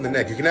herself in the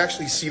neck. You can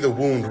actually see the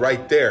wound right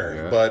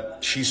there, but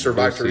she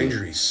survived her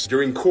injuries.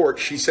 During court,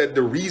 she said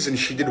the reason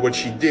she did what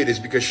she did is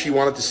because she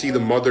wanted to see the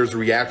mother's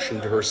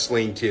reaction to her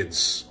slain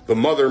kids. The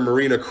mother,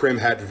 Marina Krim,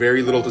 had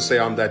very little to say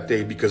on that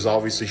day because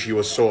obviously she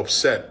was so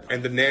upset,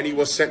 and the nanny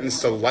was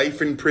sentenced to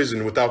life in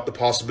prison without the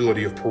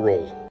possibility of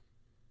parole.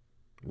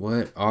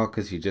 What? All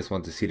because you just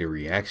want to see the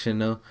reaction,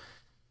 though?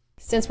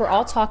 Since we're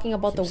all talking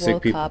about the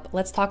World Cup,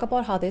 let's talk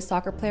about how this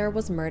soccer player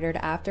was murdered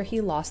after he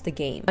lost the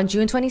game. On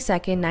June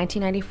 22nd,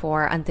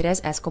 1994,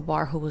 Andres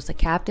Escobar, who was the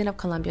captain of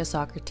Colombia's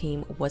soccer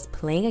team, was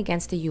playing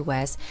against the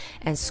US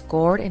and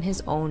scored in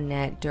his own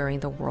net during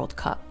the World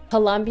Cup.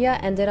 Colombia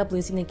ended up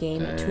losing the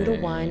game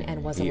 2-1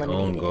 and was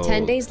eliminated.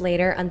 10 days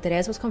later,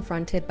 Andres was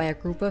confronted by a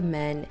group of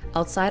men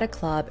outside a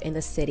club in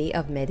the city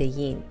of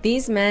Medellin.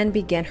 These men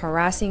began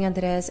harassing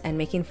Andres and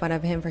making fun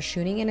of him for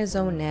shooting in his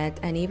own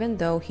net, and even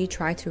though he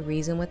tried to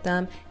reason with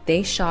them,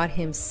 they shot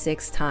him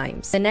 6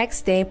 times. The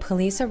next day,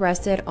 police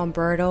arrested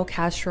Humberto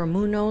Castro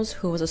Munoz,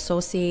 who was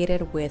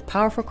associated with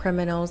powerful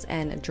criminals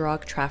and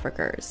drug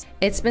traffickers.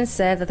 It's been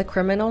said that the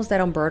criminals that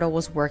Humberto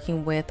was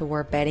working with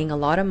were betting a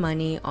lot of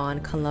money on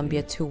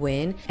Colombia to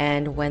win,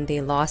 and when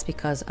they lost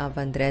because of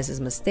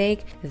Andres'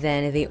 mistake,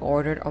 then they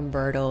ordered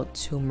Humberto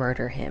to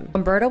murder him.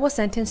 Humberto was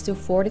sentenced to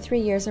 43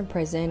 years in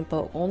prison,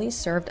 but only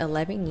served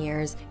 11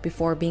 years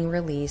before being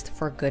released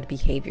for good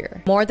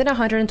behavior. More than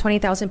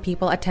 120,000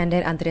 people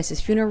attended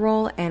Andres' funeral,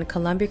 and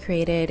Colombia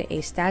created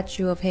a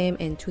statue of him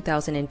in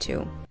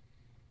 2002.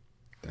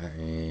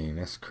 Dang,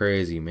 that's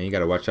crazy, man. You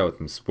gotta watch out with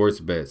them sports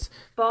bets,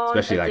 Born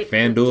especially like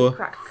addicted FanDuel. to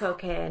crack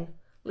cocaine,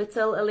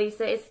 little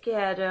Elisa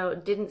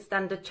Izquierdo didn't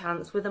stand a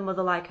chance with a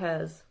mother like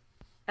hers.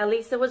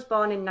 Elisa was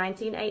born in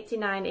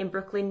 1989 in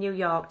Brooklyn, New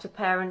York, to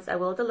parents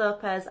Awilda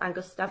Lopez and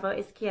Gustavo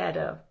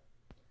Izquierdo.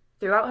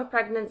 Throughout her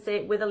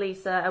pregnancy with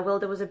Elisa,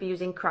 Awilda was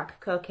abusing crack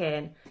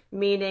cocaine,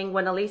 meaning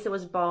when Elisa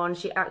was born,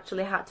 she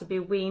actually had to be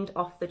weaned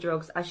off the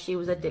drugs as she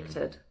was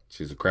addicted.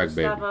 She's a crack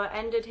baby. Gustavo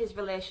ended his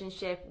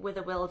relationship with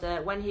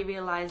Awilda when he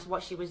realised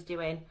what she was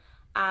doing,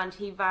 and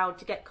he vowed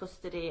to get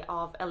custody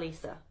of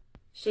Elisa.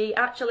 She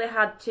actually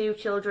had 2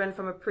 children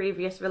from a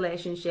previous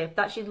relationship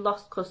that she'd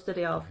lost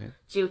custody of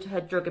due to her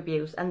drug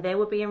abuse, and they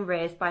were being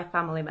raised by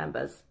family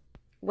members.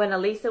 When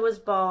Elisa was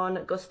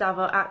born,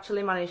 Gustavo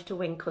actually managed to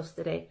win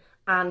custody,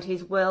 and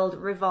his world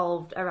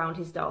revolved around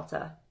his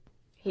daughter.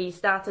 He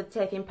started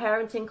taking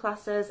parenting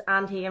classes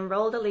and he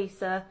enrolled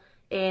Elisa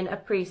in a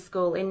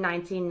preschool in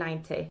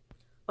 1990.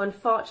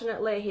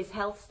 Unfortunately, his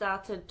health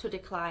started to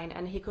decline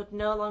and he could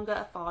no longer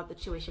afford the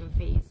tuition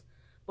fees,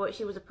 but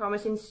she was a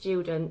promising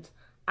student,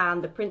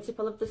 and the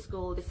principal of the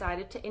school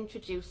decided to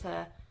introduce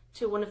her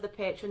to one of the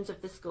patrons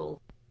of the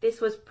school. This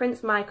was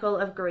Prince Michael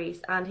of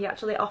Greece, and he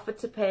actually offered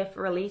to pay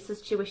for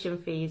Elisa's tuition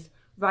fees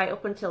right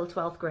up until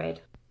 12th grade.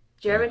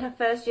 During her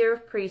first year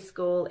of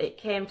preschool, it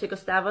came to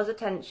Gustavo's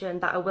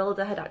attention that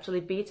Awilda had actually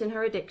beaten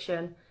her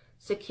addiction,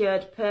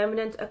 secured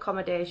permanent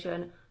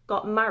accommodation,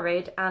 got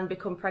married and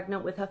become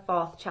pregnant with her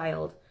 4th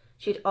child.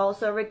 She'd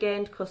also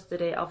regained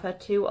custody of her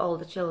 2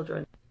 older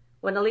children.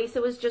 When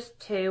Elisa was just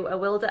 2,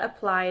 Awilda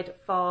applied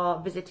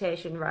for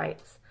visitation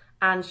rights,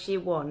 and she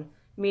won,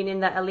 meaning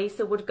that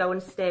Elisa would go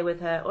and stay with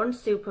her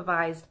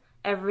unsupervised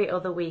every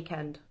other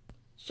weekend.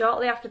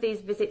 Shortly after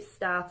these visits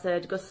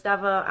started,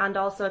 Gustavo and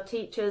also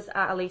teachers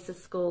at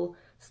Elisa's school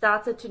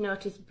started to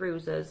notice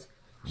bruises.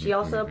 She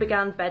also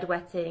began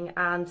bedwetting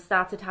and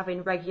started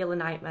having regular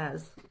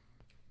nightmares.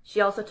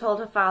 She also told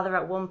her father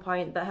at one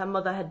point that her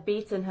mother had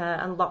beaten her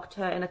and locked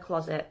her in a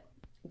closet.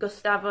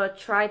 Gustavo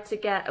tried to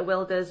get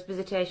Awilda's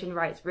visitation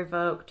rights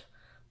revoked,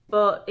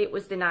 but it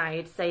was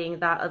denied, saying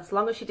that as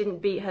long as she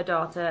didn't beat her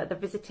daughter, the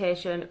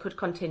visitation could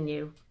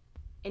continue.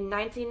 In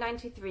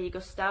 1993,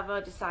 Gustavo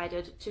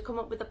decided to come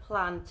up with a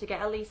plan to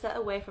get Elisa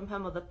away from her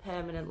mother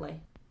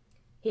permanently.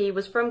 He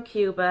was from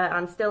Cuba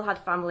and still had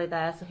family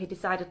there, so he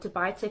decided to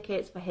buy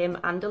tickets for him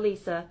and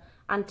Elisa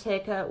and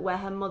take her where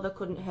her mother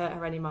couldn't hurt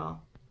her anymore.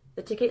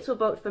 The tickets were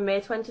booked for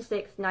May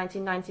 26,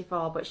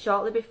 1994, but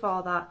shortly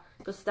before that,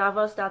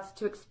 Gustavo started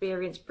to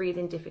experience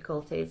breathing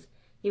difficulties.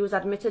 He was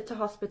admitted to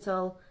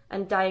hospital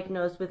and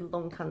diagnosed with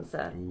lung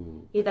cancer.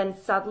 He then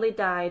sadly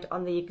died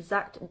on the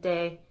exact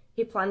day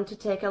he planned to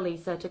take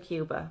Elisa to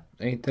Cuba.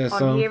 Ain't that On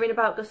something? hearing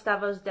about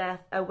Gustavo's death,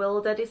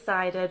 Awilda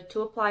decided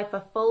to apply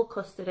for full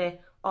custody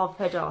of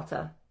her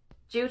daughter.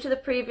 Due to the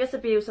previous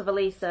abuse of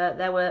Elisa,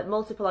 there were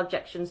multiple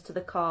objections to the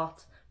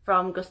court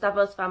from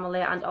Gustavo's family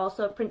and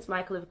also Prince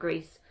Michael of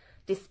Greece.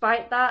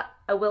 Despite that,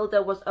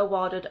 Awilda was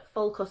awarded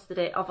full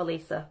custody of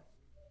Elisa.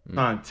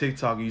 On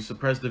TikTok, you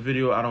suppress the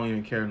video, I don't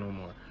even care no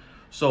more.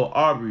 So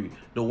Aubrey,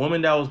 the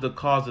woman that was the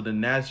cause of the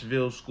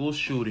Nashville school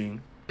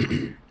shooting,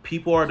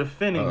 people are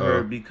defending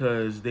her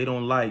because they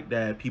don't like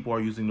that people are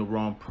using the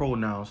wrong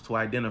pronouns to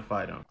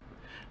identify them.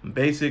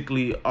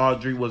 Basically,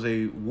 Audrey was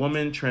a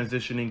woman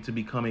transitioning to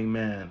become a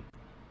man.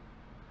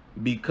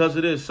 Because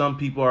of this, some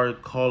people are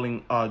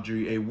calling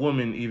Audrey a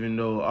woman, even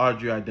though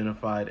Audrey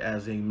identified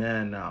as a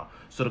man now.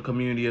 So the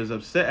community is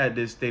upset at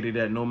this, stated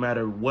that no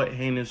matter what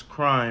heinous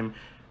crime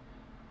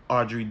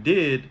Audrey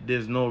did,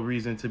 there's no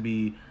reason to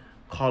be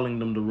calling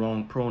them the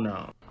wrong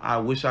pronoun. I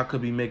wish I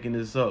could be making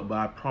this up, but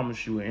I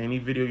promise you, any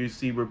video you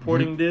see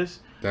reporting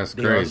this,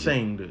 they are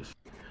saying this.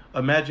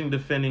 Imagine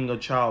defending a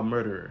child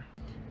murderer.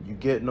 You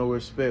get no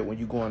respect when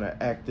you go on an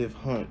active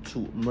hunt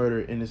to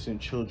murder innocent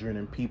children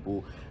and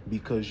people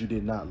because you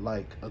did not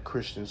like a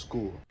Christian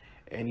school.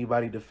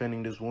 Anybody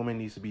defending this woman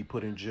needs to be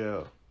put in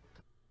jail.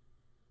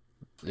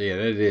 Yeah,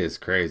 that is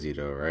crazy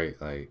though, right?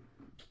 Like,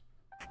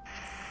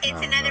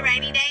 it's another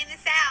rainy day in the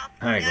South.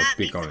 I ain't gonna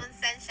speak on it.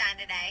 Sunshine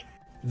today.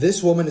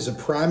 This woman is a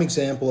prime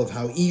example of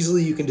how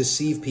easily you can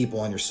deceive people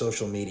on your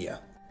social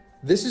media.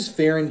 This is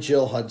Farron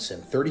Jill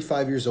Hudson,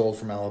 35 years old,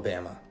 from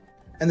Alabama.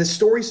 And the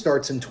story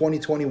starts in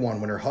 2021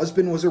 when her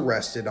husband was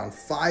arrested on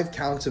 5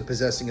 counts of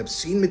possessing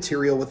obscene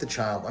material with a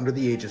child under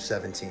the age of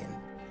 17.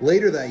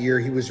 Later that year,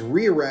 he was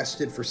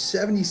rearrested for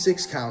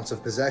 76 counts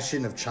of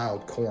possession of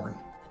child porn.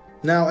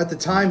 Now, at the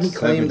time, he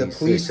claimed the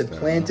police had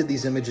planted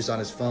these images on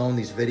his phone,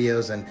 these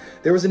videos, and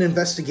there was an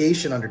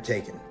investigation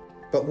undertaken.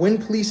 But when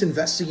police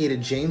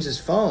investigated James's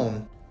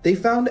phone, they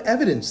found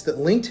evidence that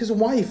linked his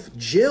wife,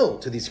 Jill,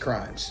 to these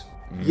crimes.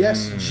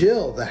 Yes,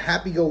 Jill, the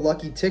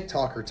happy-go-lucky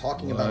TikToker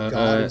talking about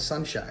God and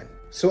sunshine.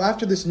 So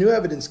after this new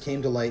evidence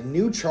came to light,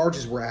 new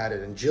charges were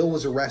added and Jill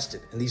was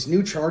arrested. And these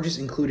new charges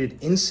included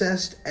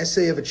incest,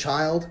 essay of a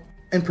child,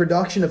 and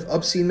production of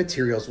obscene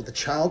materials with a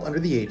child under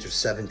the age of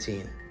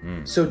 17.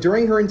 So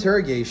during her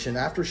interrogation,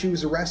 after she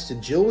was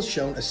arrested, Jill was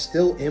shown a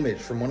still image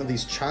from one of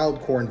these child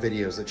porn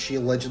videos that she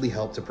allegedly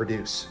helped to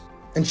produce.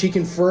 And she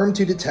confirmed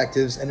to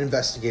detectives and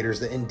investigators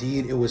that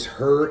indeed it was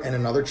her and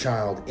another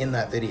child in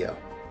that video.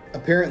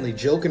 Apparently,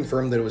 Jill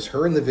confirmed that it was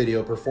her in the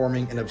video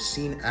performing an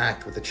obscene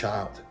act with a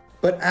child.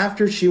 But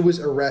after she was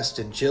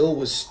arrested, Jill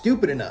was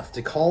stupid enough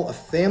to call a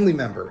family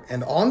member,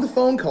 and on the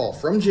phone call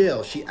from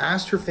jail, she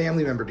asked her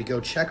family member to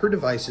go check her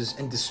devices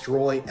and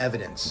destroy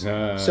evidence.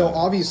 So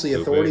obviously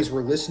authorities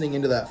were listening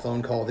into that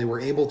phone call. They were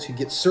able to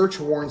get search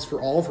warrants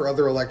for all of her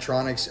other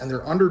electronics, and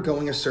they're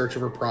undergoing a search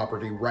of her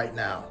property right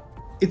now.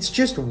 It's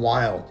just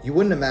wild. You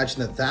wouldn't imagine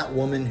that that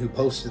woman who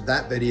posted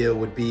that video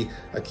would be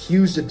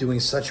accused of doing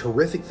such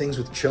horrific things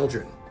with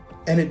children.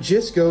 And it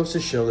just goes to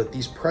show that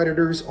these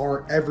predators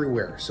are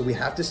everywhere, so we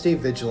have to stay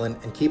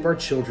vigilant and keep our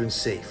children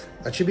safe.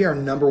 That should be our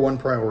 #1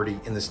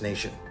 priority in this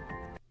nation.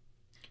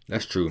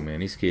 That's true,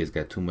 man. These kids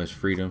got too much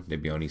freedom. They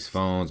be on these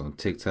phones, on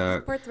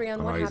TikTok, Part 3 on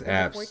on what all these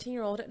happened apps. to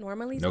 14-year-old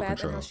Norma Lee No Beth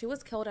control. and how she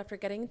was killed after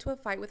getting into a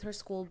fight with her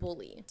school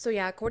bully. So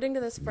yeah, according to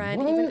this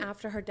friend, even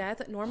after her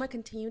death, Norma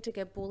continued to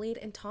get bullied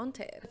and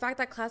taunted. The fact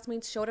that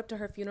classmates showed up to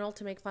her funeral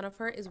to make fun of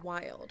her is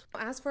wild.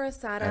 As for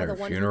Asada, the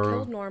one who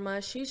killed Norma,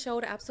 she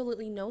showed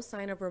absolutely no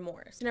sign of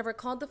remorse. She never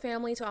called the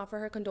family to offer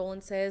her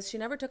condolences. She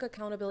never took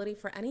accountability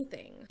for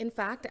anything. In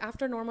fact,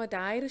 after Norma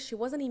died, she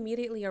wasn't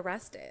immediately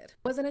arrested. It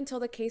wasn't until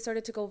the case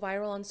started to go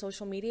viral on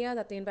social media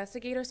that the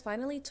investigators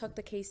finally took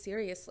the case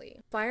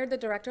seriously, fired the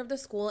director of the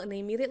school, and they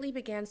immediately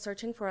began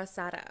searching for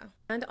Asada.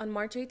 And on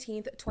March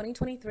 18th,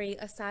 2023,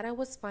 Asada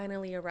was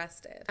finally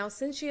arrested. Now,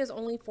 since she is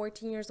only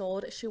 14 years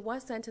old, she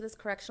was sent to this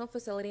correctional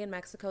facility in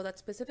Mexico that's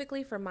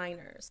specifically for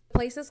minors. The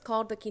place is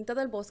called the Quinta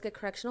del Bosque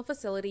Correctional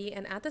Facility,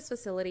 and at this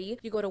facility,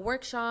 you go to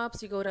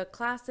workshops, you go to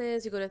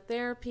classes, you go to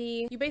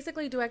therapy, you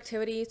basically do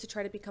activities to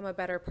try to become a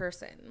better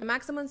person. The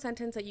maximum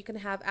sentence that you can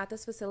have at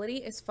this facility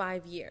is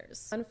 5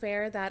 years.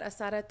 Unfair that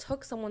Asada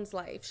took someone's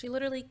life. She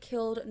literally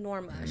killed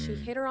Norma. She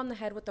hit her on the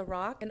head with a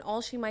rock, and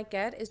all she might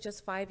get is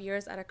just 5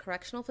 years at a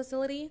correctional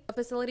facility. A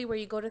facility where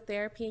you go to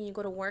therapy and you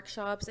go to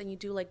workshops and you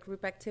do like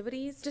group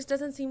activities. Just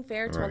doesn't seem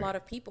fair to a lot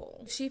of people.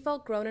 If she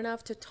felt grown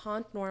enough to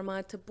taunt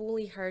Norma, to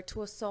bully her,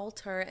 to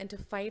assault her, and to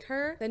fight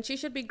her, then she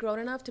should be grown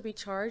enough to be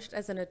charged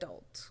as an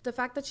adult. The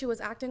fact that she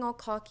was acting all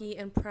cocky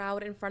and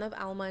proud in front of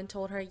Alma and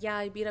told her, yeah,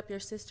 I beat up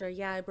your sister,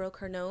 yeah, I broke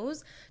her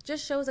nose,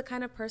 just shows the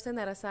kind of person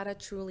that Asada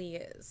truly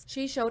is.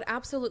 She showed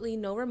absolutely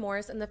no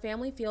remorse, and the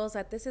family feels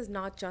that this is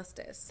not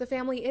justice. The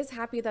family is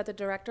happy that the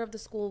director of the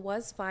school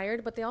was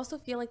fired, but they also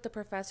feel like the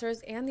professors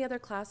and the other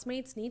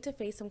classmates need to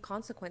face some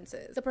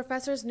consequences. The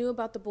professors knew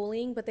about the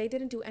bullying, but they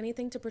didn't do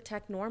anything to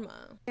protect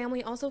Norma. The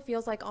family also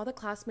feels like all the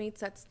classmates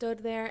that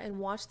stood there and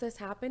watched this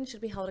happen should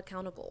be held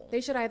accountable.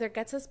 They should either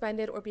get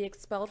suspended or be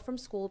expelled from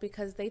school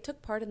because they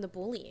took part in the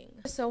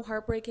bullying. It's so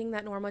heartbreaking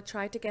that Norma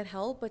tried to get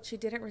help, but she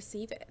didn't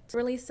receive it. It's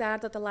really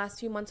sad that the last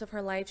few months of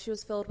her life she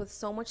was filled with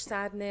so much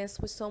sadness,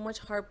 with so much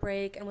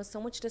heartbreak, and with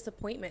so much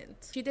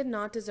disappointment. She did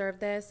not deserve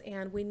this,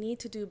 and we need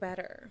to do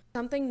better.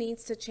 Something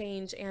needs to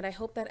change, and I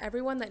hope that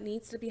everyone that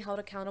needs to be held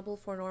accountable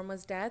for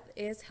Norma's death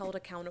is held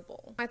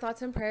accountable. My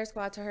thoughts and prayers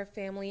go out to her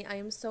family. I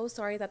am so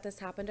sorry that this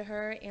happened to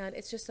her, and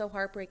it's just so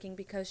heartbreaking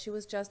because she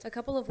was just a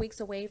couple of weeks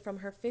away from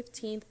her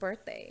 15th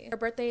birthday. Her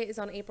birthday is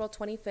on April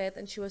 25th,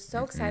 and she was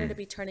so excited to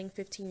be turning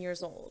 15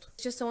 years old.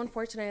 It's just so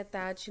unfortunate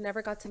that she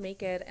never got to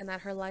make it and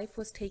that her life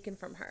was taken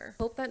from her.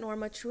 Hope that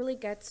Norma truly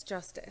gets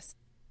justice.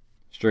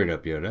 Straight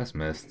up, yo, that's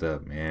messed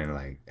up, man.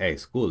 Like, hey,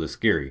 school is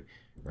scary,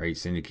 right? You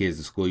send your kids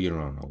to school, you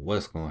don't know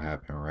what's gonna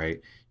happen,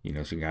 right? You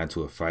know, she got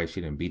into a fight,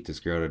 she didn't beat this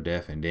girl to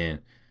death, and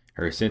then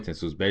her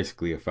sentence was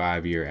basically a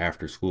 5-year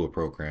after school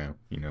program.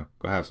 You know,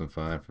 go have some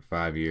fun for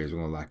 5 years. We're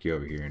gonna lock you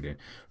over here, and then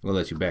we're gonna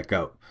let you back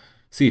out.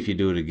 See if you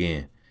do it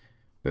again.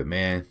 But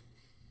man,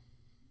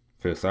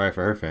 feel sorry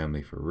for her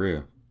family, for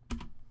real.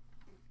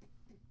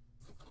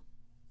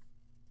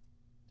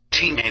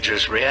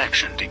 Teenager's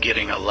reaction to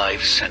getting a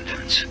life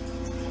sentence.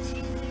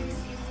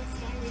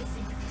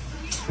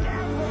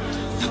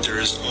 That there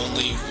is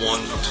only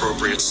one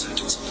appropriate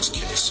sentence in this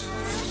case.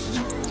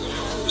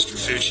 Mr.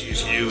 Fucci,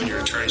 if you and your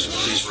attorneys would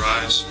please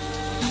rise.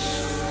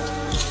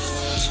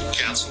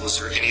 Counsel, is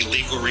there any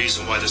legal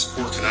reason why this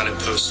court cannot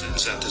impose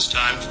sentence at this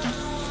time?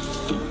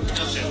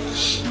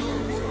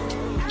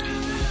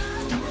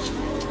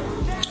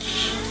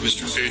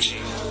 Mr. Fucci,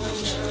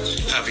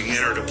 having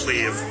entered a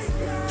plea of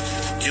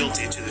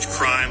guilty to the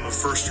crime of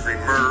first-degree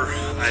murder,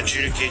 I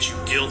adjudicate you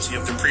guilty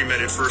of the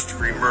premeditated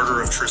first-degree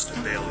murder of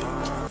Tristan Bailey.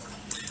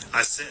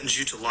 I sentence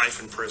you to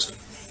life in prison.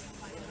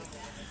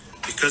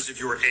 Because of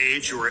your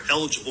age, you are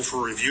eligible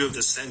for review of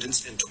the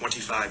sentence in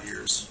 25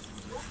 years.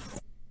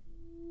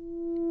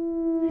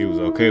 He was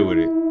okay with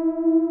it.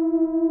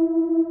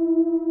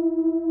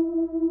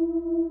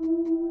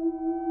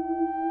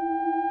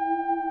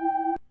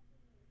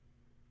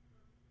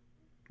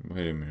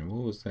 Wait a minute,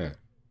 what was that?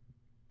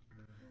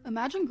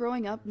 Imagine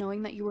growing up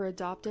knowing that you were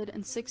adopted,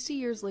 and 60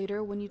 years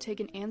later, when you take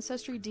an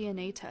ancestry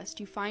DNA test,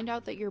 you find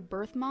out that your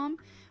birth mom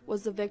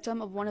was the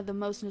victim of one of the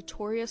most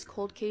notorious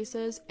cold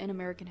cases in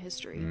American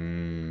history.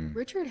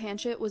 Richard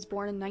Hanchett was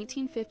born in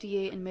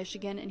 1958 in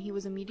Michigan, and he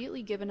was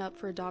immediately given up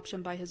for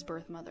adoption by his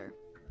birth mother.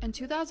 In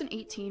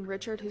 2018,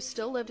 Richard, who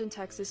still lived in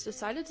Texas,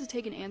 decided to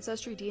take an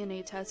ancestry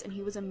DNA test, and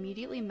he was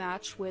immediately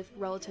matched with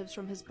relatives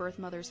from his birth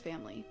mother's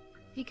family.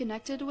 He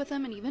connected with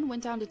them and even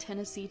went down to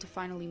Tennessee to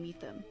finally meet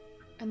them.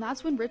 And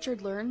that's when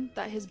Richard learned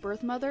that his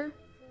birth mother,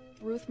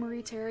 Ruth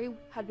Marie Terry,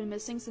 had been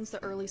missing since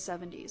the early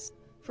 70s.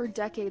 For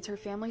decades, her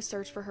family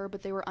searched for her,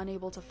 but they were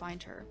unable to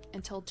find her,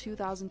 until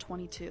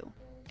 2022.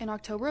 In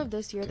October of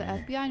this year, the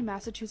FBI and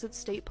Massachusetts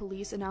State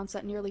Police announced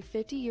that nearly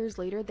 50 years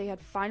later, they had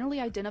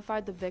finally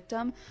identified the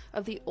victim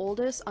of the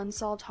oldest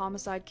unsolved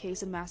homicide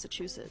case in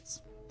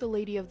Massachusetts, the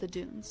Lady of the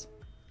Dunes.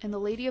 And the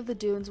Lady of the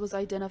Dunes was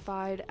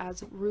identified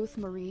as Ruth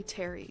Marie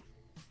Terry.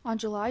 On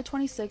July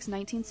 26,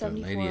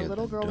 1974, a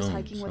little girl was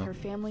hiking with her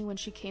family when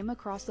she came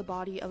across the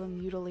body of a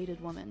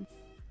mutilated woman.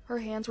 Her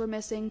hands were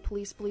missing.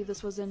 Police believe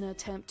this was an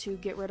attempt to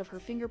get rid of her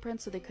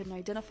fingerprints so they couldn't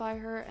identify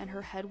her, and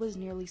her head was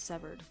nearly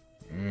severed.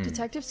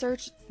 Detectives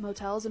searched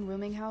motels and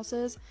rooming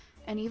houses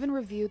and even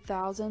reviewed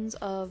thousands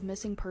of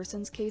missing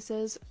persons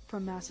cases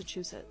from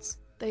Massachusetts.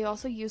 They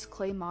also used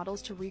clay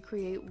models to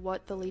recreate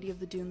what the Lady of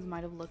the Dunes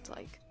might have looked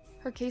like.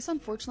 Her case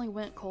unfortunately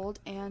went cold,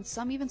 and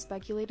some even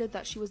speculated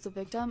that she was the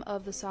victim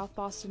of the South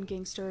Boston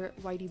gangster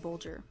Whitey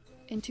Bulger.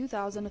 In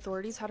 2000,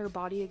 authorities had her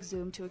body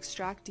exhumed to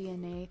extract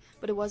DNA,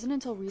 but it wasn't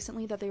until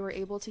recently that they were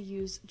able to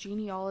use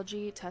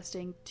genealogy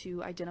testing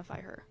to identify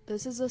her.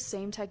 This is the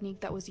same technique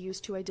that was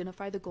used to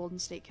identify the Golden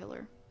State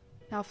Killer.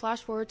 Now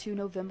flash forward to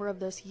November of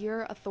this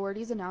year,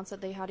 authorities announced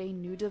that they had a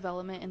new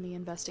development in the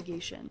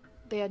investigation.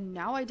 They had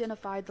now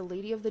identified the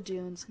Lady of the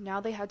Dunes, now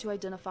they had to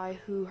identify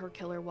who her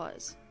killer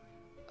was.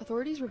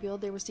 Authorities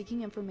revealed they were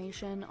seeking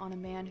information on a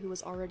man who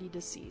was already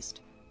deceased.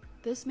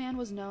 This man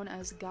was known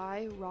as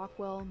Guy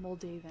Rockwell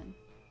Moldavan.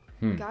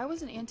 Guy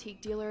was an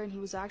antique dealer, and he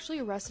was actually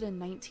arrested in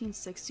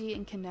 1960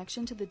 in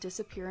connection to the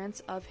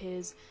disappearance of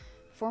his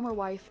former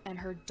wife and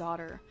her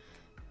daughter.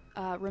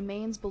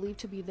 Remains believed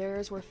to be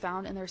theirs were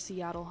found in their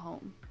Seattle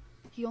home.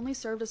 He only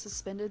served a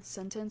suspended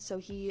sentence, so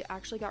he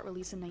actually got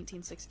released in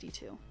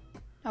 1962.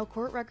 Now,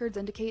 court records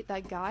indicate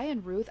that Guy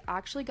and Ruth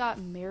actually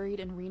got married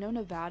in Reno,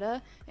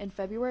 Nevada in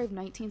February of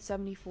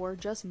 1974,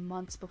 just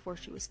months before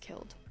she was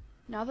killed.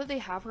 Now that they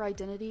have her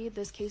identity,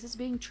 this case is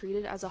being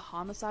treated as a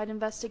homicide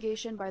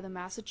investigation by the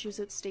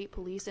Massachusetts State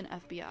Police and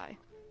FBI.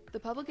 The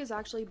public is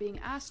actually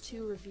being asked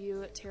to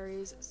review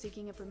Terry's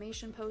Seeking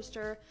Information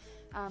poster.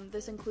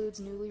 This includes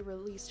newly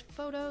released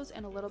photos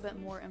and a little bit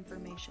more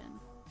information.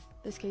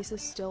 This case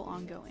is still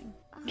ongoing.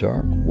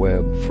 Dark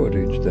web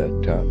footage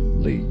that got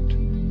leaked.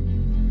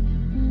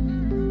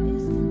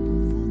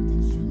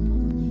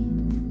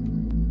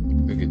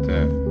 Look at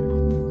that.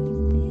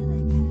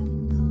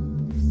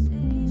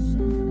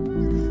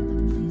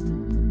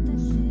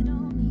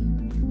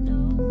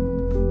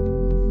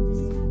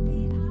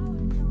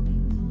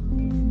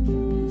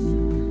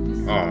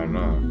 Oh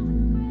no.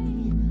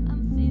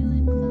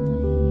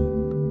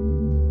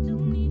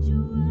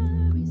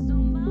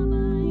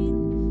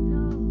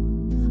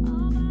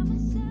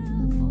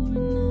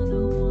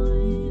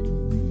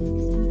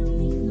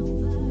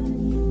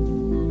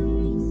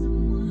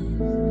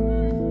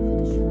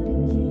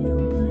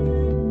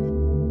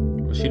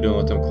 What's she doing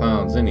with them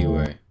clowns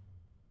anyway?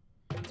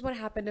 What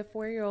happened to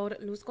 4-year-old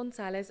Luz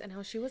Gonzalez and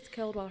how she was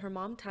killed while her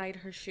mom tied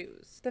her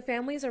shoes. The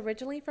family is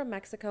originally from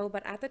Mexico,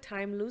 but at the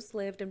time Luz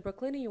lived in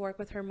Brooklyn, New York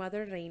with her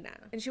mother Reina,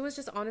 and she was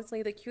just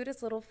honestly the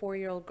cutest little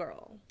 4-year-old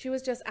girl. She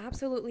was just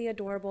absolutely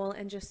adorable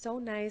and just so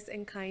nice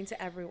and kind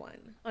to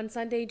everyone. On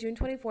Sunday, June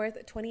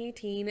 24th,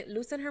 2018,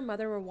 Luz and her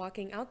mother were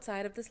walking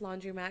outside of this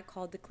laundromat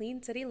called the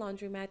Clean City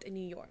Laundromat in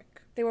New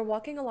York. They were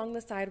walking along the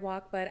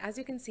sidewalk, but as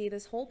you can see,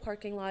 this whole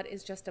parking lot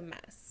is just a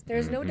mess. There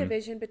is no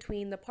division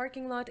between the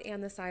parking lot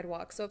and the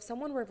sidewalk, so if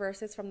someone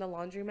reverses from the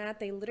laundromat,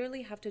 they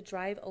literally have to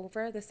drive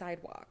over the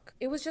sidewalk.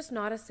 It was just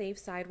not a safe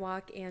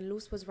sidewalk, and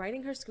Luz was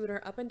riding her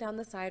scooter up and down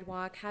the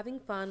sidewalk, having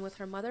fun with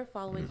her mother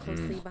following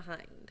closely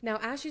behind. Now,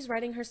 as she's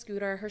riding her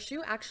scooter, her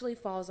shoe actually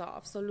falls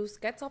off, so Luz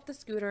gets off the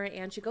scooter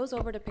and she goes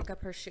over to pick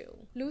up her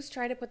shoe. Luz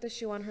tried to put the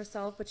shoe on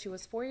herself, but she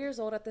was 4 years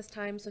old at this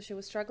time, so she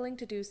was struggling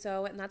to do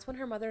so, and that's when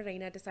her mother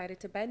Reina decided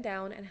to bend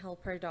down and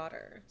help her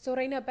daughter. So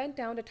Reina bent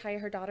down to tie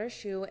her daughter's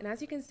shoe, and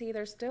as you can see,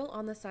 they're still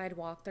on the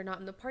sidewalk. They're not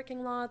in the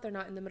parking lot, they're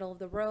not in the middle of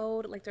the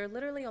road, like they're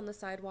literally on the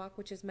sidewalk,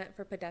 which is meant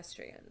for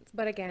pedestrians.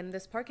 But again,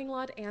 this parking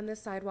lot and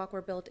this sidewalk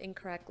were built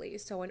incorrectly,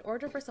 so in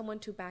order for someone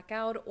to back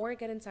out or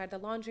get inside the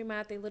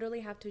laundromat, they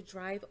literally have to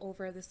drive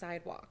over the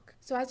sidewalk.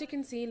 So as you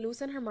can see,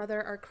 Luz and her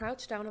mother are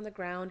crouched down on the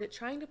ground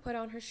trying to put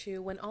on her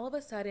shoe when all of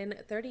a sudden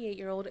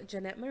 38-year-old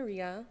Jeanette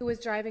Maria, who is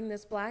driving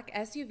this black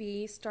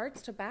SUV,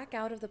 starts to back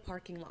out of the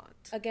parking lot.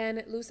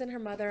 Again, Luz and her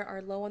mother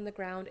are low on the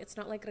ground. It's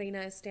not like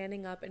Reina is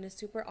standing up and is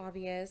super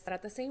obvious, but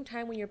at the same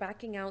time, when you're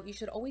backing out, you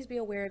should always be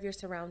aware of your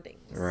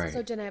surroundings. Right.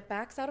 So Jeanette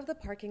backs out of the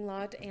parking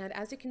lot, and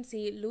as you can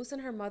see, Luz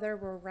and her mother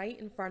were right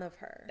in front of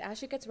her. As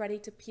she gets ready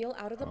to peel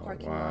out of the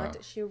parking lot,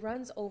 she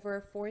runs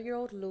over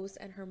 4-year-old Luz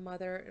and her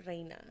mother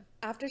Reina.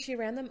 After she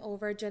ran them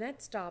over,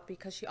 Jeanette stopped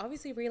because she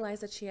obviously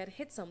realized that she had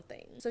hit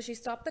something. So she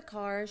stopped the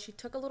car, she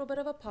took a little bit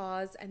of a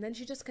pause, and then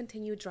she just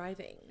continued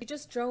driving. She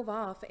just drove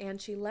off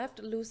and she left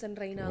Luz and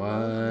Reina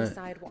on the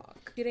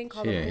sidewalk. She didn't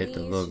call the police, hit the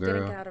little she girl.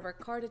 didn't get out of her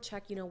car to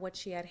check, what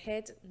she had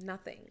hit,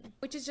 nothing.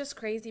 Which is just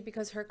crazy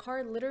because her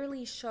car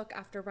literally shook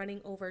after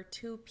running over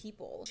 2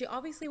 people. She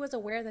obviously was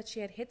aware that she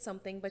had hit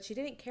something, but she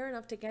didn't care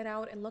enough to get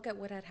out and look at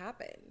what had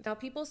happened. Now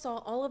people saw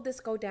all of this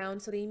go down,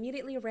 so they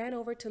immediately ran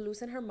over to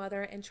Luz and her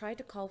mother and tried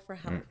to call for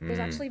help. There's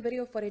actually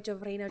video footage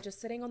of Reina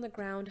just sitting on the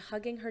ground,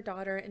 hugging her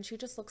daughter, and she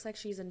just looks like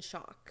she's in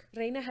shock.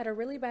 Reina had a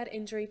really bad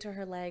injury to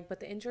her leg, but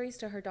the injuries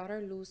to her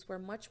daughter Luz were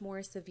much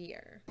more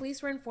severe.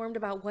 Police were informed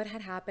about what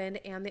had happened,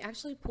 and they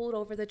actually pulled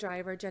over the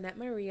driver, Janet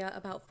Maria,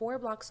 about 4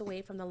 blocks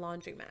away from the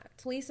laundromat.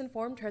 Police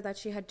informed her that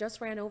she had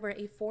just ran over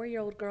a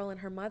 4-year-old girl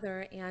and her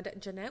mother, and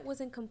Janet was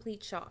in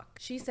complete shock.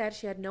 She said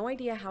she had no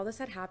idea how this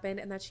had happened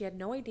and that she had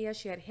no idea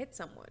she had hit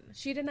someone.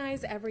 She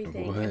denies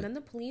everything, and then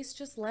the police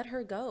just let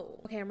her go.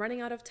 Okay, I'm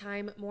running out of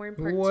time. More in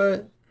part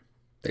 2.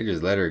 They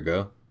just let her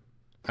go?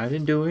 I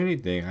didn't do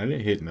anything. I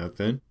didn't hit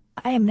nothing.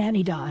 I am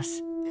Nanny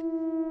Doss.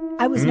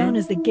 I was known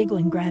as the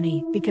Giggling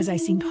Granny because I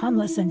seemed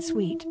harmless and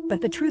sweet,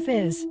 but the truth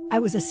is, I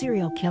was a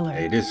serial killer.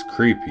 Hey, this is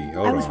creepy. Hold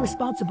on. I was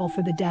responsible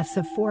for the deaths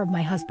of 4 of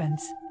my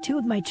husbands, 2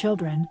 of my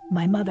children,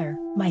 my mother,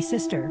 my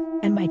sister,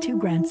 and my 2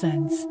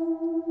 grandsons.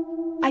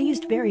 I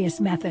used various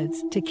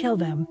methods to kill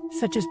them,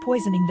 such as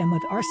poisoning them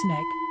with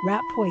arsenic,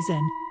 rat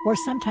poison, or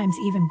sometimes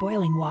even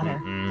boiling water.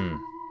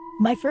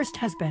 My first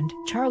husband,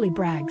 Charlie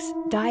Braggs,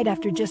 died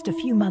after just a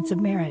few months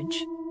of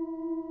marriage.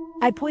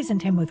 I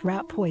poisoned him with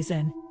rat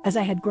poison, as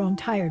I had grown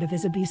tired of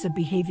his abusive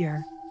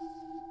behavior.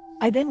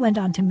 I then went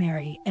on to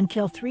marry and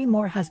kill 3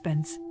 more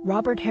husbands,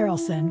 Robert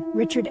Harrelson,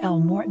 Richard L.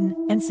 Morton,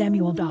 and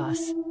Samuel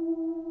Doss.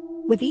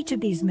 With each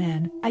of these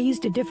men, I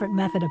used a different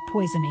method of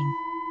poisoning.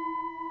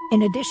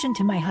 In addition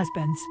to my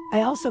husbands,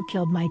 I also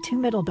killed my 2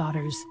 middle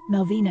daughters,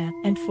 Melvina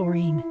and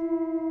Florine.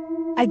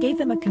 I gave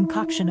them a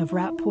concoction of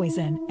rat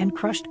poison and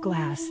crushed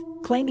glass,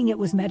 claiming it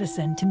was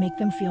medicine to make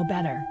them feel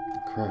better.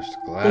 Crushed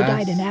glass? They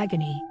died in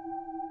agony.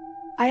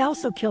 I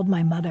also killed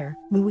my mother,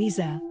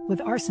 Louisa,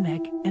 with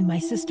arsenic, and my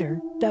sister,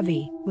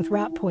 Dovey, with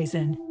rat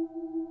poison.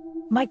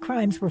 My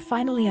crimes were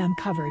finally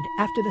uncovered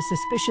after the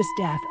suspicious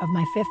death of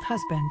my 5th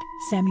husband,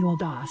 Samuel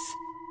Doss.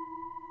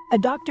 A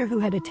doctor who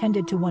had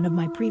attended to one of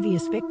my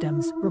previous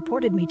victims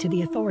reported me to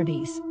the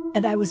authorities,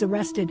 and I was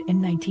arrested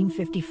in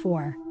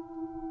 1954.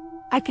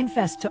 I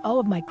confessed to all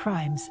of my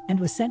crimes and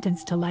was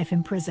sentenced to life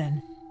in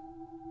prison.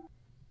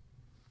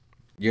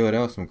 Yo, that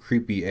was some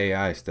creepy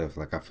AI stuff.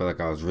 Like, I feel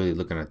like I was really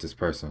looking at this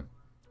person.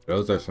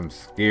 Those are some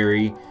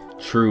scary,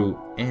 true,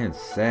 and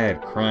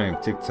sad crime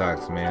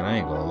TikToks, man. I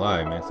ain't gonna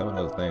lie, man. Some of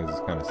those things is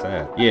kind of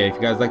sad. Yeah, if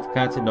you guys like the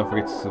content, don't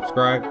forget to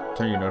subscribe,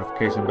 turn your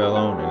notification bell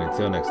on, and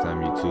until next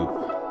time,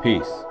 YouTube,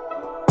 peace.